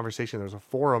up in a conversation. There was a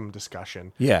forum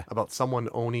discussion. Yeah. About someone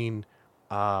owning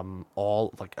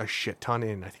all like a shit ton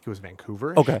in, I think it was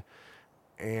Vancouver. Okay.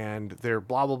 And their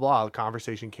blah blah blah. The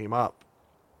conversation came up,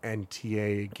 and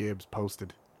T.A. Gibbs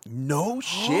posted. No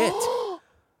shit.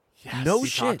 No He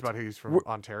shit. talked about he's from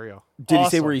Ontario. Did he say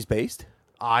Awesome. where he's based?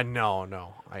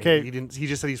 No. Okay. He didn't. He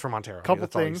just said he's from Ontario. couple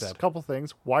That's all he things. said. Couple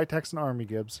things. Why Texan Army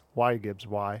Gibbs? Why Gibbs?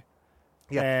 Why?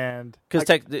 Yeah. And Because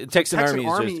Texan Texan Army,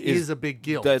 Army is is a big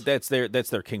guild. That's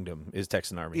their kingdom is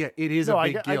Texan Army. Yeah, it is no, a I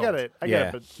big get, guild. I get it. I Yeah. get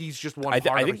it. But He's just one. I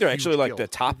part of think a they're huge actually like guild. the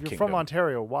top if you're kingdom. from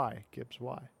Ontario, why Gibbs?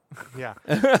 Why? Yeah.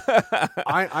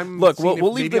 I'm Look, seeing we'll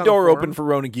if leave maybe the on door forum- open for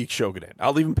Ronan Geek Shogunate.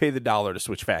 I'll even pay the $1 to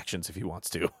switch factions if he wants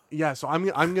to. Yeah, so I'm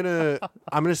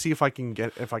gonna see if I can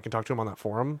talk to him on that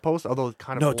forum post. Although it's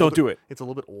kind of No, don't older. do it. It's a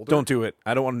little bit older. Don't do it.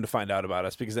 I don't want him to find out about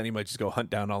us because then he might just go hunt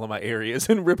down all of my areas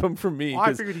and rip them from me. Well, I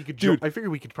 'cause- figured he could. dude. I figured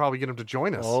we could probably get him to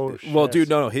join us. Oh, Well, shit. dude,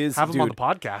 no, his have him dude, on the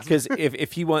podcast. Because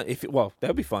if he well,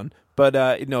 that'd be fun. But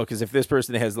no, because if this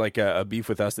person has like a beef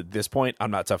with us at this point, I'm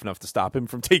not tough enough to stop him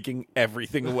from taking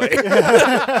everything away.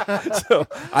 So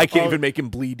I can't even make him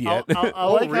bleed yet. I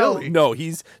like how- really? No,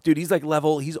 he's like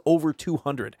he's over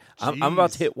 200. I'm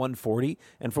about to Jeez. hit 140,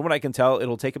 and from what I can tell,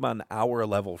 it'll take about an hour a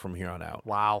level from here on out.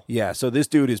 Wow. Yeah, so this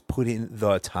dude is put in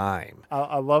the time.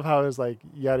 I love how it's like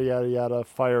yada yada yada,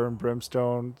 fire and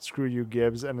brimstone, screw you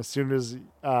Gibbs, and as soon as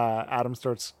Adam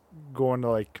starts going to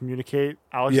like communicate,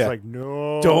 Alex Yeah. is like,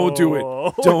 no, Don't do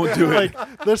it. Don't do it.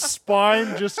 Like the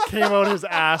spine just came out his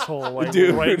asshole, like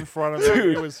Dude. right in front of him.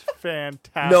 Dude. It was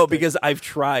fantastic. No, because I've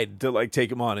tried to like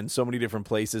take him on in so many different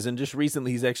places, and just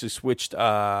recently he's actually switched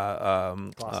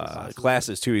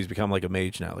classes too. He's become like a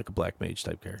mage now, like a black mage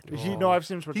type character. I've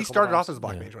seen him switch. He a couple started times. off as a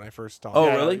black mage when I first saw him. Oh,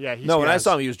 Yeah, really? yeah, he's- No, when I yes.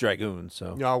 saw him, he was dragoon.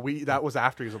 So No, that was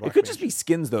after he was a black it could mage. just be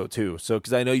skins though too. So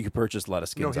because I know you could purchase a lot of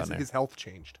skins no, on there. his health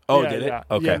changed. Oh, Yeah, did it? yeah.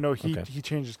 Okay. Yeah, no, he okay.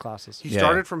 changed his classes. He Yeah.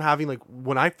 started from having like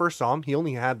when I first saw him, he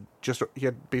only had he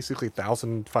had basically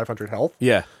 1,500 health.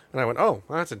 Yeah. And I went, oh,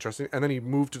 that's interesting. And then he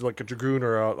moved to like a dragoon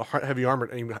or a heavy armored,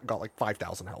 and he got like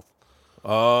 5,000 health.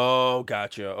 Oh,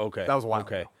 gotcha. Okay. That was a while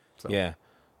Okay. ago, so. Yeah.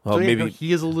 So Oh, yeah, maybe no,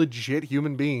 he is a legit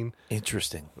human being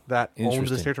interesting. that owns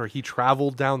Interesting. this territory. He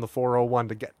traveled down the 401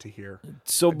 to get to here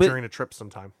So, but during a trip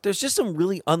sometime. there's just some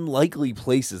really unlikely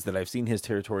places that I've seen his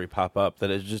territory pop up that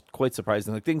is just quite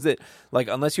surprising. Like things that, like,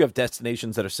 unless you have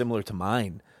destinations that are similar to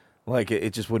mine, like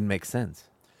it just wouldn't make sense.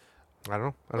 I don't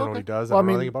know. I don't know what he does. Well, I don't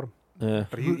I know mean- anything about him. Yeah.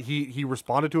 But he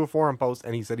responded to a forum post,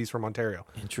 and he said he's from Ontario.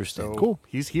 Interesting. So Cool.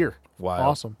 he's here. Wild.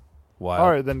 Awesome. Wild.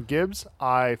 All right, then Gibbs,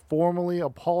 I formally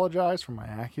apologize for my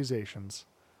accusations.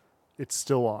 It's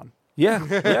still on. Yeah.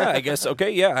 Yeah. I guess. Okay.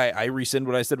 Yeah. I rescind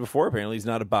what I said before. Apparently, he's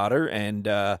not a botter, and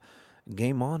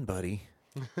game on, buddy.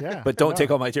 Yeah, But don't no. take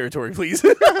all my territory, please.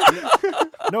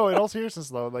 No, in all seriousness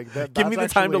though, like that. Give me the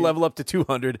that's time to actually- level up to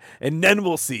 200, and then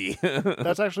we'll see.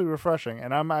 That's actually refreshing,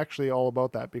 and I'm actually all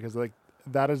about that because like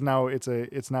that is now it's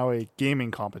now a gaming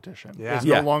competition. Yeah. It's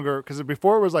Yeah. no longer because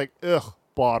before it was like ugh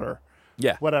botter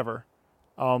Yeah. whatever,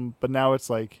 but now it's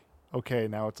like okay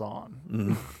now it's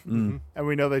on, and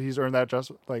we know that he's earned that.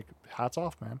 Just like hats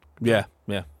off, man. Yeah.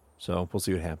 Yeah. So we'll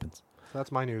see what happens. So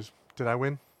that's my news. Did I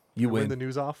win? You Did I win. the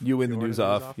news off. You win the Did I news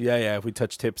off. Yeah, yeah. If we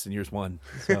touch tips in yours one,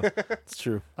 so it's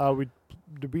true.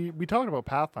 We talked about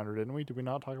Pathfinder, didn't we? Did we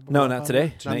not talk about? No, not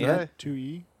Pathfinder? today. Not yet.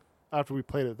 2E. After we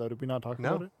played it, though, did we not talk No.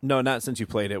 about it? No, not since you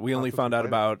played it. We only since found we out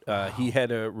played about he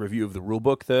had a review of the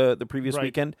rulebook the previous Right,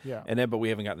 weekend. yeah. And then but we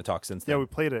haven't gotten to talk since then. Yeah, we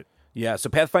played it. Yeah, so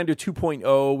Pathfinder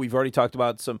 2.0, we've already talked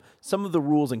about some of the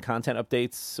rules and content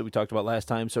updates that we talked about last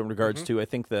time. So in regards to, I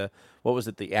think the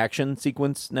action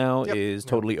sequence now Yep. is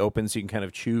totally open, so you can kind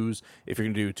of choose if you're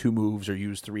going to do 2 moves or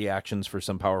use 3 actions for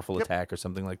some powerful attack or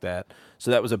something like that. So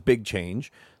that was a big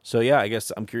change. So yeah, I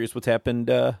guess I'm curious what's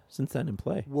happened since then in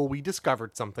play. Well, we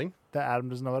discovered something. That Adam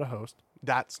doesn't know how to host.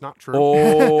 That's not true.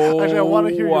 Oh, Actually, I want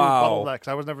to hear your wow. rebuttal that because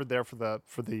I was never there for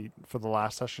the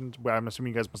last session. Where I'm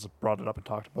assuming you guys must have brought it up and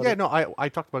talked about Yeah, it. no, I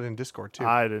talked about it in Discord too.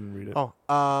 I didn't read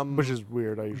it. Which is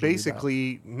weird. I usually read that.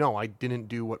 basically, no, I didn't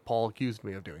do what Paul accused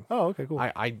me of doing. Oh, okay, cool.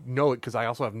 I know it because I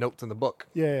also have notes in the book.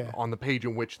 Yeah. On the page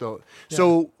in which the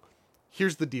so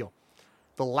here's the deal.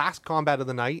 The last combat of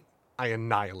the night, I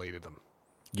annihilated them.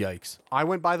 Yikes. I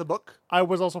went by the book. I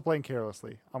was also playing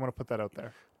carelessly. I'm going to put that out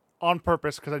there. On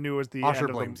purpose because I knew it was the Usher end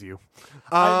of blames the... you.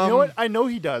 You know what? I know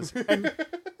he does.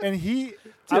 And he... I Did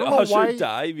don't know Usher why...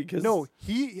 die because... No,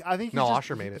 I think No, just,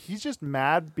 Usher made it. He's just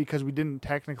mad because we didn't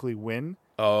technically win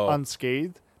Oh.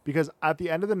 unscathed. Because at the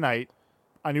end of the night,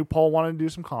 I knew Paul wanted to do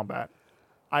some combat.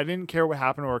 I didn't care what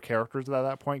happened to our characters at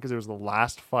that point because it was the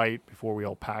last fight before we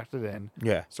all packed it in.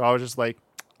 Yeah. So I was just like,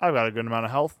 I've got a good amount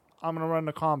of health. I'm going to run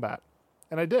into combat.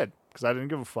 And I did because I didn't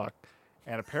give a fuck.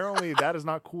 And apparently that is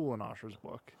not cool in Usher's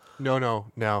book. No.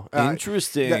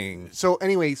 Interesting. So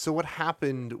anyway, so what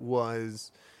happened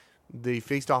was they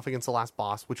faced off against the last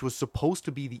boss, which was supposed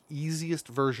to be the easiest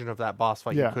version of that boss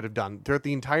fight you could have done. Throughout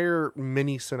the entire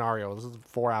mini scenario, this is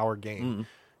a 4-hour game,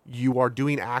 you are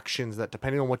doing actions that,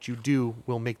 depending on what you do,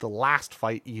 will make the last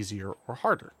fight easier or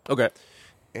harder. Okay.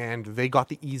 And they got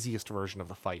the easiest version of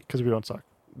the fight Because we don't suck.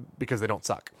 because they don't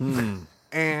suck.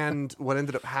 And what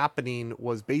ended up happening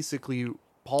was basically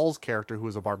Paul's character, who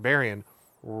was a barbarian,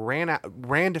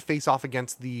 ran to face off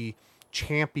against the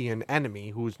champion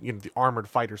enemy, who's the armored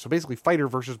fighter. So basically, fighter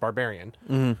versus barbarian.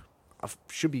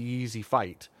 Should be an easy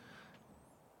fight.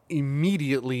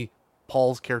 Immediately,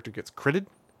 Paul's character gets critted,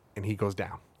 and he goes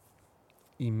down.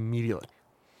 Immediately.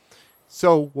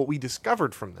 So what we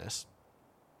discovered from this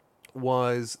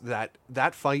was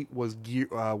that fight was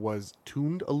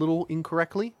tuned a little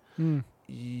incorrectly.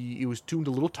 It was tuned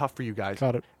a little tough for you guys.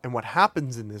 Got it. And what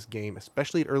happens in this game,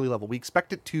 especially at early level, we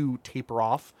expect it to taper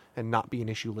off and not be an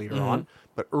issue later on.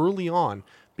 But early on,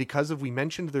 because we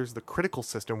mentioned there's the critical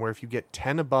system where if you get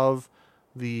 10 above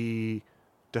the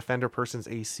defender person's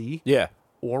AC,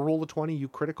 or roll a 20, you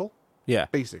critical. Yeah.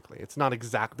 Basically, it's not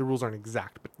exact. The rules aren't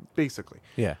exact, but basically,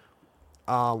 Yeah.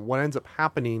 what ends up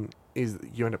happening is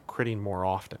that you end up critting more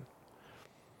often.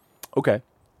 Okay.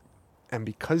 And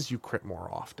because you crit more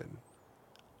often,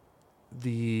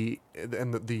 the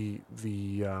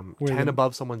 10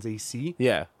 above someone's AC,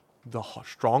 Yeah. the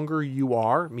stronger you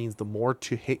are means the more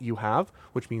to hit you have,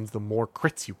 which means the more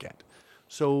crits you get.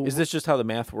 So Is this just how the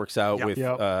math works out with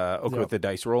with the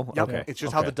dice roll? Yep. Okay. It's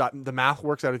just how the math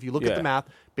works out. If you look at the math,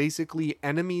 basically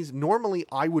enemies, normally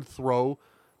I would throw,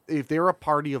 if they're a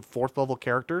party of 4th level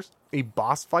characters, a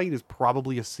boss fight is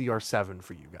probably a CR7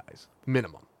 for you guys,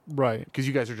 minimum. Right. Because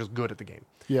you guys are just good at the game.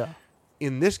 Yeah.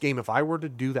 In this game, if I were to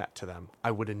do that to them,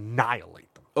 I would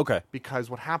annihilate them. Okay. Because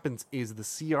what happens is the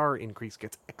CR increase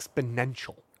gets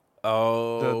exponential.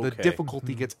 Oh, The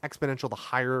difficulty gets exponential the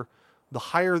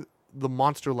higher the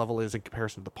monster level is in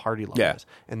comparison to the party level is.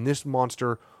 And this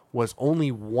monster was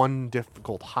only one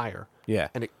difficult higher. Yeah.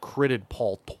 And it critted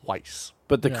Paul twice.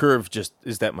 But the curve just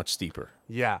is that much steeper.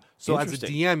 Yeah. So as a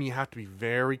Interesting. DM, you have to be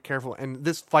very careful. And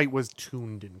this fight was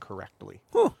tuned incorrectly.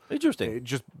 Huh. Interesting.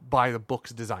 Just by the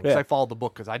book's design. Because Yeah. I followed the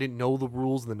book because I didn't know the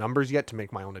rules and the numbers yet to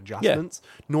make my own adjustments.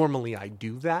 Normally I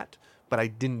do that, but I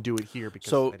didn't do it here because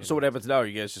So what happens now? Are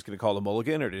you guys just going to call the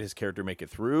mulligan, or did his character make it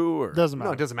through? Or Doesn't matter.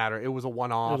 No, it doesn't matter. It was a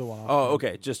one-off. Oh,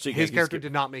 okay. Just His character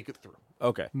did not make it through.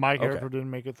 Okay. My Okay. character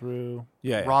didn't make it through.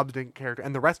 Yeah. Rob's didn't character,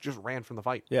 and the rest just ran from the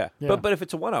fight. Yeah. Yeah. But if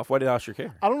it's a one-off, why did Usher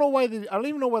care? I don't know why I don't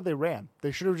even know why they ran.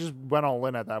 They should have just went all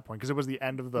in at that point because it was the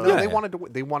end of the. No, they wanted to.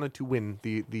 They wanted to win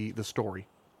the story,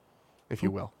 if you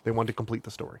will. They wanted to complete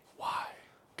the story. Why?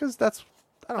 Because that's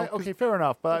I don't know. 'cause Okay, fair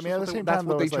enough. But I mean, at the same that's time,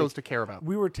 what though, they it's chose like, to care about.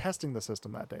 we were testing the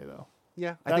system that day, though.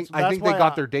 Yeah, I That's think they why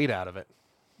got their data out of it.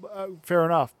 Fair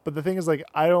enough. But the thing is, like,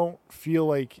 I don't feel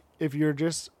like if you're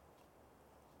just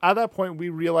at that point, we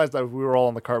realized that if we were all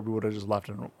on the card, we would have just left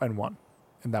and won,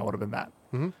 and that would have been that.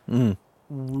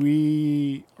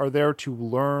 We are there to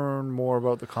learn more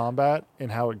about the combat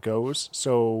and how it goes,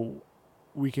 so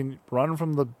we can run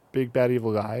from the big bad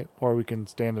evil guy, or we can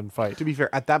stand and fight. To be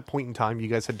fair, at that point in time, you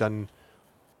guys had done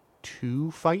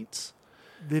 2 fights.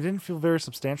 They didn't feel very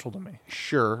substantial to me.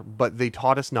 Sure, but they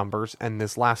taught us numbers, and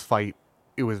this last fight,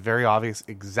 it was very obvious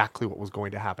exactly what was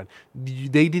going to happen.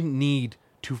 They didn't need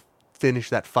to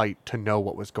finish that fight to know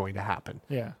what was going to happen.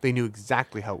 Yeah. They knew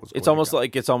exactly how it was going It's to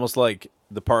almost go. like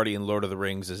the party in Lord of the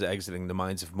Rings is exiting the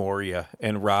mines of Moria,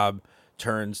 and Rob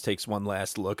turns, takes one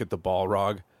last look at the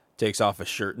Balrog, takes off his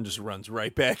shirt, and just runs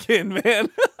right back in. Man,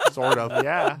 Sort of.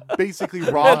 Yeah. Basically,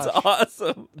 Rob. that's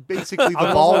awesome. Basically, the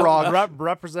Balrog.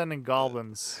 Representing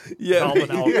goblins. Yeah.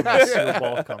 Goblin alchemists who have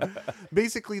all come.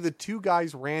 Basically, the 2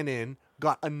 guys ran in.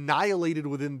 got annihilated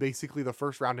within basically the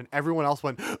first round, and everyone else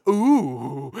went,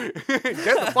 "Ooh, get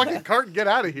the fucking cart and get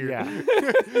out of here."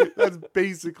 Yeah. That's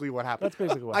basically what happened. That's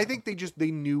basically what I happened. think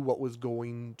they knew what was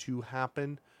going to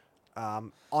happen.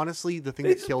 Honestly, the thing They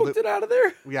that just killed booked it out of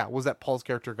there. was that Paul's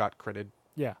character got critted.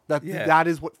 Yeah. That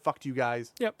is what fucked you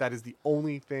guys. Yep. That is the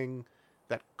only thing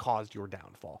that caused your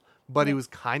downfall. But it was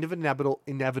kind of inevitable,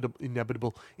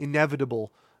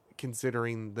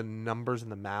 considering the numbers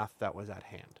and the math that was at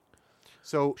hand.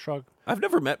 So Shrug. I've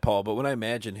never met Paul, but when I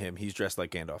imagine him, he's dressed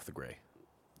like Gandalf the Grey.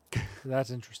 That's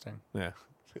interesting. Yeah.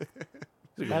 He's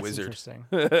like a That's wizard. interesting.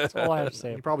 That's all I have to say.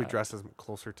 he about probably that. dresses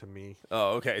closer to me.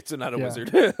 Oh, okay. So not a Yeah.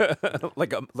 wizard.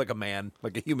 like a man,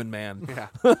 like a human man. Yeah.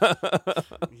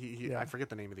 Yeah. I forget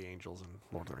the name of the angels in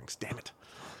Lord of the Rings. Damn it.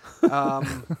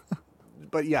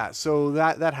 But yeah, so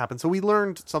that happened. So we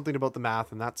learned something about the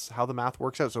math, and that's how the math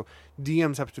works out. So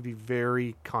DMs have to be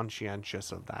very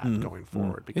conscientious of that going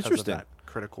forward because of Interesting. that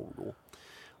critical rule.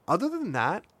 Other than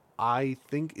that, I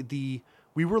think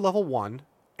we were level 1,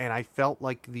 and I felt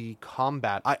like the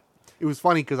combat. It was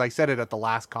funny because I said it at the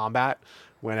last combat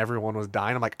when everyone was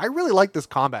dying. I'm like, I really like this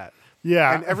combat.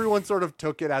 Yeah. And everyone sort of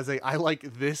took it as I like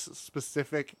this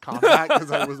specific combat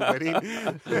because I was winning.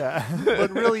 Yeah.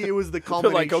 But really, it was the They're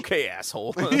culmination. like, okay,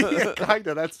 asshole. Yeah, kind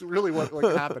of. That's really what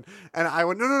happened. And I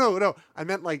went, no. I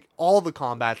meant like all the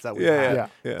combats that we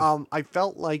had. Yeah. I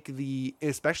felt like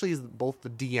especially as both the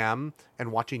DM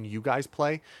and watching you guys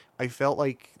play, I felt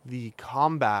like the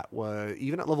combat was,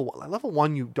 even at level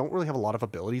 1, you don't really have a lot of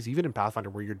abilities, even in Pathfinder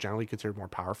where you're generally considered more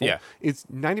powerful. Yeah. It's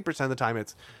 90% of the time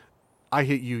it's, I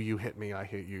hit you, you hit me, I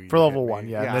hit you, you For hit level me. 1,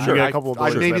 yeah. And then you get a couple of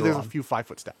abilities maybe later there's on. a few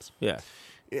 5-foot steps. Yeah.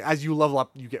 As you level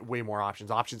up, you get way more options.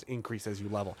 Options increase as you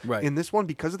level. Right. In this one,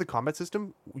 because of the combat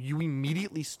system, you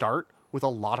immediately start with a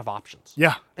lot of options.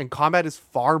 Yeah. And combat is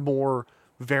far more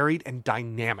varied and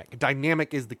dynamic.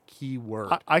 Dynamic is the key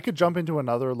word. I could jump into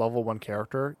another level 1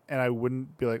 character, and I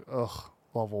wouldn't be like, ugh,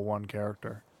 level 1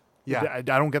 character. Yeah. I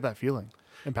don't get that feeling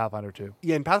in Pathfinder 2.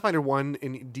 Yeah, in Pathfinder 1,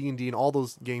 in D&D, and all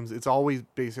those games, it's always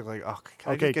basically like, oh, can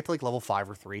I Okay. just get to like level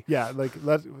 5 or 3? Yeah, like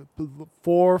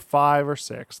 4, 5, or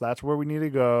 6. That's where we need to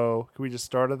go. Can we just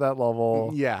start at that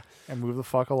level Yeah. and move the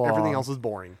fuck along? Everything else is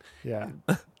boring. Yeah.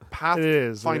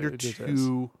 Pathfinder It is.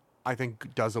 2, I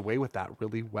think, does away with that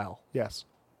really well. Yes.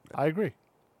 I agree.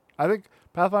 I think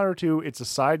Pathfinder 2, it's a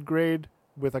side grade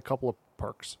with a couple of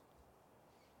perks.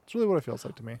 It's really what it feels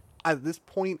like to me. At this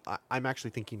point, I'm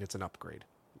actually thinking it's an upgrade.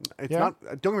 It's Yeah? not.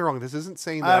 Don't get me wrong. This isn't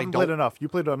saying that I I haven't played don't. enough. You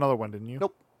played another one, didn't you?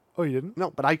 Nope. Oh, you didn't?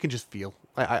 No, but I can just feel.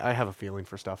 I have a feeling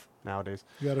for stuff nowadays.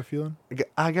 You got a feeling?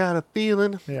 I got a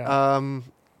feeling. Yeah.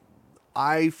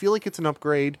 I feel like it's an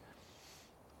upgrade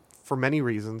for many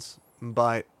reasons,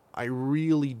 but I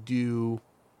really do.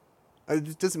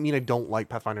 It doesn't mean I don't like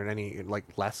Pathfinder any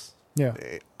less. Yeah.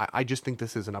 I just think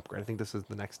this is an upgrade. I think this is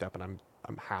the next step, and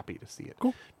I'm happy to see it.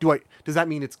 Cool. Does that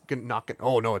mean it's not going?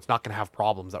 Oh no, it's not going to have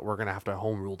problems that we're going to have to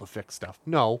home rule to fix stuff.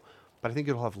 No, but I think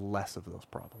it'll have less of those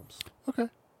problems. Okay.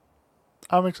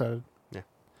 I'm excited. Yeah.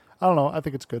 I don't know. I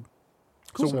think it's good.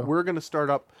 So we're going to start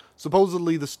up.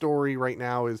 Supposedly, the story right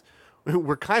now is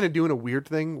we're kind of doing a weird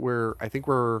thing where I think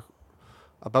we're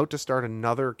about to start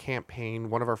another campaign.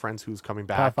 One of our friends who's coming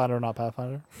back. Pathfinder, not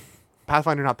Pathfinder.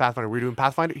 Pathfinder, not Pathfinder. We're doing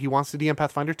Pathfinder. He wants to DM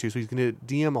Pathfinder 2, so he's going to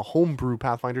DM a homebrew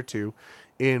Pathfinder 2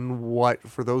 in what,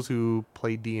 for those who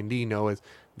play D&D, know as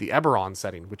the Eberron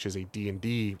setting, which is a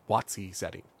D&D WotC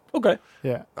setting. Okay.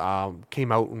 Yeah.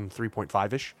 Came out in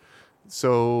 3.5-ish.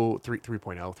 So 3.0,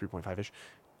 3.5-ish.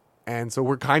 And so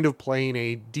we're kind of playing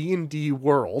a D&D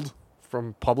world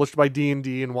published by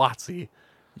D&D and WotC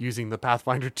using the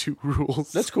Pathfinder 2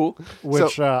 rules. That's cool.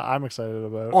 Which I'm excited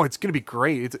about. Oh, it's going to be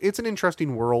great. It's an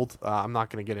interesting world. I'm not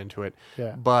going to get into it.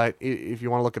 Yeah. But if you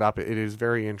want to look it up, it is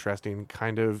very interesting.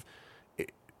 Kind of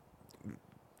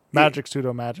Magic,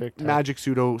 pseudo magic. magic,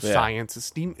 pseudo Yeah. science.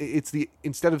 It's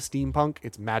instead of steampunk,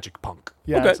 it's magic punk.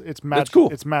 Yeah, Okay. it's magic. That's cool.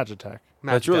 It's Magitech.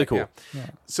 That's really Magitech, cool. yeah. Yeah.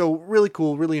 So really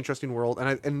cool, really interesting world.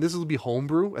 And this will be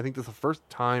homebrew. I think this is the first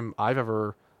time I've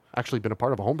ever actually been a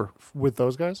part of a homebrew. With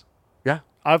those guys? Yeah.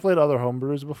 I've played other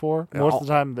homebrews before. Yeah, Most of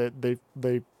the time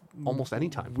they Almost any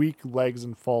time. weak legs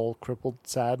and fall crippled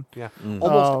sad. Yeah.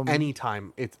 Almost Um, any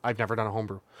time I've never done a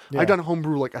homebrew. Yeah. I've done a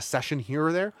homebrew like a session here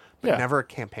or there, but Yeah. never a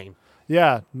campaign.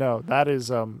 Yeah, no, that is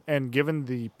and given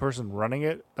the person running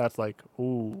it, that's like,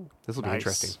 ooh, This will be nice.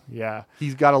 interesting. Yeah.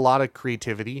 He's got a lot of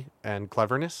creativity and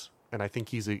cleverness, and I think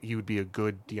he would be a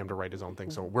good DM to write his own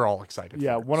thing. So we're all excited.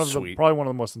 Yeah, for it. probably one of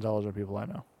the most intelligent people I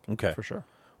know. Okay. For sure.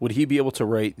 Would he be able to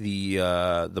write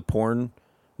the porn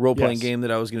role playing Yes. game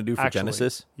that I was going to do for Actually,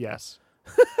 Genesis? Yes.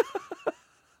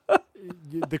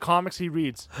 the comics he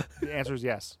reads, the answer is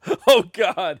yes. Oh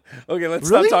God. Okay, let's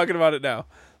Really? stop talking about it now.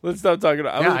 Let's stop talking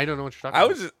about. I don't know what you're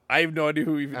talking about. I have no idea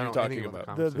who even I you're don't know talking anything about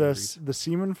about. the comics. The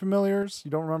seaman familiars. You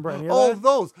don't remember any of Oh, that?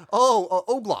 those. Oh,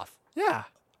 Ogloff. Yeah,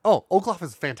 Oh, Ogloff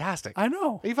is fantastic. I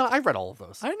know. Even I've read all of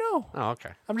those. I know. Oh, okay.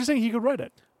 I'm just saying he could write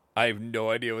it. I have no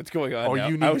idea what's going on. Oh, now.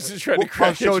 you need. I was just trying to I'll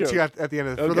crack show a it to you joke. at the end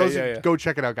of this. Okay, For those, yeah. go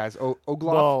check it out, guys. Ogloff.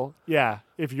 Well, yeah,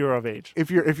 if you're of age.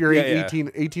 If you're Yeah,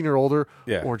 18 or older,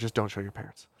 Yeah. or just don't show your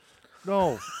parents.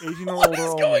 No, 18 or What older is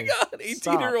only. going on? 18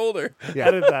 Stop. or older. Yeah.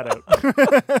 Edit that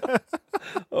out.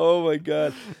 Oh my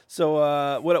God.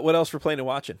 So what else we're playing and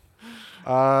watching?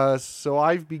 So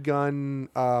I've begun.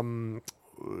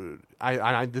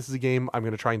 I this is a game I'm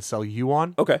going to try and sell you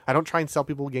on. Okay. I don't try and sell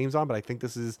people games on, but I think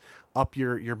this is up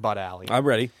your butt alley. I'm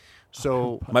ready.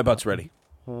 So My butt's ready.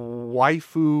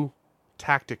 Waifu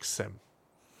Tactics Sim,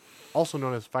 also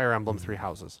known as Fire Emblem Three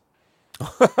Houses.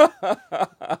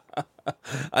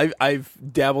 I've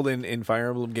dabbled in Fire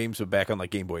Emblem games, but back on like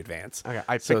Game Boy Advance. Okay,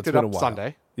 I So picked it's it been a up while.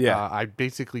 Sunday. Yeah. I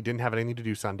basically didn't have anything to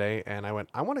do Sunday, and I went,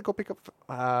 I want to go pick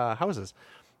up houses.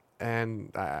 And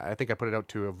I think I put it out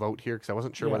to a vote here because I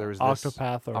wasn't sure Yeah, whether it was this,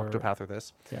 Octopath or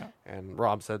this. Yeah. And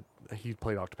Rob said he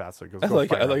played Octopath, so he goes, I go like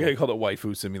Fire how Emblem. you called it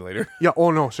Waifu Simulator. Yeah.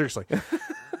 Oh no, seriously.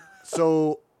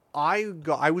 So I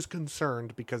was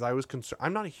concerned because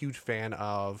I'm not a huge fan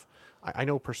of. I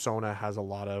know Persona has a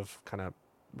lot of kind of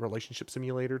relationship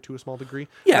simulator to a small degree.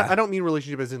 Yeah. I don't mean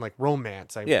relationship as in like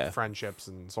romance. I mean Yeah. friendships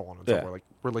and so on and so Yeah. forth, like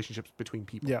relationships between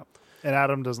people. Yeah. And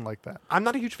Adam doesn't like that. I'm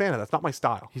not a huge fan of that. That's not my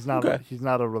style. He's not. Okay. He's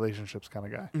not a relationships kind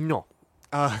of guy. No.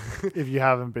 If you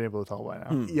haven't been able to tell by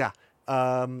now. Yeah.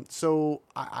 So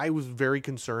I was very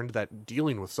concerned that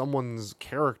dealing with someone's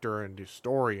character and his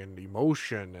story and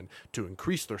emotion and to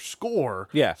increase their score,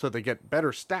 Yeah. so they get better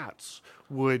stats,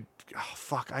 would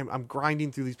I'm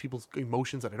grinding through these people's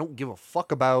emotions that I don't give a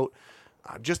fuck about,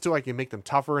 just so I can make them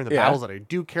tougher in the Yeah. battles that I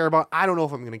do care about. I don't know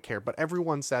if I'm going to care, but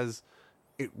everyone says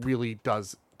it really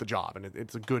does the job and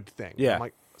it's a good thing. Yeah. I'm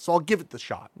like, so I'll give it the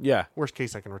shot. Yeah. Worst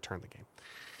case, I can return the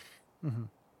game.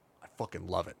 I fucking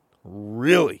love it.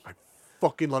 Really?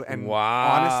 Fucking love it. And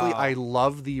Wow. honestly, I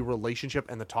love the relationship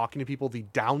and the talking to people, the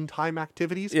downtime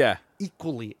activities, Yeah.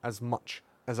 equally as much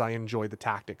as I enjoy the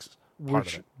tactics part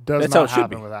Which of it. does That's how not it should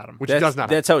happen be. with Adam. Which That's, does not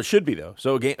That's how it should be, though.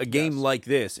 So a game like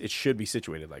this, it should be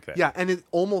situated like that. Yeah, and it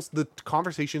almost the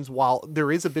conversations, while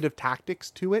there is a bit of tactics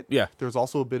to it, Yeah. there's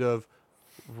also a bit of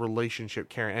relationship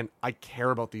caring, and I care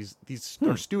about these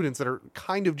are students that are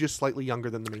kind of just slightly younger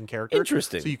than the main character.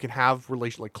 Interesting. So you can have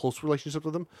close relationships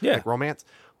with them, Yeah. like romance,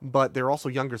 but they're also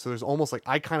younger, so there's almost like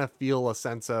I kind of feel a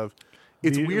sense of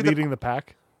it's weird leading that the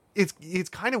pack. it's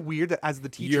kind of weird that as the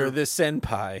teacher, You're the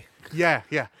senpai. yeah.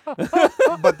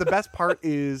 But the best part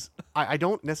is I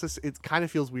don't necessarily. It kind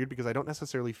of feels weird because I don't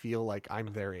necessarily feel like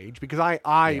I'm their age because I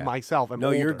Yeah. myself am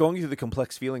No, you're older. going through the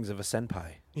complex feelings of a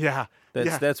senpai. Yeah,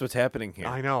 yeah. That's what's happening here.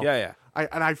 I know. Yeah.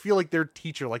 I feel like their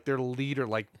teacher, like their leader,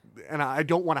 like, and I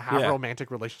don't want to have Yeah.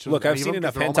 romantic relationships. Look, with I've any of seen them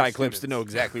enough 'cause they're all my hentai clips to know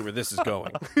students. exactly where this is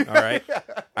going. All right,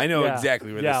 I know Yeah.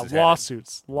 exactly where Yeah, this is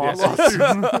lawsuits.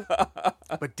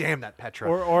 But damn that Petra.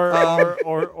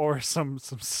 or some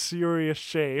serious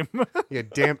shame. Yeah,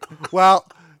 damn. Well,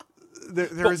 there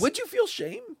But is. would you feel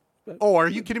shame? Oh, are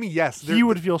you kidding me? Yes, He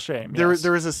would feel shame. There yes.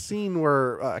 is a scene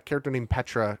where a character named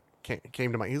Petra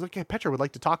came to mind. He's like, "Yeah, Petra would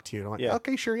like to talk to you." And I'm like, Yeah.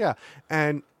 "Okay, sure, yeah."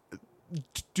 And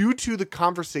due to the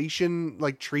conversation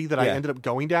like tree that I Yeah. ended up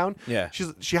going down, Yeah.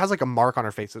 she has like a mark on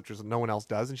her face, which is no one else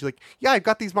does, and she's like, "Yeah, I've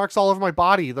got these marks all over my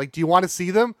body. Like, do you want to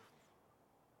see them?"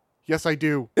 Yes, I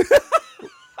do.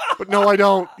 But no, I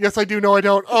don't. Yes, I do. No, I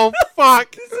don't. Oh,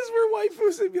 fuck. This is where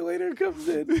Waifu Simulator comes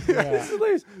in. Yeah. This is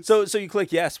hilarious. So you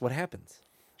click yes. What happens?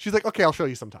 She's like, "Okay, I'll show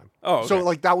you sometime." Oh, So okay.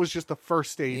 like that was just the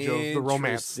first stage of the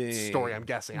romance Interesting. story. I'm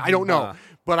guessing. I don't know, Uh-huh.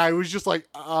 but I was just like,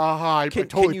 I Can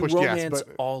totally you pushed romance yes,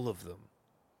 but all of them?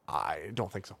 I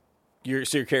don't think so. Your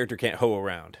character can't hoe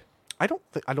around. I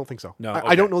don't think so. No, I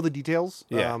okay. don't know the details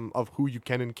Yeah. of who you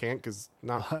can and can't because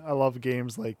not. I love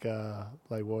games like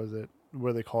what was it?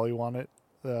 Where they call you on it?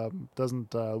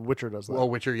 Doesn't Witcher does that? Well,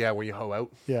 Witcher, yeah, where you hoe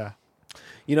out. Yeah.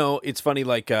 You know, it's funny.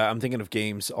 Like I'm thinking of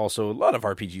games. Also, a lot of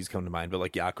RPGs come to mind, but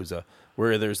like Yakuza,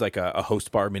 where there's like a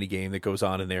host bar mini game that goes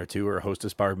on in there too, or a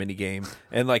hostess bar mini game.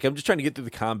 And like I'm just trying to get through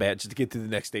the combat just to get to the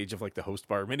next stage of like the host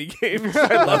bar mini game.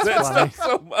 I love that funny. stuff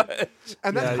so much.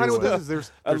 And that's Yeah, kind of you what this would. is.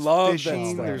 There's I love that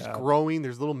fishing, stuff. there's Yeah. growing,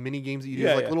 there's little mini games that you do,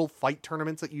 Yeah, like yeah. little fight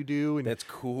tournaments that you do, and That's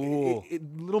cool.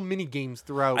 little mini games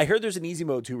throughout. I heard there's an easy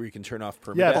mode too where you can turn off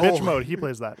Yeah, permadeath, bitch mode. He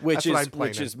plays that. which That's what is I'm playing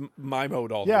which is my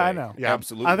mode all the Yeah, way. I know. Yeah.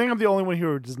 Absolutely. I think I'm the only one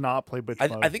here who does not play bitch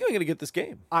mode. I think I'm gonna get this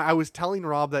game. I was telling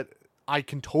Rob that I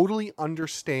can totally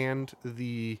understand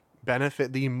the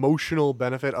benefit, the emotional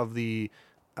benefit of the.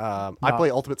 I play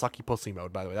Ultimate Sucky Pussy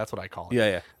mode, by the way. That's what I call it.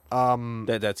 Yeah.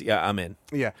 That's I'm in.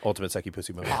 Yeah. Ultimate Sucky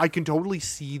Pussy mode. I can totally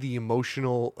see the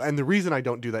emotional, and the reason I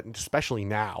don't do that, especially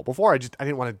now. Before I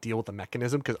didn't want to deal with the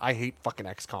mechanism because I hate fucking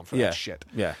XCOM for that shit.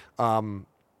 Yeah.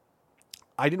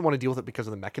 I didn't want to deal with it because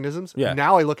of the mechanisms. Yeah.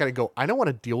 Now I look at it and go, I don't want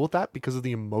to deal with that because of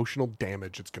the emotional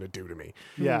damage it's going to do to me.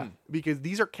 Yeah. Because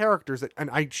these are characters that,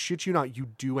 and I shit you not, you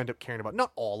do end up caring about.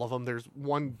 Not all of them. There's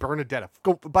one, Bernadetta.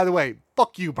 By the way,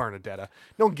 fuck you, Bernadetta.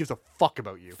 No one gives a fuck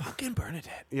about you. Fucking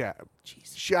Bernadette. Yeah.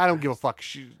 Jesus. I don't give a fuck.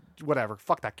 Whatever.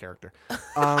 Fuck that character.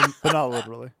 But not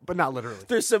literally. But not literally.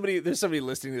 There's somebody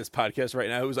listening to this podcast right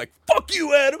now who's like, "Fuck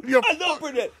you, Adam. Yeah, I love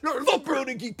Bernadette. Fuck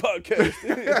Ronin Geek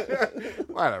podcast."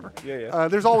 Whatever. Yeah.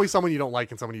 There's always someone you don't like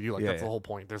and someone you do like. Yeah, That's yeah. the whole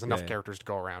point. There's enough Yeah. characters to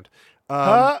go around.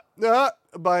 Huh?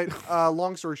 But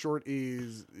long story short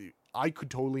is I could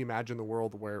totally imagine the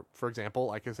world where, for example,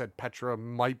 like I said, Petra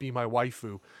might be my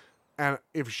waifu. And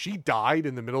if she died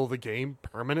in the middle of the game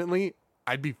permanently,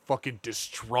 I'd be fucking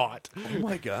distraught. Oh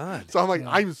my god. So I'm like,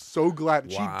 I'm so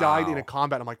glad she died in a Wow.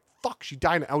 combat. I'm like, fuck, she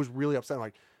died. I was really upset. I'm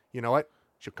like, you know what?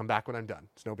 She'll come back when I'm done.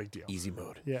 It's no big deal. Easy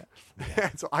mode. Yeah.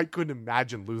 So I couldn't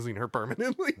imagine losing her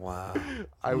permanently. Wow.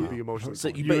 I would be emotionally.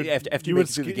 So, torn. but would- after you you would make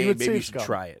it through the sk- you game, would maybe you save should Scum.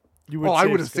 try it. You I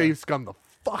would have Scum. saved Scum the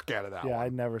fuck out of that Yeah, one. I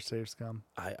never save Scum.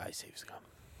 I save Scum.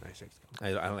 I saved Scum.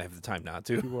 I don't have the time not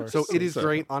You to. were So it is sorry.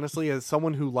 great, honestly, as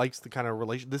someone who likes the kind of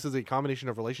relation. This is a combination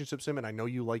of relationship sim, and I know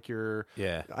you like your.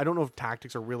 Yeah. I don't know if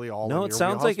tactics are really all. No, in it your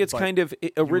sounds like wheelhouse, it's but kind of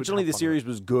originally have the fun with series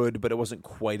was good, but it wasn't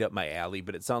quite up my alley.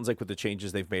 But it sounds like with the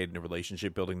changes they've made in the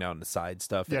relationship building down the side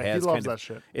stuff, Yeah, it he has loves kind of that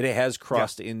shit. it has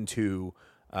crossed into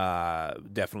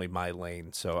definitely my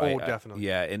lane. So definitely.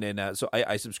 yeah. And then so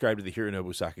I subscribe to the Hironobu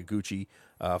Sakaguchi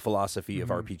philosophy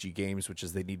Mm-hmm. of RPG games, which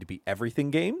is they need to be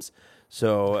everything games.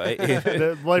 So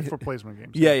The life replacement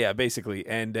games. yeah, basically,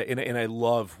 and I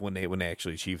love when they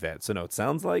actually achieve that. So no, it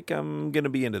sounds like I'm gonna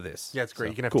be into this. Yeah, it's great. So,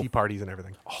 You can have cool. tea parties and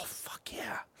everything. Oh fuck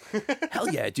yeah, hell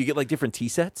yeah! Do you get like different tea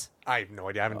sets? I have no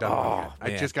idea. I haven't done one yet. I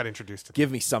man. just got introduced to.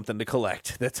 Give me something to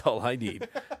collect. That's all I need.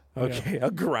 Okay,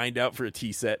 I'll grind out for a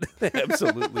tea set.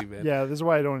 Absolutely, man. Yeah, this is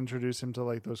why I don't introduce him to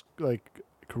like those like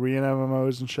Korean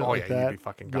MMOs and shit Oh, like yeah, that. he'd be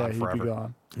fucking gone yeah, forever. he'd be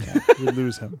gone. Yeah, we'd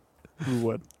lose him. We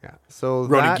would. Yeah. So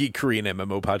Ronin that, Geek Korean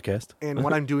MMO podcast. and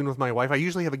what I'm doing with my wife, I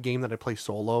usually have a game that I play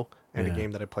solo and Yeah. a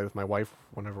game that I play with my wife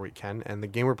whenever we can. And the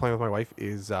game we're playing with my wife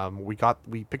is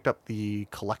we picked up the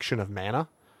collection of mana.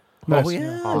 Nice. Oh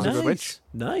yeah, House of the nice, Witch.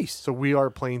 nice. So we are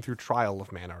playing through Trial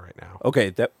of Mana right now. Okay,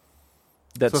 that's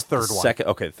the third one. Second.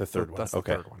 Okay, the third one. That's the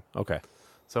Okay, third one. okay.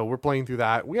 So we're playing through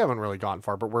that. We haven't really gotten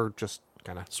far, but we're just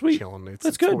kind of Sweet. chilling. It's That's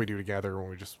it's good. what we do together when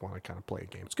we just want to kind of play a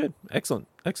game. It's good. Excellent.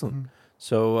 Mm-hmm.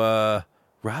 So,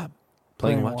 Rob,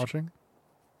 playing and watching. watching.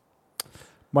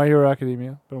 My Hero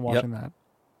Academia. Been watching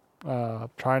that.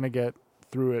 Trying to get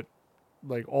through it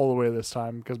like all the way this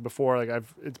time because before like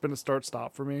it's been a start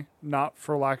stop for me. Not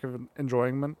for lack of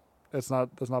enjoyment. That's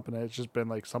not been it. It's just been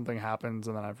like something happens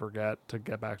and then I forget to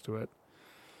get back to it,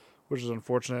 which is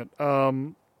unfortunate.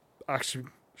 Actually,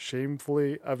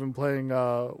 shamefully, I've been playing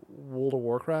World of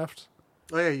Warcraft.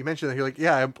 Oh yeah, you mentioned that. You're like,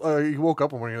 yeah, you woke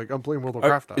up one morning, you're like, I'm playing World of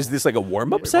Warcraft now. Is this like a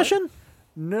warm up session?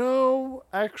 No,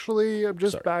 actually, I'm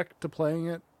just Sorry. back to playing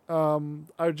it.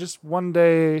 I just one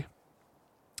day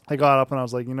I got up and I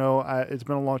was like, it's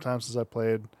been a long time since I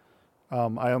played.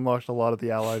 I unlocked a lot of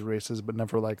the allied races, but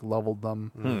never like leveled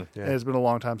them. Yeah. And it's been a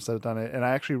long time since I've done it, and I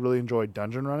actually really enjoyed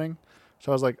dungeon running.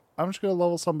 So I was like, I'm just gonna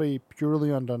level somebody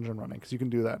purely on dungeon running because you can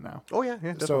do that now. Oh yeah,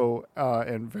 definitely. So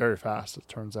and very fast, it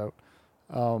turns out.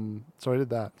 So I did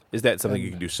that. Is that something you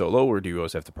can do solo, or do you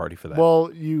always have to party for that?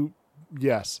 Well,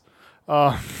 yes.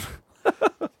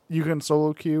 You can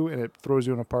solo queue, and it throws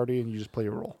you in a party, and you just play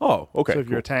your role. oh, okay. So if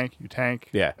you're a cool. tank, you tank.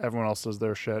 Yeah. Everyone else does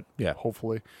their shit. Yeah.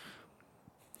 Hopefully.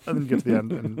 And then you get to the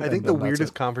end. And, I think and the then that's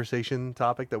weirdest it. conversation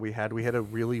topic that we had a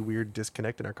really weird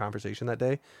disconnect in our conversation that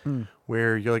day,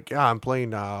 where you're like, "Yeah, I'm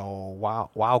playing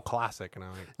WoW Classic," and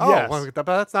I'm like, "Oh, Yes. well, but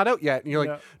that's not out yet." And you're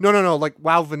like, Yeah. "No, like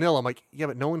WoW Vanilla." I'm like, "Yeah,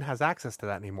 but no one has access to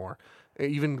that anymore.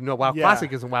 Even no WoW Yeah.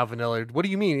 Classic isn't WoW Vanilla. What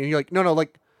do you mean?" And you're like, "No,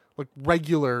 like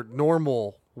regular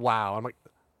normal WoW." I'm like,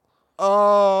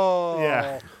 "Oh,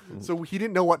 Yeah. So he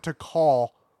didn't know what to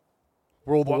call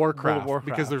World of World of Warcraft, Warcraft,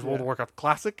 because there's World of yeah. Warcraft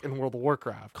Classic and World of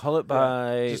Warcraft. Call it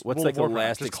by Just what's World like of the Warcraft.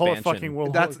 last Just expansion? call it fucking World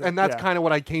of That's Warcraft. kind of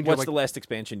what I came to. What's Like, the last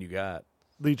expansion you got?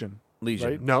 Legion. Legion.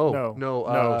 Right? No.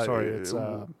 Sorry, it's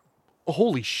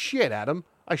holy shit, Adam!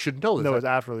 I should know this. no, it's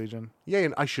after Legion. Yeah,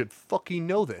 and I should fucking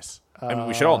know this. I mean,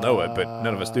 we should all know it, but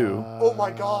none of us do. Oh my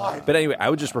god! But anyway, I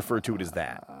would just refer to it as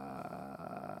that.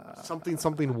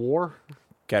 Something war?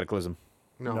 Cataclysm,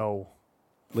 No. No.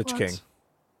 Lich What? King,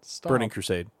 Stop. Burning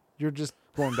Crusade. You're just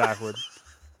going backward.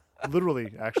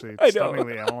 Literally, actually, I know.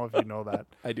 stunningly. I don't know if you know that.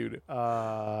 I do.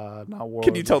 Not World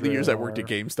Can you of tell the years I worked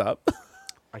Draenor. at GameStop?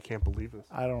 I can't believe this.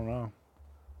 I don't know.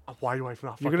 Why do I not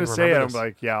You're fucking gonna say it. remember I'm this?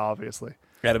 like, yeah, obviously.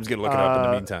 Adam's gonna look it up in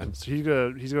the meantime. So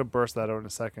he's gonna burst that out in a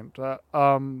second.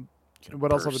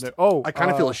 What else have I burst. done? Oh, I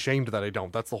kind of feel ashamed that I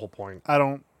don't. That's the whole point. I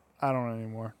don't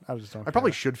anymore. I just don't. I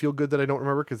probably care. should feel good that I don't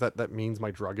remember because that means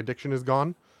my drug addiction is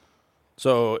gone.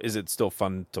 So is it still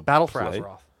fun to Battle for play?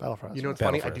 Azeroth. Battle for You know, Azeroth. it's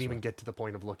funny. Battle I for didn't even Azeroth. get to the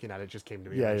point of looking at it. It just came to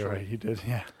me. Yeah, you're eventually. right. He did.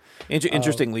 Yeah.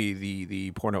 Interestingly,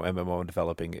 the porno MMO I'm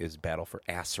developing is Battle for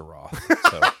Azeroth.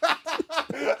 So.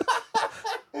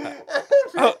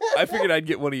 I figured I'd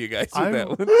get one of you guys with that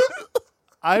one.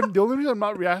 I'm the only reason I'm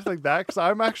not reacting like that because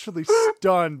I'm actually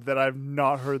stunned that I've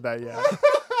not heard that yet.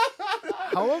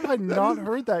 How have I not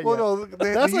heard that Well, yet?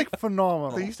 no, That's like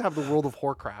phenomenal. They used to have the World of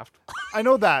Warcraft. I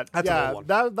know that. That's an yeah, old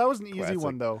one. that was an easy Classic.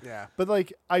 one though. Yeah. But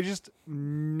like, I just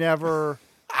never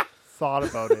thought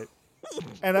about it,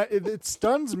 and it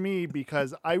stuns me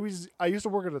because I used to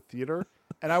work at a theater,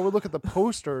 and I would look at the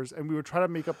posters, and we would try to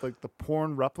make up like the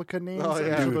porn replica names Oh, of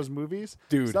yeah. each of Dude. those movies.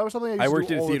 Dude, so that was something I used I to worked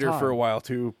do in a all the theater for a time. while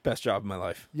too. Best job of my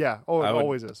life. Yeah. Oh, it I would-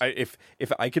 always is.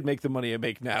 If I could make the money I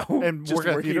make now And just work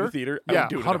at a working in a theater, I Yeah, would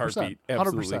do it in a 100%, heartbeat.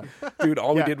 Absolutely, 100%. dude.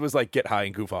 All we Yeah. did was like get high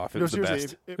and goof off. It No, was the seriously,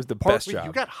 best. It was the part- best Wait, job.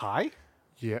 you got high?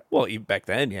 Yeah. Well, even back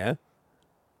then, yeah.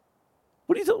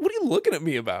 What are you looking at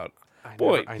me about?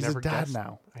 Boy, He's a dad guessed,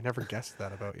 now. I never guessed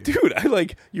that about you.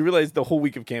 dude, you realize the whole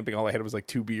week of camping, all I had was like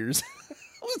 2 beers.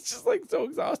 I was just like so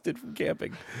exhausted from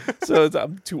camping. So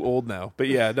I'm too old now. But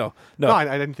yeah, no. No, I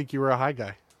didn't think you were a high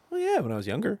guy. Well, yeah, when I was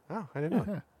younger. Oh, I didn't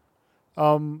know.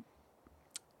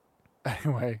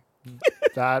 Anyway,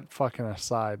 that fucking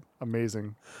aside,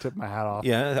 amazing. Tip my hat off.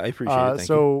 Yeah, I appreciate it. Thank you.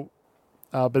 So,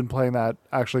 I've been playing that.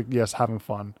 Actually, yes, having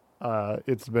fun.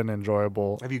 It's been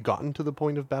enjoyable. Have you gotten to the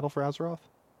point of Battle for Azeroth?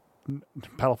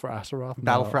 Battle for Azeroth.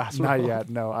 Battle No, for Azeroth? Not yet.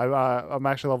 No, I'm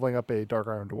actually leveling up a Dark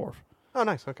Iron Dwarf. Oh,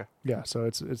 nice. Okay. Yeah, so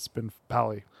it's been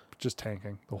pally, just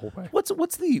tanking the whole way. What's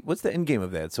the end game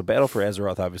of that? So Battle for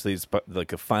Azeroth obviously is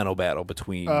like a final battle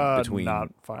between Not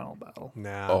final battle.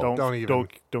 Nah, Oh. don't even.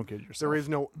 Don't get yourself. There is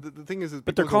no. The thing is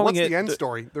But they're people go, calling what's it the end the-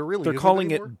 story. There really they're isn't calling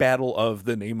anymore. it Battle of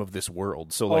the Name of this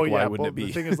world. So like, why wouldn't but it be?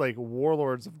 The thing is, like,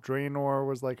 Warlords of Draenor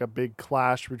was like a big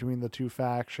clash between the two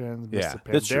factions. Yeah, Mist of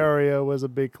that's true. Pandaria was a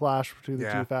big clash between the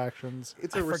Yeah. two factions.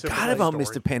 It's I a forgot reciprocal about story.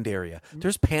 Mist of Pandaria.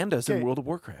 There's pandas in Okay. World of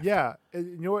Warcraft. Yeah,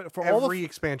 you know what? For all Every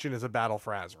expansion is a battle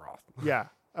for Azeroth. yeah,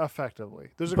 effectively.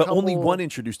 There's a But couple, only one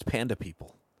introduced panda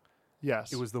people.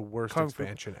 Yes, It was the worst Kung Fu.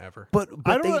 expansion ever. But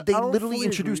I don't- they I don't literally fully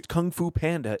introduced agree. Kung Fu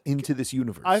Panda into this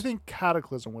universe. I think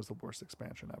Cataclysm was the worst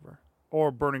expansion ever,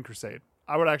 or Burning Crusade.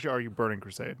 I would actually argue Burning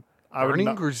Crusade. I would Burning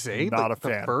not, Crusade, not like a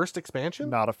fan. the first expansion.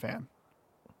 Not a fan.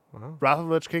 Wow. Wrath of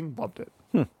the Lich King loved it.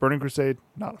 Burning Crusade,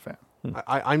 not a fan.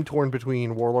 I'm torn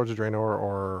between Warlords of Draenor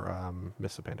or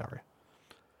Mist of Pandaria.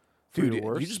 For Dude, your you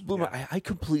worst? just blew my. I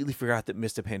completely forgot that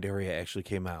Mist of Pandaria actually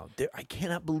came out. I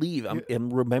cannot believe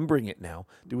I'm remembering it now.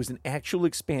 There was an actual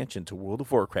expansion to World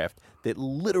of Warcraft that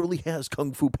literally has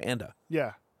Kung Fu Panda.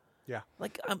 Yeah, Yeah,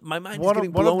 Like my mind is one getting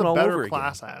of blown the all better over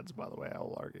class ads, by the way. I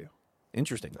will argue. again.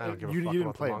 Interesting. I don't give a You fuck didn't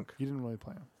about play the him. monk. You didn't really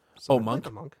play him. Oh, I played Monk.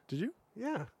 the monk. Did you?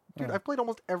 Yeah, dude, Yeah. I've played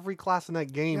almost every class in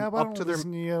that game Yeah, but up to their. Is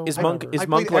whatever. Monk- is I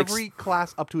Monk played like every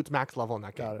class up to its max level in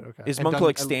that game. Got it. Okay. Is And Monk done-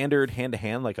 like and- standard hand to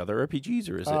hand like other RPGs,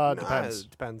 or is it? Nah, Depends.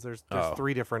 it depends. There's Oh.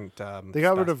 3 different. They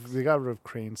got rid styles. of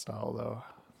Crane style though.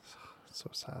 So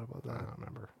sad about I that. don't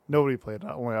remember. Nobody played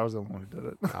that. Only I was the only one who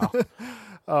did it.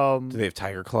 Oh. Do they have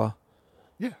Tiger Claw?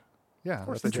 Yeah. Yeah.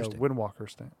 course That's they a do. Windwalker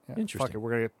stand. Yeah. Interesting. Fuck it.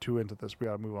 We're gonna get too into this. We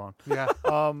gotta move on. yeah.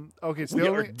 Okay, so We the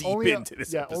are only, deep only, into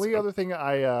this only episode. other thing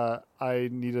I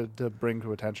needed to bring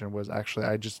to attention was actually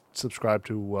I just subscribed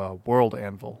to World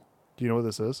Anvil. Do you know what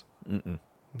this is? Mm-mm.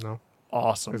 No.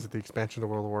 Awesome. Is it the expansion of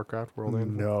World of Warcraft? World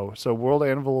Anvil? No. So World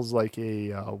Anvil is like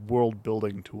a world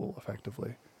building tool,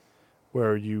 effectively,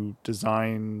 where you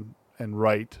design and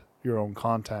write your own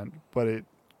content, but it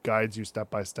guides you step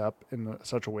by step in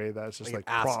such a way that it's just Like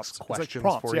like it asks prompts. questions it's like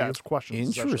prompts. for yeah, you? it's questions.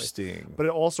 essentially. Interesting. But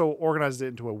it also organizes it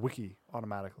into a wiki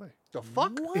automatically. The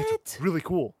fuck? What? Really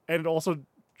cool, and it also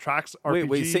tracks RPGs.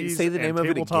 Wait, say the and name of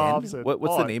it again. tabletops and-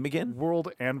 What's the name again?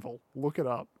 World Anvil. Look it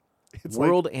up. It's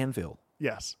World like, Anvil.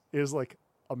 yes, it is like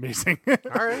amazing.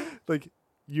 All right. Like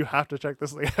you have to check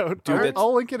this thing out. Dude, that's,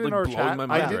 I'll link it in like, our blowing chat. my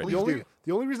mind I did, right the now. only Please do.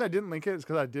 the only reason I didn't link it is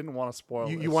because I didn't want to spoil.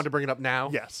 You this. want to bring it up now?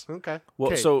 Yes. Okay.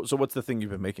 Well, Okay. so what's the thing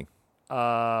you've been making?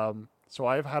 So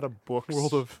I've had a book.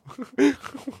 World of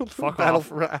Fuck Battle off.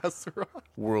 for Azeroth.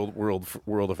 World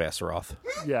of Azeroth.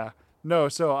 Yeah. No,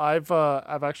 so I've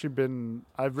written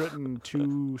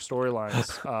 2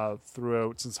 storylines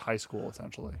throughout since high school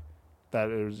essentially. that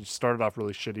it started off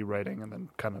really shitty writing and then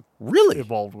kind of Really?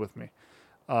 evolved with me.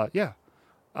 Yeah.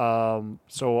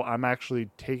 So I'm actually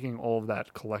taking all of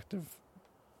that collective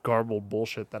garbled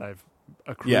bullshit that I've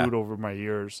accrued over my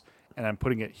years, and I'm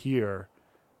putting it here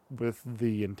with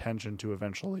the intention to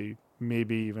eventually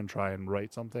maybe even try and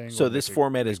write something. So or this make a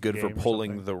format is good for game or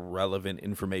pulling something. the relevant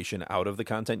information out of the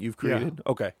content you've created?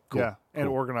 Okay, cool. Yeah, and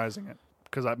cool. organizing it,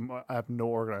 because I have no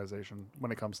organization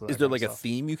when it comes to that. Is there kind like of a stuff.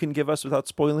 theme you can give us without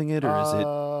spoiling it, or is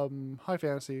it... High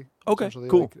fantasy? Okay, essentially.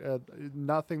 cool. Like,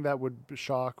 nothing that would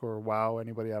shock or wow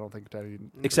anybody. I don't think.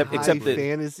 Except High that...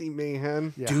 fantasy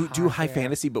mayhem. Yeah, do high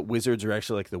fantasy, but wizards are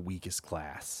actually like the weakest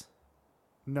class.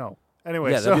 No.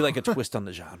 Anyway, Yeah, so that'd be like a twist on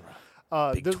the genre.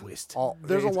 Big there's- twist.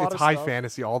 There's a lot it's of high stuff.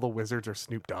 fantasy. All the wizards are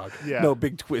Snoop Dogg. Yeah. No,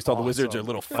 big twist. All the wizards are Awesome.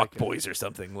 little fuck boys or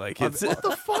something. Like it's What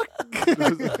the fuck?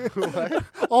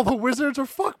 All the wizards are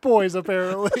fuckboys,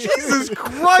 apparently. Jesus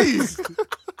Christ!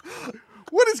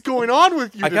 What is going on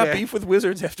with you I got today? beef with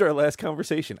wizards after our last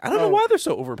conversation. I don't know why they're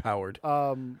so overpowered.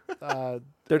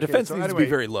 Their defense so needs to anyway, be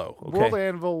very low. World Okay.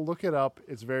 Anvil, look it up.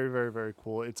 It's very, very, very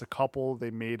cool. It's a couple.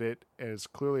 They made it, and it's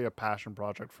clearly a passion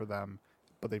project for them,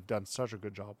 but they've done such a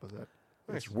good job with it.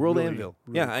 It's World really, Anvil.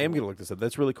 really Yeah, I am cool. going to look this up.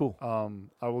 That's really cool.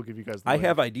 I will give you guys the I link.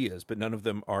 have ideas, but none of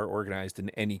them are organized in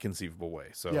any conceivable way.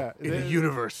 So Yeah. In a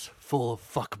universe full of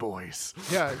fuckboys,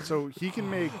 Yeah, so he can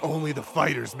make. only the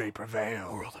fighters may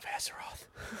prevail. World of Azeroth.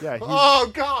 Yeah, Oh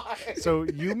God! so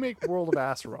you make World of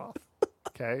Azeroth,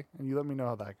 okay? And you let me know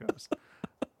how that goes.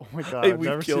 Oh my God, Hey, I've we've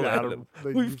never killed seen Adam. Adam.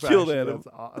 Like, We've you've killed actually- Adam.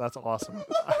 That's awesome.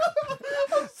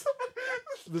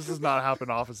 This does not happen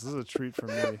often. This is a treat for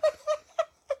me.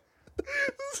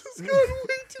 This is going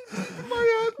way too deep in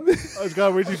my head. It's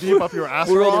gone way too deep up your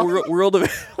Azeroth. World of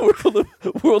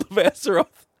Azeroth.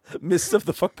 Mist of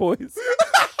the fuckboys.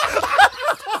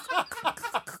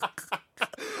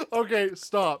 Okay,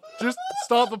 stop. Just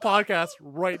stop the podcast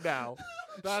right now.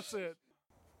 That's it.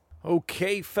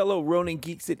 Okay, fellow Ronin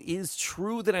geeks, it is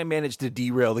true that I managed to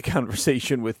derail the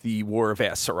conversation with the War of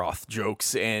Azeroth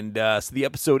jokes, and so the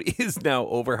episode is now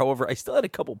over. However, I still had a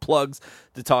couple plugs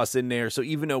to toss in there, so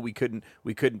even though we couldn't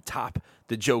top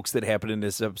the jokes that happened in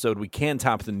this episode, we can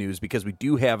top the news because we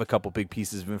do have a couple big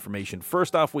pieces of information.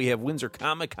 First off, we have Windsor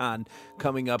Comic-Con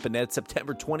coming up, and that's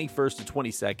September 21st to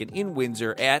 22nd in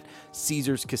Windsor at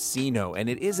Caesars Casino, and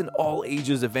it is an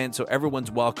all-ages event, so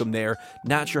everyone's welcome there.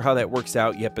 Not sure how that works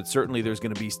out yet, but certainly there's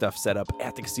going to be stuff set up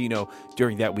at the casino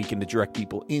during that weekend to direct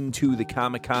people into the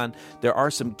Comic-Con. There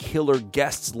are some killer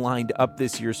guests lined up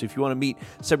this year, so if you want to meet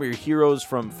some of your heroes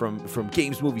from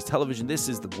games, movies, television, this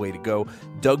is the way to go.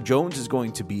 Doug Jones is going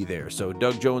to be there. So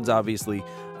Doug Jones, obviously,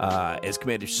 as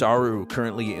Commander Saru,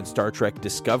 currently in Star Trek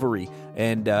Discovery,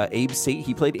 and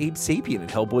he played Abe Sapien in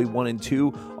Hellboy 1 and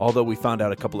 2, although we found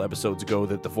out a couple episodes ago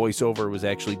that the voiceover was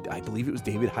actually, I believe it was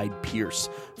David Hyde Pierce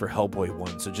for Hellboy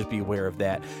 1, so just be aware of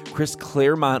that. Chris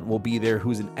Claremont will be there,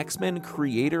 who's an X-Men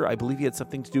creator. I believe he had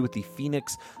something to do with the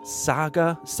Phoenix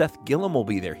Saga. Seth Gillum will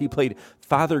be there. He played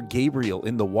Father Gabriel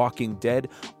in The Walking Dead.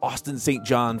 Austin St.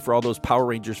 John, for all those Power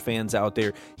Rangers fans out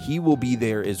there, he will be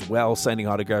there as well, signing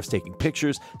autographs, taking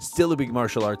pictures. Still a big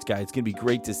martial arts guy. It's going to be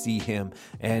great to see him.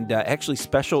 And actually,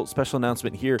 special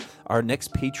announcement here. Our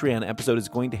next Patreon episode is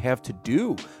going to have to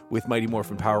do with Mighty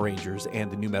Morphin Power Rangers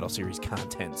and the New Metal series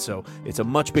content. So it's a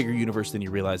much bigger universe than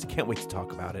you realize. I can't wait to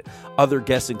talk about it. Other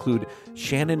guests include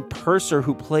Shannon Purser,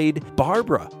 who played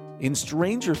Barbara in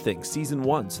Stranger Things Season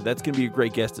 1, so that's going to be a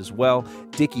great guest as well.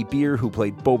 Dickie Beer, who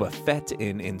played Boba Fett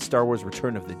in Star Wars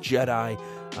Return of the Jedi.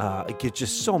 Get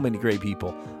just so many great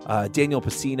people. Daniel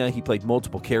Pacina, he played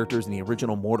multiple characters in the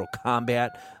original Mortal Kombat.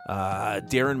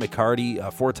 Darren McCarty,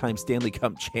 a 4-time Stanley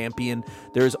Cup champion.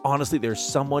 There's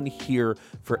someone here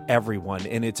for everyone,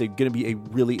 and it's going to be a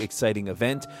really exciting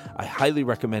event. I highly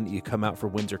recommend that you come out for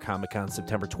Windsor Comic-Con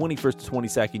September 21st to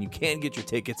 22nd. You can get your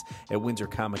tickets at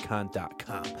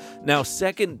windsorcomiccon.com. Now,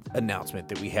 second announcement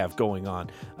that we have going on,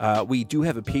 we do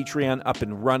have a Patreon up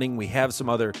and running. We have some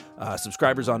other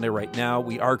subscribers on there right now.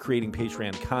 We are creating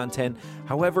Patreon content.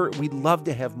 However, we'd love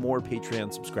to have more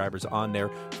Patreon subscribers on there.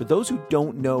 For those who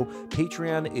don't know,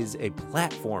 Patreon is a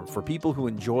platform for people who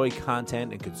enjoy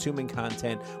content and consuming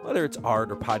content, whether it's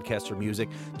art or podcasts or music,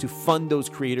 to fund those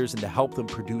creators and to help them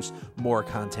produce more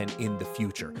content in the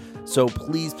future. So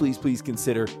please, please, please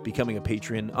consider becoming a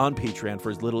patron on Patreon for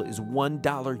as little as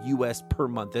 $1 US per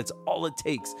month. That's all it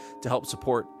takes to help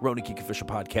support Ronin Geek Official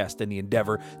Podcast and the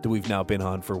endeavor that we've now been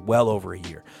on for well over a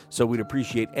year. So we'd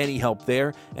appreciate any help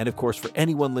there. And of course, for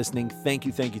anyone listening, thank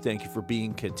you for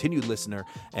being a continued listener.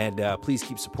 And please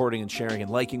keep supporting and sharing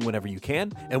and liking whenever you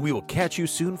can. And we will catch you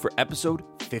soon for episode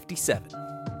 57.